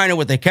standing behind her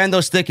with a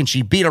kendo stick, and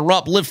she beat her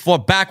up. Liv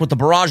fought back with a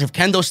barrage of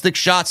kendo stick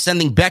shots,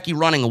 sending Becky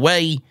running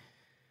away.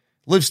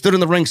 Liv stood in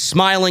the ring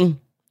smiling.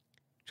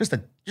 Just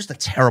a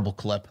terrible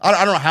clip. I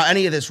don't know how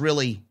any of this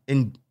really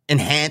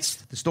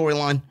enhanced the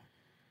storyline.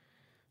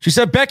 She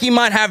said Becky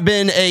might have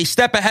been a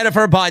step ahead of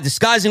her by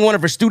disguising one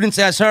of her students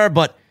as her,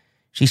 but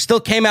she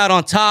still came out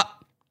on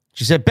top.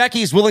 She said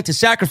Becky is willing to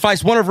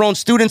sacrifice one of her own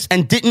students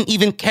and didn't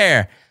even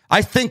care.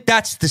 I think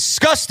that's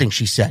disgusting,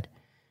 she said.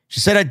 She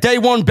said at day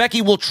one,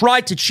 Becky will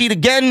try to cheat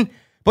again,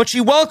 but she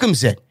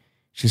welcomes it.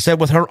 She said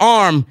with her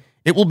arm,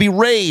 it will be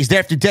raised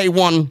after day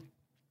one,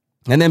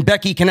 and then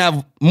Becky can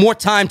have more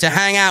time to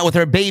hang out with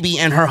her baby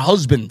and her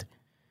husband.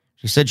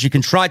 She said she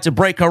can try to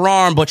break her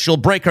arm, but she'll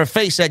break her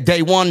face at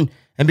day one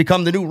and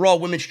become the new Raw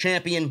Women's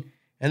Champion.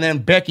 And then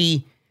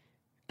Becky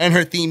and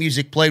her theme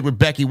music played with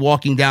Becky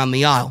walking down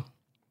the aisle.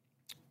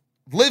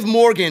 Liv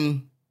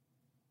Morgan,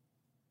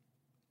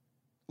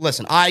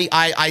 listen,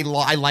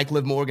 I like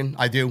Liv Morgan.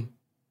 I do.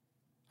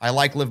 I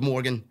like Liv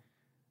Morgan.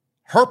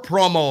 Her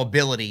promo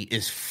ability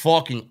is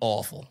fucking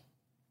awful.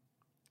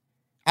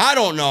 I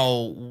don't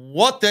know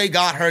what they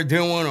got her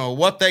doing or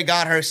what they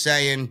got her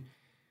saying,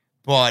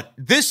 but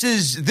this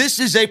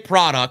is a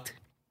product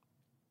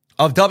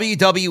of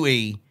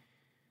WWE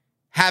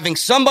having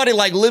somebody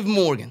like Liv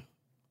Morgan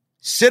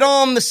sit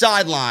on the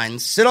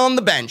sidelines, sit on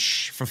the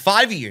bench for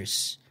 5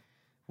 years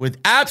with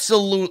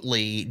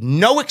absolutely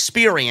no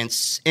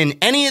experience in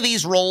any of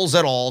these roles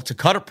at all, to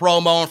cut a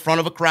promo in front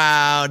of a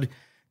crowd,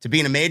 to be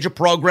in a major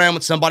program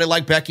with somebody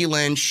like Becky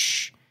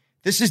Lynch.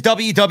 This is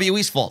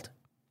WWE's fault.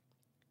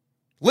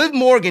 Liv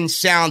Morgan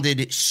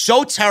sounded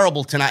so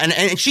terrible tonight,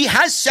 and she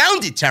has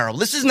sounded terrible.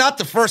 This is not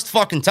the first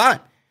fucking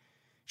time.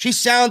 She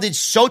sounded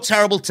so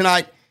terrible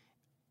tonight,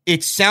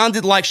 it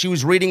sounded like she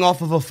was reading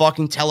off of a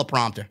fucking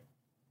teleprompter.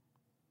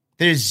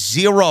 There's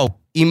zero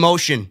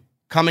emotion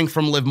coming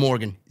from Liv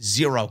Morgan.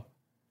 Zero.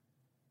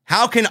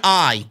 How can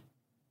I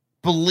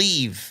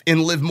believe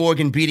in Liv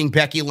Morgan beating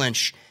Becky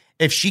Lynch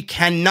if she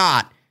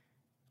cannot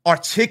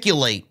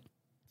articulate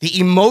the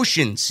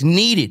emotions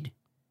needed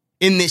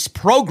in this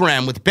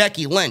program with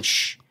Becky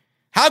Lynch?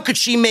 How could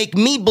she make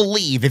me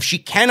believe if she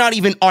cannot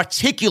even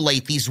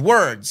articulate these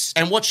words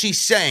and what she's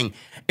saying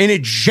in a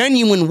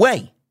genuine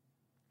way?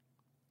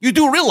 You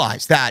do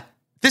realize that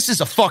this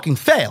is a fucking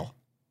fail.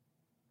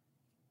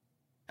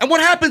 And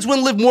what happens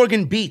when Liv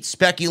Morgan beats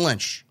Becky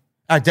Lynch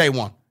at day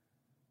one?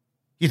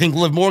 You think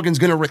Liv Morgan's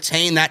going to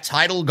retain that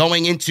title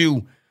going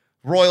into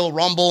Royal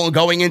Rumble and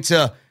going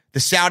into the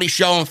Saudi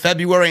show in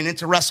February and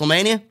into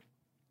WrestleMania?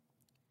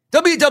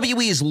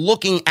 WWE is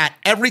looking at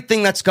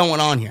everything that's going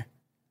on here.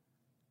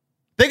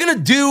 They're going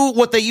to do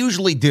what they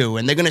usually do,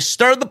 and they're going to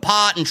stir the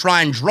pot and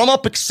try and drum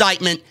up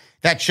excitement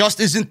that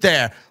just isn't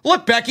there.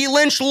 Look, Becky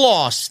Lynch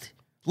lost.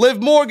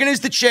 Liv Morgan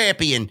is the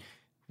champion.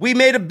 We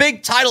made a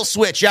big title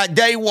switch at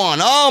day one.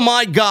 Oh,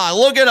 my God,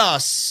 look at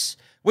us.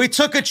 We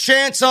took a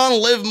chance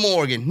on Liv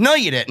Morgan. No,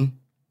 you didn't.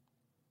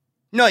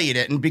 No, you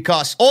didn't,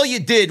 because all you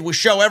did was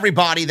show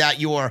everybody that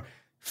you're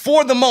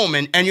for the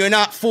moment and you're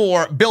not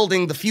for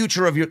building the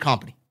future of your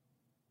company.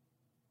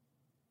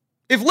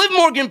 If Liv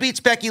Morgan beats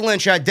Becky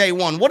Lynch at day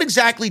one, what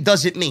exactly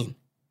does it mean?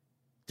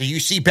 Do you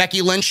see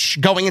Becky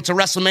Lynch going into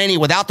WrestleMania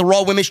without the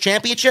Raw Women's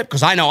Championship?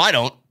 Because I know I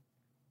don't.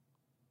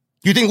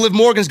 You think Liv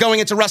Morgan's going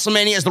into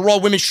WrestleMania as the Raw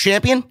Women's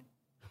Champion?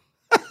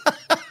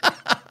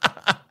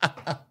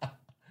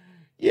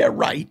 Yeah,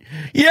 right.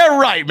 Yeah,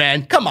 right,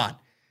 man. Come on.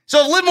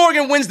 So if Liv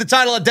Morgan wins the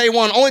title at day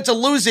one, only to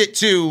lose it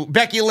to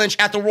Becky Lynch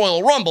at the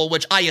Royal Rumble,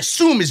 which I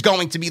assume is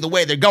going to be the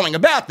way they're going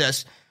about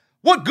this,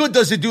 what good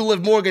does it do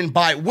Liv Morgan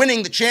by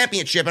winning the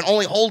championship and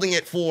only holding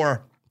it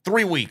for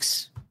 3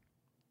 weeks?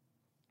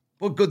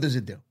 What good does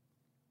it do?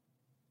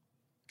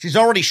 She's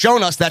already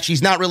shown us that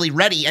she's not really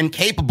ready and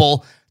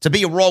capable to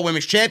be a Raw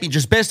Women's Champion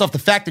just based off the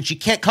fact that she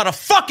can't cut a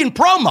fucking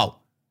promo.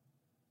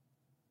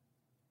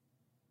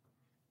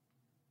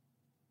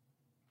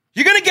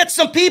 You're going to get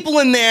some people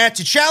in there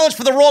to challenge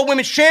for the Raw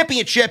Women's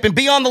Championship and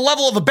be on the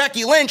level of a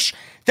Becky Lynch,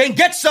 then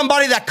get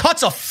somebody that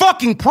cuts a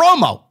fucking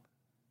promo.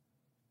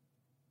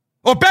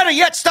 Or better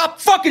yet, stop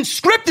fucking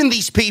scripting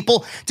these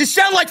people to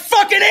sound like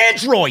fucking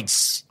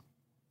androids.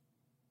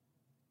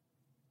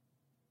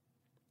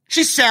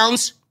 She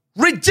sounds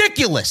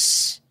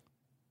ridiculous.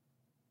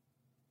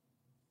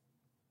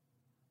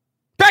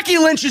 Becky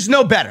Lynch is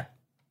no better.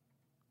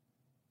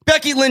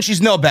 Becky Lynch is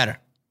no better.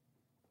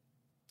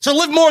 So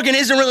Liv Morgan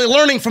isn't really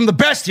learning from the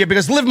best here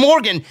because Liv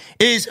Morgan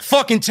is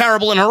fucking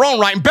terrible in her own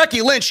right, and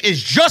Becky Lynch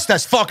is just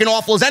as fucking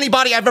awful as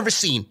anybody I've ever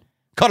seen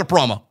cut a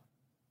promo.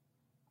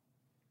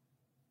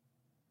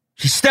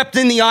 She stepped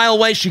in the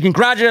aisleway. She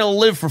congratulated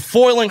Liv for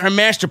foiling her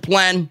master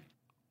plan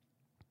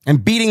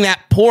and beating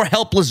that poor,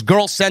 helpless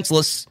girl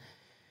senseless.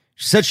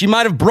 She said she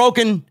might have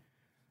broken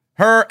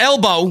her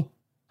elbow.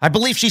 I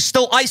believe she's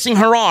still icing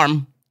her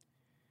arm.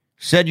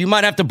 She said you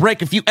might have to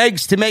break a few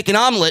eggs to make an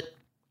omelet.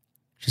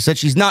 She said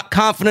she's not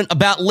confident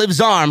about Liv's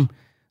arm.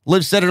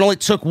 Liv said it only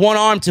took one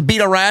arm to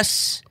beat her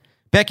ass.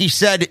 Becky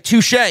said,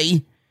 touche.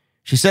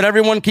 She said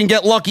everyone can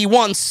get lucky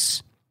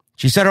once.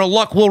 She said her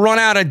luck will run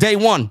out at day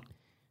one.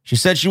 She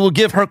said she will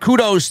give her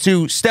kudos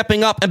to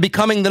stepping up and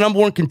becoming the number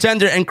one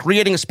contender and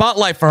creating a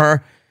spotlight for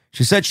her.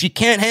 She said she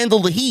can't handle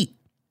the heat.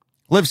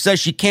 Liv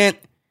says she can't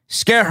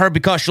scare her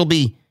because she'll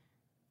be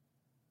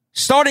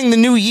starting the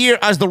new year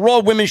as the Raw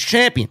Women's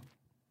Champion.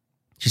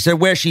 She said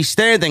where she's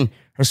standing,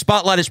 her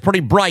spotlight is pretty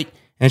bright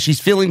and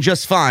she's feeling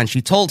just fine.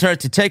 She told her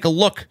to take a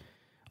look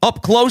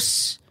up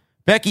close.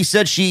 Becky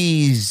said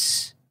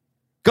she's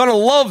gonna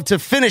love to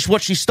finish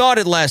what she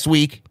started last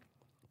week,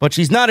 but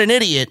she's not an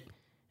idiot.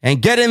 And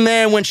get in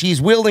there when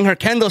she's wielding her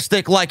kendo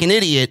stick like an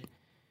idiot.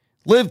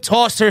 Liv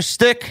tossed her the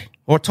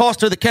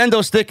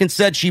kendo stick and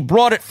said she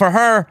brought it for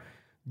her.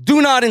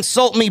 Do not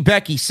insult me,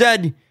 Becky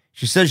said.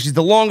 She said she's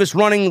the longest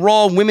running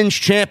Raw Women's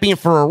Champion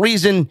for a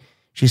reason.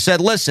 She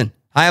said, listen,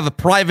 I have a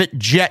private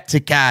jet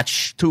to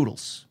catch.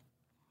 Toodles.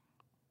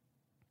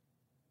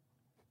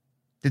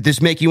 Did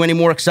this make you any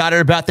more excited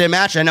about their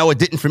match? I know it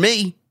didn't for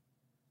me.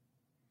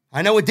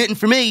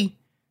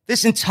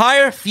 This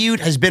entire feud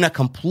has been a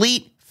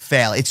complete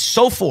fail. It's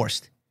so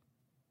forced.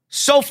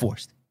 So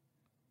forced.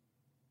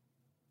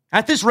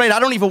 At this rate, I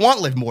don't even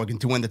want Liv Morgan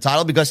to win the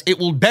title because it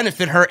will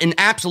benefit her in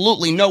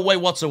absolutely no way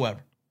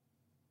whatsoever.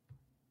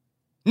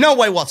 No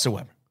way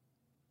whatsoever.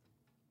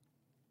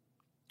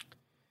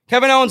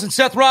 Kevin Owens and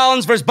Seth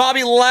Rollins versus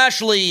Bobby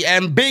Lashley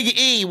and Big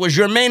E was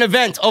your main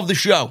event of the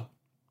show.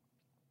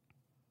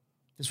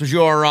 This was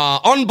your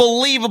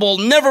unbelievable,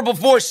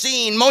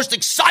 never-before-seen, most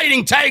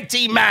exciting tag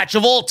team match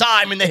of all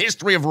time in the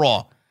history of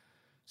Raw.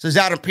 Says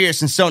Adam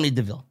Pearce and Sonya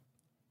Deville.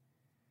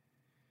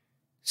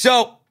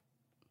 So,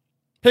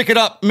 pick it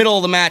up, middle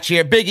of the match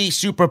here. Big E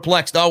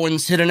superplexed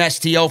Owens, hit an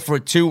STO for a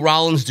 2.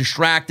 Rollins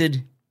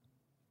distracted.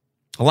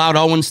 Allowed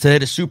Owens to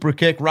hit a super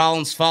kick.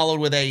 Rollins followed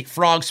with a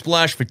frog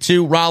splash for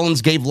 2.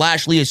 Rollins gave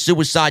Lashley a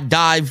suicide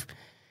dive.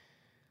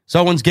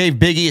 So Owens gave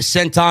Big E a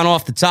senton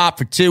off the top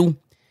for 2.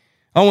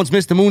 Owens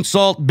missed the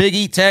moonsault. Big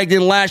E tagged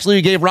in Lashley,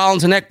 who gave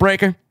Rollins a neck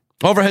breaker.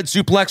 Overhead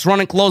suplex,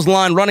 running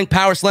clothesline, running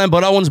power slam,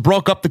 but Owens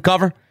broke up the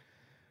cover.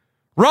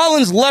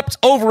 Rollins leapt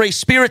over a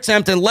spear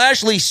attempt, and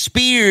Lashley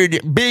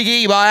speared Big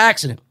E by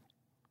accident.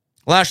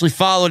 Lashley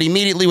followed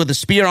immediately with a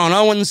spear on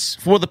Owens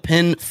for the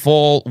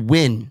pinfall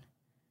win.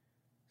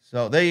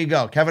 So there you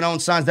go. Kevin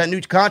Owens signs that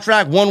new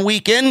contract. 1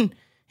 week in,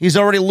 he's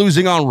already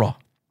losing on Raw.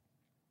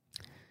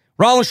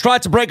 Rollins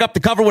tried to break up the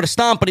cover with a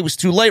stomp, but he was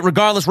too late.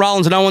 Regardless,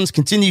 Rollins and Owens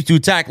continued to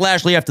attack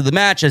Lashley after the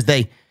match as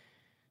they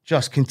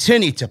just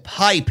continue to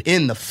pipe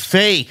in the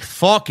fake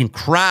fucking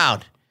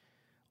crowd.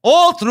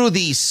 All through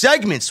these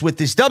segments with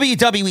this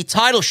WWE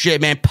title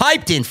shit, man,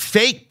 piped in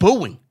fake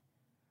booing.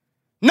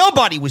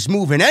 Nobody was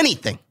moving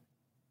anything.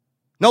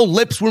 No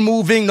lips were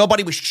moving.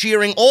 Nobody was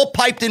cheering. All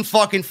piped in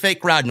fucking fake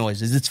crowd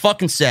noises. It's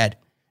fucking sad.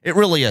 It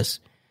really is.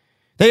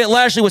 They hit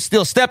Lashley with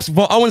steel steps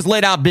before Owens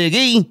laid out Big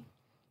E.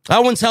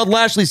 Owens held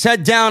Lashley's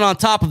head down on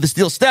top of the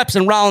steel steps,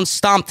 and Rollins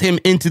stomped him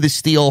into the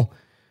steel.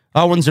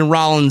 Owens and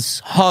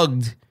Rollins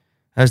hugged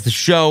as the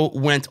show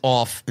went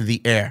off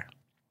the air.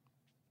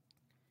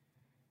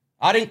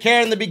 I didn't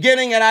care in the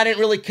beginning, and I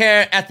didn't really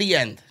care at the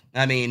end.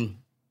 I mean,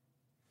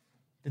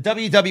 the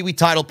WWE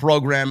title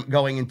program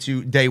going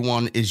into day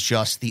one is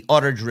just the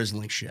utter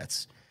drizzling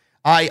shits.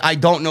 I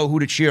don't know who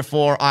to cheer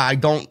for. I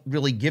don't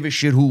really give a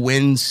shit who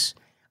wins.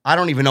 I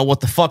don't even know what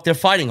the fuck they're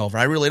fighting over.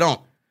 I really don't.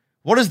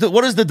 What is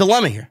the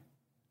dilemma here?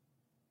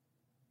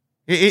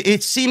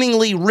 It's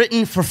seemingly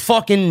written for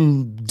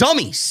fucking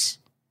dummies.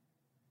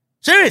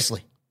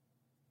 Seriously.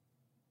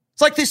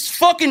 It's like this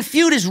fucking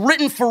feud is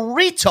written for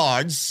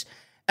retards,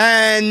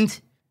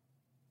 and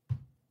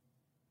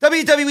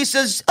WWE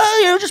says,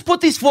 oh, yeah, just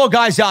put these 4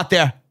 guys out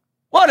there.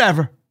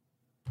 Whatever.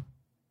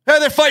 Hey,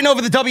 they're fighting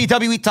over the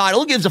WWE title.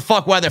 Who gives a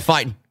fuck why they're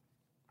fighting?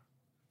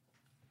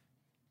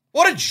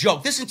 What a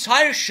joke. This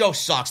entire show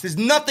sucks. There's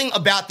nothing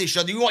about this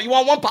show. You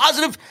want one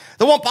positive?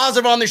 The one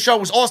positive on this show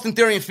was Austin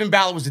Theory and Finn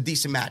Balor was a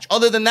decent match.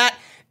 Other than that,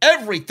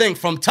 everything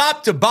from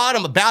top to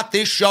bottom about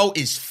this show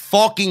is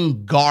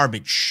fucking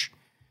garbage.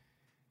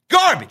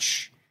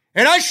 Garbage.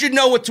 And I should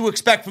know what to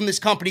expect from this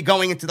company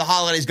going into the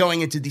holidays,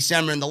 going into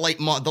December and the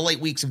late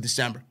weeks of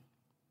December.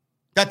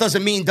 That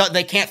doesn't mean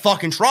they can't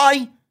fucking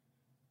try.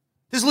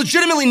 There's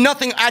legitimately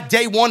nothing at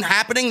day one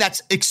happening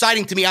that's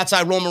exciting to me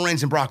outside Roman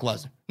Reigns and Brock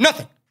Lesnar.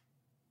 Nothing.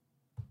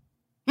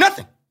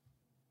 Nothing.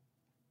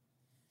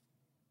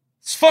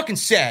 It's fucking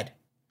sad.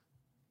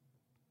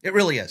 It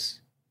really is.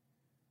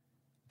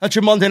 That's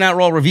your Monday Night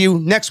Raw review.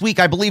 Next week,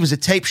 I believe, is a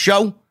tape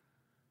show.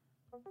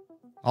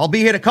 I'll be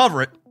here to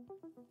cover it.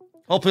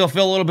 Hopefully I'll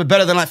feel a little bit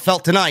better than I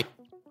felt tonight.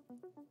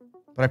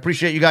 But I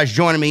appreciate you guys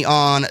joining me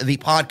on the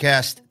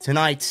podcast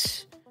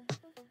tonight.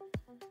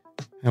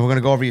 And we're going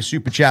to go over your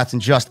super chats in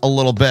just a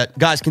little bit.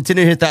 Guys,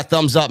 continue to hit that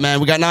thumbs up, man.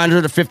 We got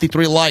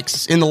 953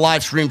 likes in the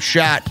live stream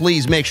chat.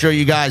 Please make sure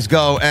you guys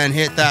go and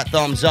hit that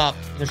thumbs up.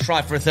 Let's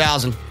try for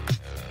 1,000.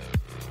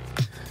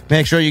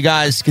 Make sure you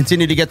guys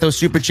continue to get those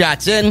super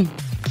chats in.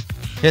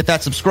 Hit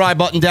that subscribe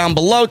button down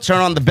below. Turn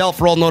on the bell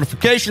for all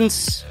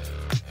notifications.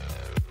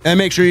 And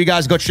make sure you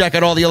guys go check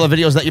out all the other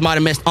videos that you might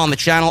have missed on the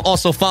channel.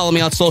 Also, follow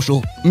me on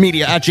social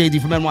media at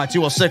JD from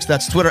NY206.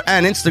 That's Twitter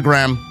and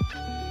Instagram.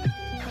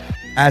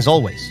 As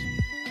always.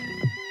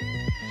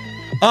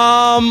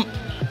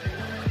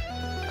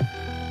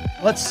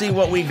 Let's see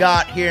what we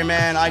got here,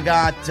 man. I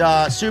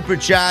got super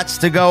chats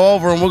to go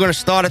over, and we're going to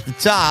start at the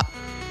top.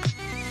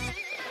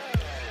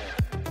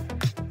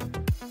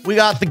 We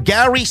got the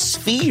Gary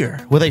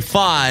Sphere with a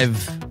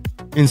 5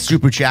 in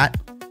super chat.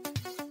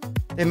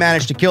 They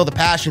managed to kill the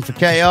passion for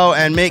KO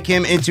and make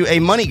him into a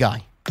money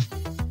guy.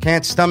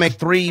 Can't stomach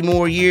 3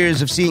 more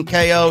years of seeing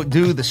KO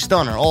do the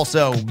stunner.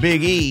 Also,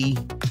 Big E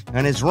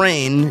and his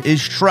reign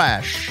is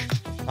trash.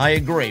 I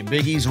agree.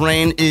 Big E's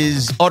reign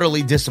is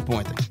utterly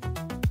disappointing.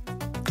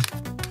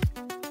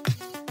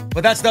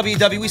 But that's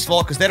WWE's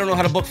fault because they don't know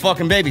how to book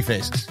fucking baby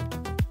faces.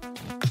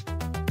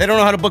 They don't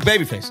know how to book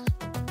baby faces.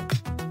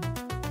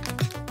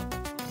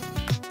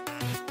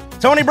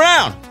 Tony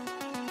Brown.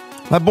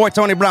 My boy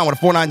Tony Brown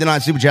with a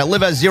 $4.99 super chat.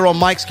 Live as zero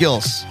mic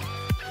skills.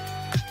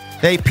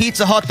 They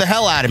Pizza Hut the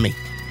hell out of me.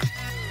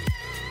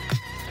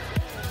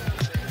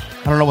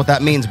 I don't know what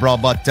that means, bro,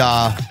 but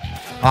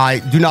I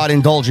do not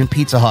indulge in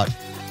Pizza Hut.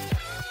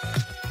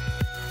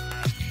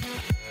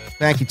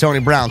 Thank you, Tony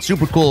Brown.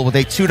 Super cool with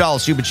a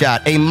 $2 super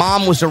chat. A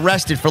mom was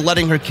arrested for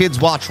letting her kids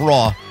watch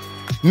Raw.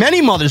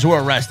 Many mothers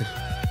were arrested.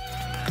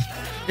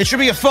 It should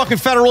be a fucking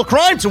federal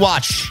crime to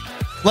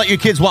let your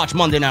kids watch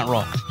Monday Night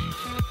Raw.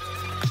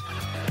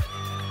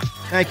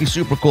 Thank you,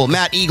 super cool.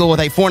 Matt Eagle with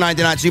a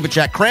 $4.99 super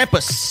chat.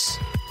 Krampus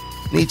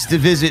needs to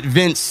visit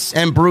Vince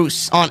and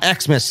Bruce on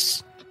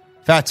Xmas.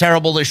 How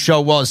terrible this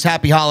show was.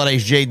 Happy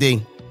holidays,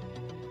 JD.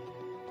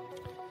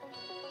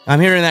 I'm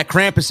hearing that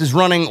Krampus is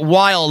running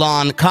wild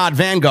on COD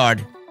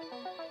Vanguard.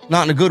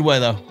 Not in a good way,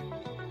 though.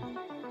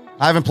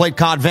 I haven't played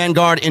COD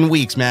Vanguard in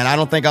weeks, man. I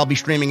don't think I'll be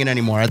streaming it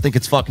anymore. I think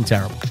it's fucking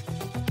terrible.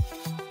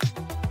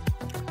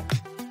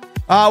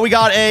 We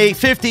got a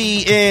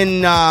 50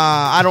 in,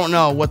 I don't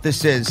know what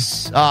this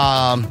is. 50 in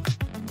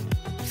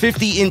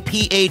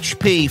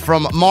PHP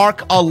from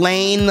Mark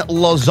Elaine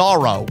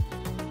Lazaro.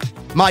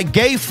 My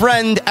gay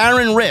friend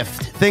Aaron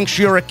Rift thinks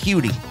you're a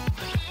cutie.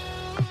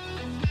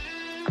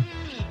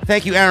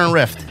 Thank you, Aaron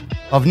Rift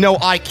of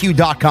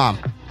NoIQ.com.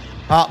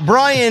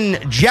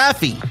 Brian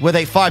Jaffe with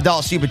a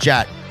 $5 super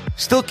chat.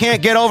 Still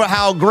can't get over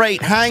how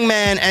great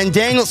Hangman and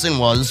Danielson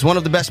was. One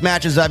of the best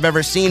matches I've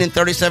ever seen in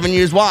 37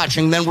 years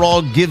watching. Then Raw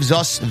gives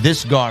us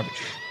this garbage.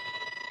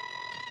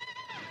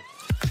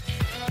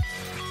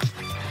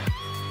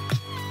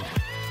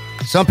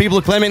 Some people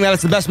are claiming that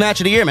it's the best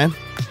match of the year, man.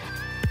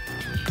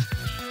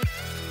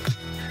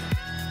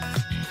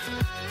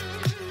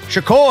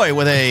 Shakoy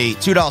with a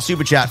 $2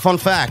 super chat. Fun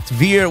fact,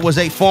 Veer was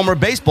a former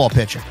baseball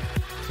pitcher.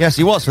 Yes,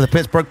 he was for the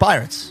Pittsburgh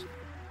Pirates.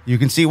 You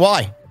can see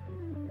why.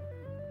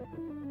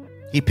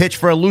 He pitched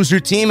for a loser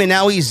team, and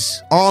now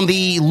he's on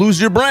the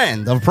loser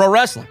brand of pro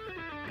wrestling.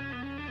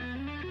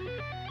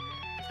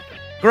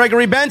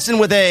 Gregory Benson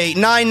with a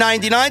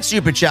 $9.99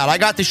 super chat. I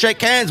got to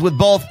shake hands with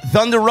both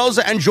Thunder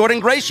Rosa and Jordan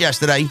Grace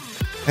yesterday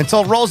and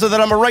told Rosa that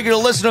I'm a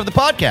regular listener of the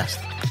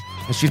podcast.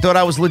 And she thought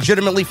I was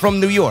legitimately from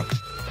New York.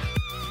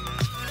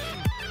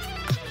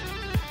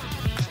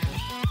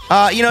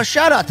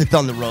 Shout out to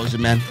Thunder Rosa,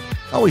 man.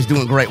 Always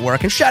doing great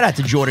work. And shout out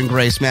to Jordan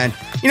Grace, man.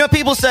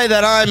 People say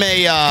that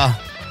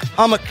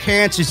I'm a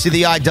cancer to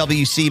the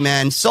IWC,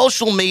 man.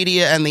 Social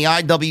media and the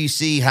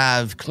IWC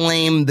have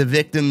claimed the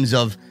victims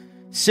of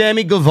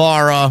Sammy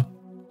Guevara,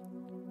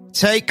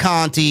 Tay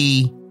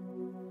Conti,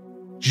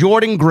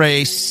 Jordan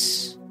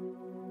Grace.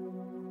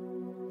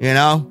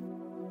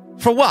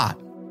 For what?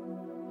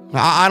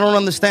 I don't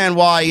understand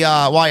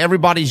why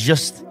everybody's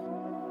just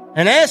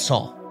an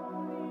asshole.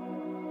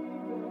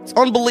 It's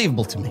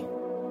unbelievable to me.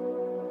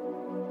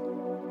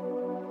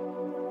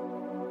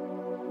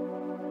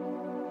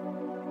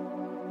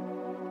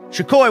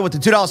 Shakoy with the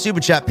 $2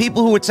 super chat.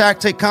 People who attack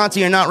Tay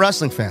Conti are not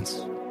wrestling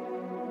fans.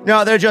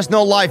 No, they're just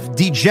no-life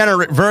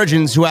degenerate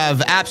virgins who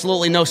have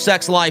absolutely no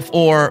sex life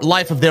or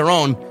life of their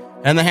own,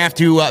 and they have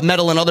to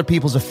meddle in other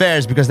people's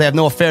affairs because they have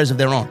no affairs of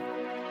their own.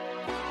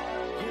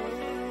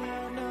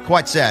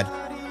 Quite sad.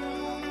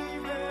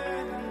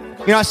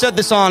 I said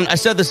this on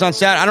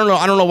Saturday.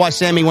 I don't know why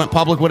Sammy went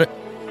public with it.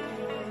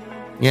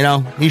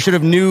 He should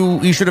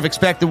have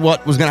expected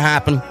what was going to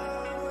happen.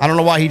 I don't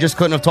know why he just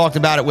couldn't have talked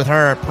about it with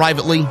her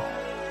privately.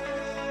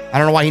 I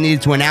don't know why he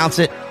needed to announce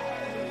it.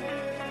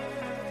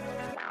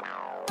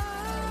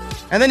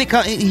 And then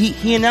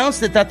he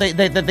announced it that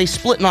they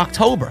split in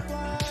October.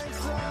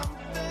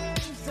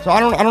 So I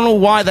don't know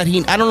why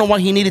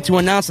he needed to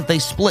announce that they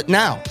split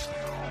now.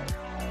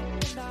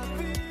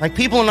 Like,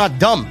 people are not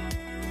dumb.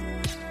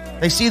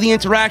 They see the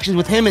interactions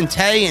with him and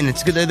Tay, and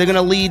they're going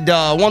to lead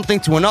one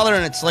thing to another,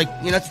 and it's like,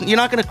 you're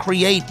not going to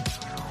create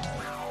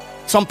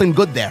something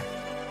good there.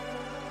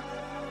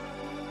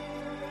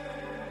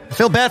 I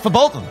feel bad for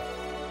both of them.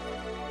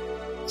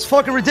 It's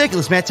fucking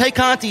ridiculous, man. Tay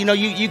Conti,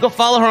 you go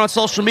follow her on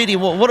social media.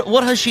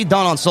 What has she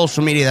done on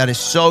social media that is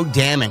so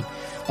damning?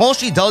 All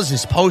she does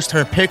is post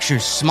her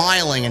pictures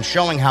smiling and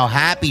showing how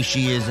happy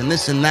she is and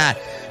this and that.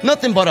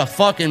 Nothing but a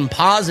fucking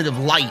positive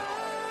light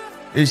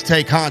is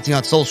Tay Conti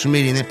on social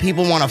media. And then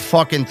people want to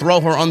fucking throw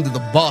her under the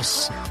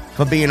bus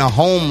for being a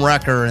home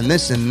wrecker and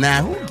this and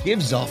that. Who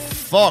gives a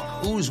fuck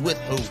who's with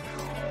who?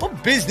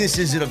 What business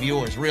is it of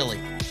yours, really?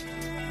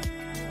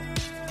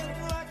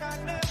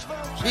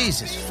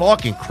 Jesus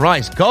fucking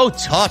Christ. Go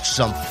touch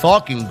some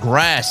fucking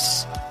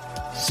grass.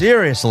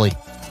 Seriously.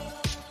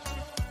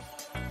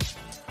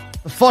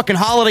 The fucking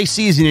holiday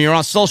season and you're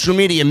on social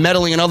media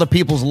meddling in other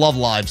people's love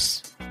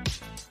lives.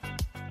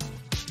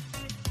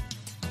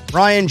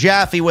 Ryan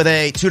Jaffe with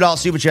a $2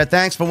 super chat.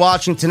 Thanks for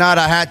watching tonight.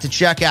 I had to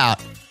check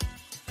out.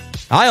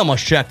 I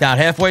almost checked out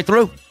halfway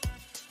through.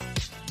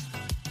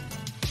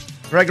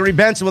 Gregory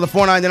Benson with a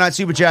 $4.99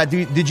 super chat.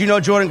 Did you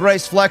know Jordan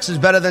Grace flex is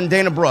better than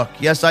Dana Brooke?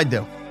 Yes, I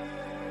do.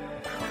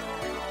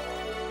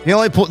 The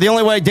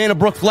only way Dana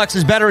Brooke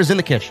flexes better is in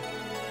the kitchen.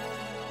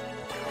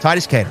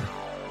 Titus Catering.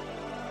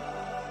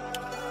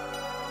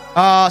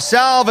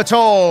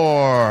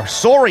 Salvatore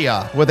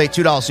Soria with a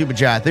 $2 super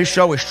chat. This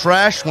show is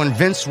trash when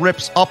Vince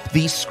rips up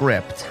the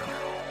script.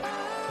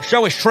 The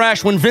show is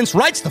trash when Vince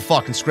writes the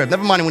fucking script.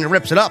 Never mind when he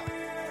rips it up.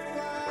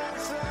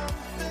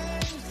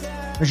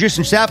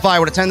 Magician Sapphire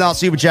with a $10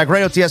 super chat.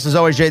 Great OTS as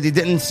always, JD.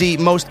 Didn't see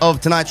most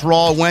of tonight's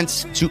Raw.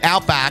 Went to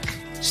Outback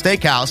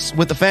Steakhouse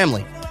with the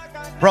family.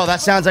 Bro,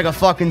 that sounds like a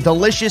fucking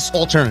delicious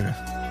alternative.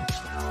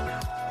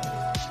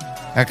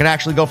 I could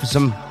actually go for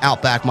some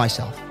Outback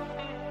myself.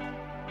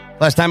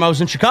 Last time I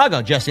was in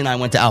Chicago, Jesse and I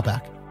went to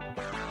Outback.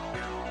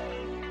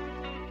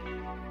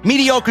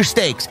 Mediocre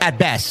steaks at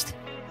best.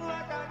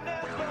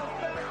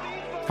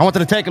 I wanted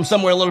to take them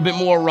somewhere a little bit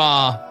more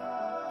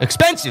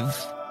expensive.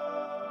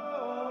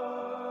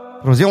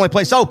 It was the only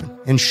place open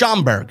in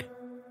Schaumburg.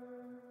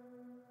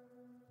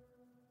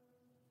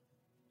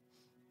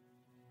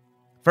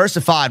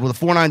 Versified with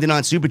a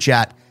 $4.99 super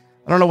chat.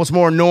 I don't know what's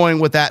more annoying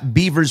with that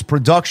Beavers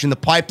production, the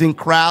piped-in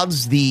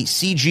crowds, the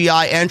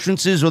CGI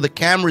entrances, or the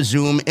camera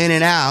zoom in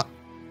and out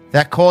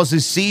that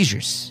causes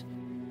seizures.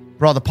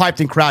 Bro, the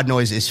piped-in crowd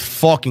noise is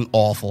fucking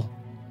awful.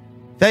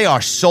 They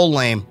are so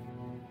lame.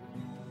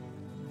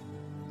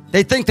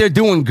 They think they're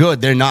doing good.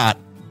 They're not.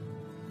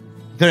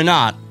 They're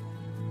not.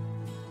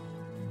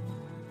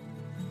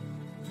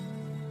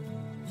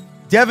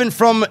 Devin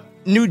from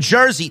New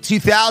Jersey,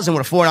 2000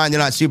 with a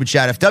 $4.99 super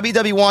chat. If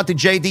WWE wanted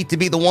JD to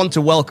be the one to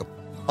welcome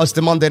us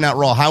to Monday Night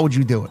Raw, how would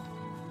you do it?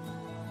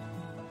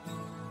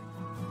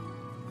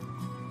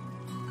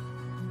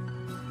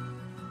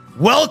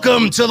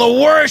 Welcome to the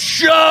worst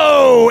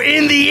show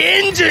in the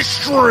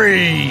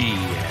industry.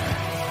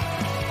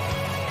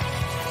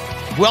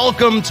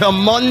 Welcome to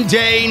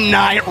Monday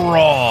Night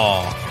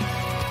Raw.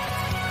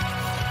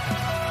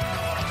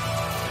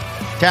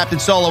 Captain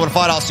Solo with a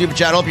 $5 super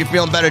chat. Hope you're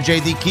feeling better,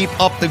 JD. Keep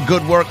up the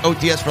good work.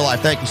 OTS for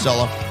life. Thank you,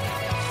 Solo.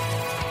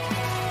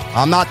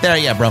 I'm not there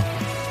yet, bro.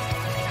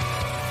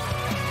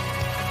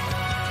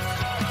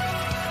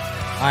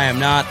 I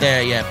am not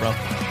there yet, bro.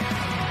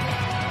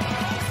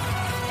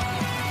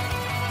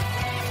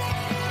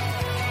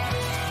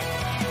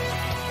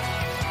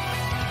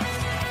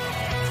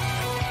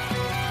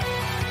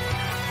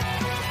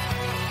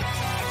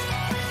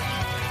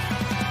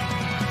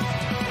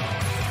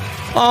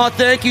 Oh,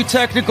 thank you,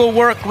 Technical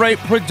Work Rate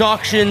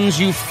Productions,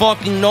 you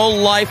fucking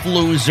no-life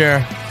loser.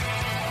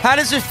 How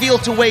does it feel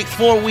to wait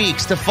 4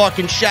 weeks to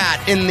fucking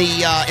chat in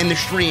the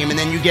stream and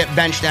then you get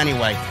benched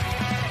anyway?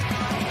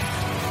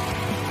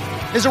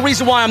 There's a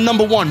reason why I'm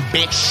number one,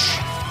 bitch.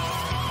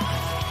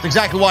 That's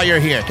exactly why you're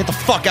here. Get the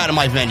fuck out of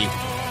my venue.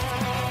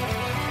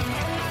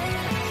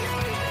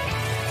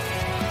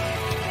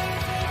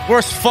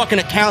 Worst fucking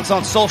accounts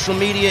on social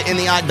media in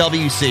the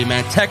IWC,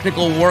 man.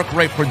 Technical Work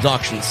Rate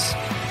Productions.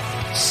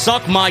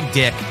 Suck my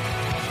dick.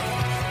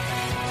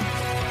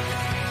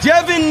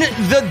 Devin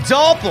the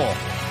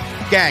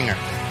Doppelganger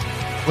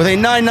with a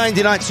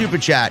 $9.99 super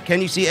chat.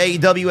 Can you see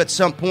AEW at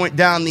some point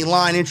down the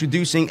line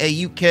introducing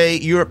a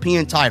UK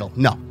European title?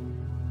 No.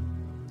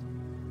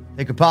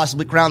 They could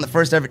possibly crown the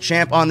first ever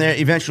champ on their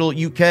eventual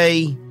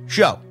UK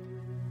show.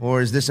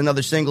 Or is this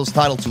another singles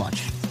title too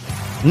much?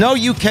 No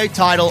UK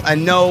title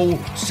and no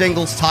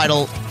singles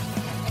title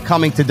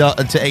coming to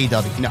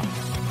AEW. No.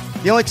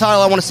 The only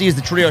title I want to see is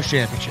the Trio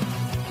Championship.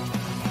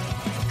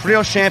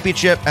 Trio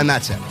Championship, and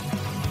that's it.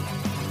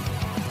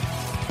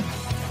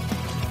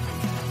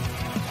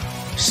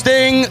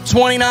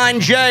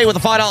 Sting29J with a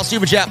 $5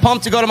 super chat.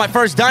 Pumped to go to my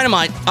first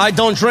Dynamite. I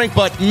don't drink,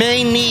 but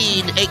may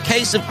need a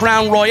case of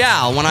Crown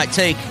Royale when I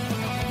take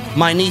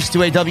my niece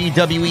to a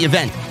WWE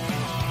event.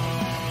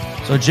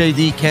 So,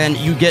 JD, can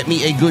you get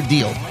me a good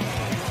deal?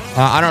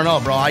 I don't know,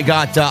 bro. I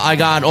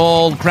got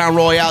all Crown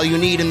Royale you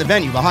need in the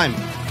venue behind me.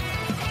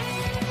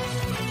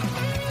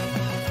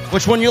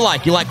 Which one you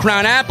like? You like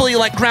Crown Apple or you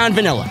like Crown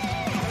Vanilla?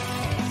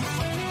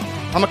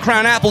 I'm a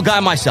Crown Apple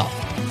guy myself.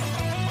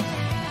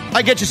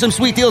 I get you some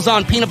sweet deals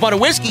on peanut butter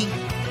whiskey.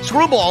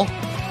 Screwball.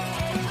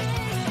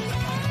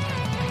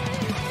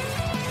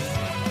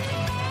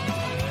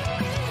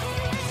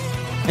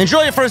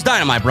 Enjoy your first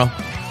Dynamite, bro.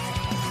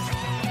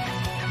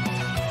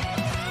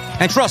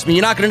 And trust me,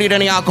 you're not going to need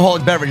any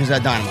alcoholic beverages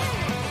at Dynamite.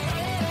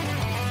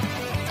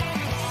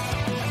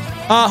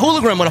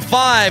 Hooligan with a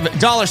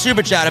 $5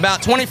 super chat.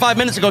 About 25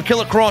 minutes ago,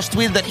 Killer Cross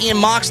tweeted that Ian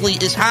Moxley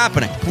is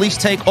happening. Please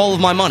take all of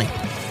my money.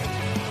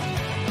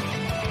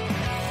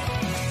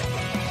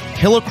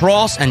 Killer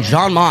Cross and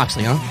John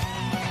Moxley, huh?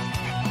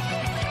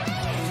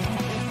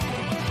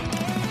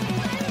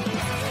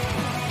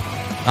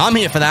 I'm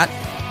here for that.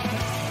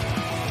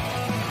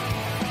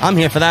 I'm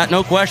here for that,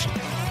 no question.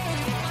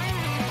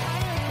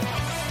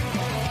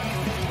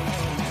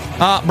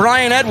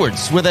 Brian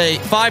Edwards with a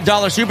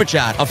 $5 super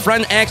chat. A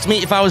friend asked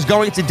me if I was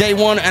going to day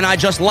one, and I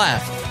just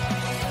laughed.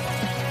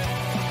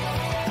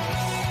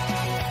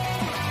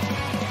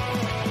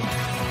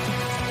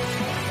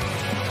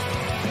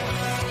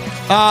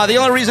 The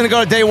only reason to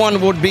go to day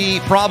one would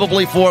be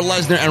probably for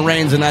Lesnar and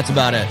Reigns, and that's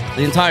about it.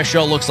 The entire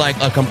show looks like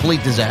a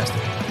complete disaster.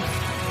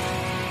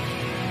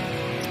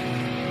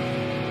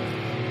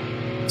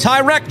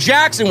 Tyrek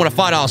Jackson with a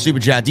 $5 super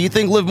chat. Do you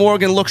think Liv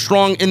Morgan looked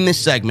strong in this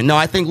segment? No,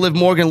 I think Liv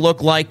Morgan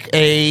looked like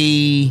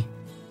a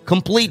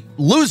complete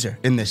loser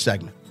in this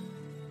segment.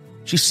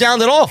 She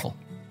sounded awful.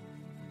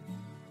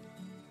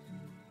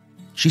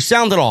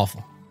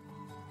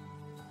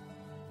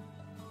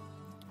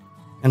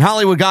 And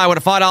Hollywood Guy with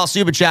a $5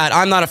 super chat.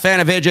 I'm not a fan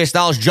of AJ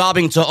Styles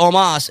jobbing to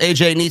Omos.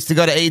 AJ needs to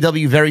go to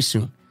AEW very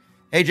soon.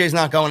 AJ's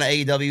not going to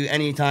AEW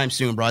anytime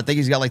soon, bro. I think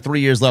he's got like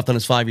 3 years left on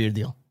his 5-year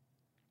deal.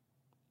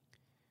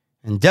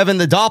 And Devin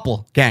the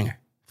Doppelganger,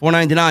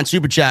 $4.99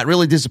 super chat.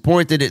 Really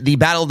disappointed the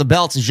Battle of the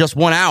Belts is just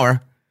 1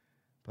 hour,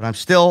 but I'm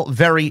still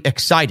very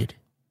excited.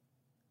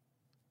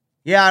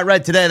 Yeah, I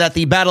read today that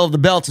the Battle of the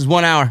Belts is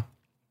 1 hour.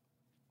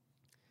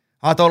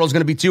 I thought it was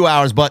going to be 2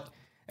 hours, but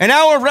an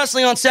hour of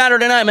wrestling on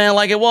Saturday night, man,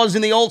 like it was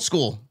in the old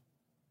school.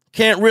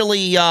 You can't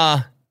really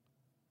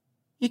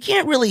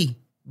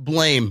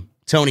blame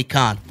Tony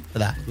Khan for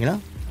that, you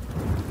know?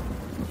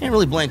 Can't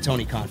really blame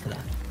Tony Khan for that.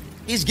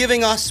 He's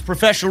giving us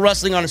professional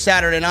wrestling on a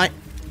Saturday night.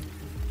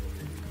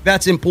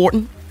 That's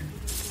important.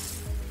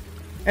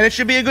 And it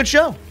should be a good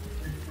show.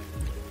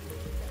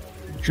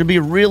 Should be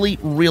a really,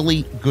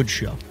 really good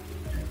show.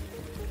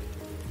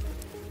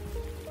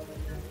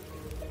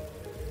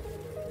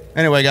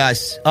 Anyway,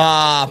 guys,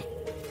 I'm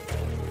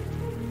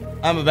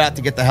about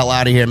to get the hell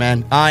out of here,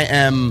 man. I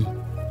am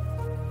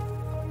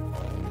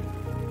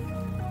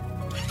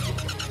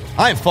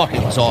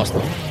fucking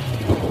exhausted.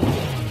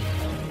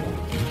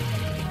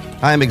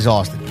 I am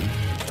exhausted.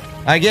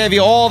 I gave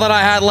you all that I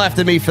had left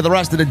of me for the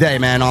rest of the day,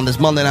 man, on this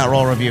Monday Night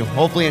Raw review.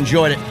 Hopefully you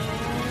enjoyed it.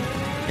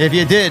 If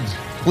you did,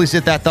 please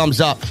hit that thumbs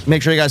up.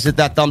 Make sure you guys hit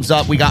that thumbs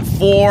up. We got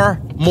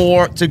 4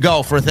 more to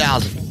go for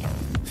 1,000.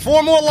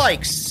 4 more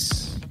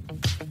likes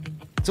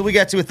till we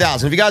get to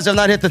 1,000. If you guys have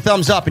not hit the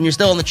thumbs up and you're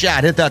still in the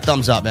chat, hit that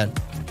thumbs up, man.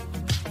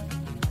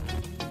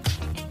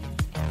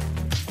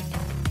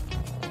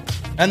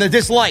 And the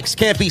dislikes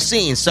can't be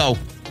seen, so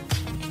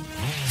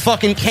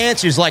fucking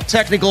cancers like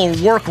Technical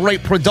Work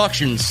Rate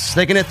Productions,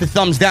 they can hit the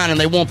thumbs down and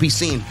they won't be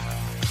seen.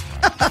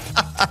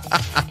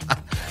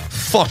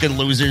 Fucking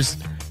losers.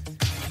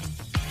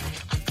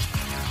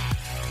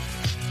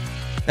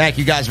 Thank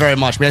you guys very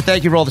much, man.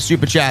 Thank you for all the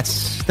super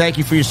chats. Thank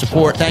you for your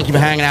support. Thank you for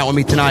hanging out with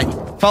me tonight.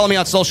 Follow me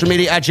on social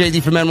media at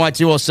JD from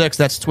NY206.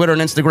 That's Twitter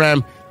and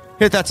Instagram.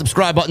 Hit that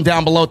subscribe button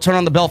down below. Turn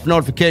on the bell for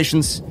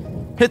notifications.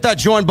 Hit that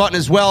join button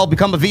as well.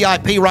 Become a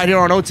VIP right here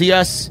on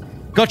OTS.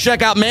 Go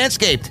check out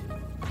Manscaped.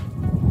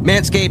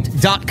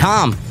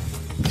 Manscaped.com.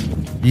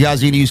 You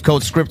guys need to use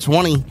code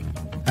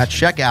SCRIPT20 at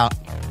checkout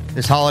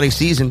this holiday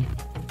season.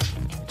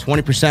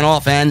 20%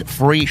 off and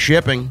free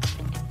shipping.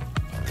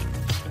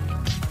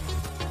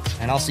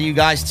 And I'll see you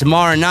guys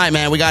tomorrow night,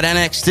 man. We got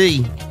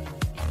NXT.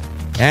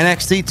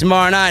 NXT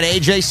tomorrow night.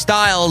 AJ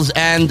Styles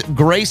and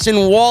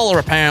Grayson Waller,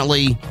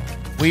 apparently.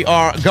 We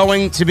are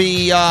going to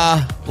be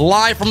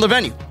live from the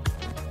venue.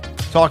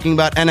 Talking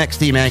about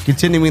NXT, man.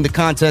 Continuing the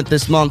content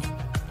this month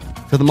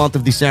for the month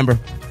of December.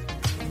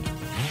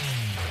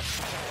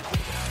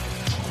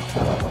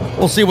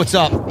 We'll see what's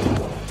up.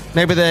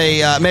 Maybe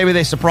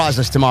they surprise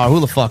us tomorrow.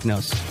 Who the fuck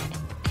knows?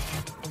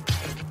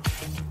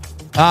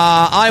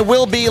 I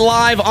will be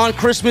live on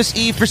Christmas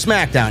Eve for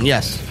SmackDown,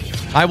 yes.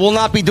 I will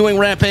not be doing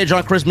Rampage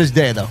on Christmas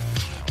Day, though.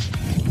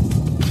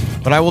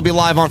 But I will be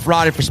live on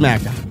Friday for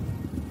SmackDown.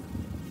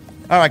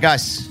 All right,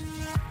 guys.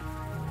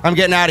 I'm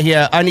getting out of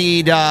here. I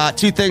need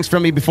two things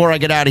from me before I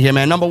get out of here,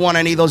 man. Number one,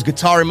 I need those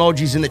guitar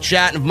emojis in the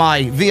chat. If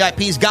my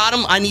VIPs got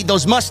them, I need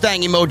those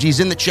Mustang emojis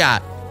in the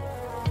chat.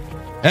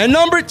 And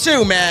number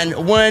two,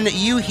 man, when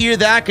you hear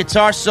that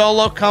guitar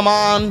solo come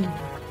on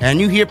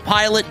and you hear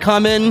Pilot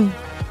come in,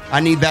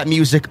 I need that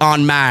music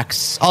on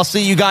max. I'll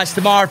see you guys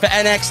tomorrow for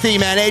NXT,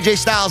 man. AJ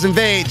Styles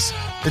invades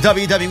the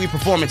WWE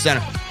Performance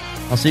Center.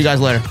 I'll see you guys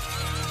later.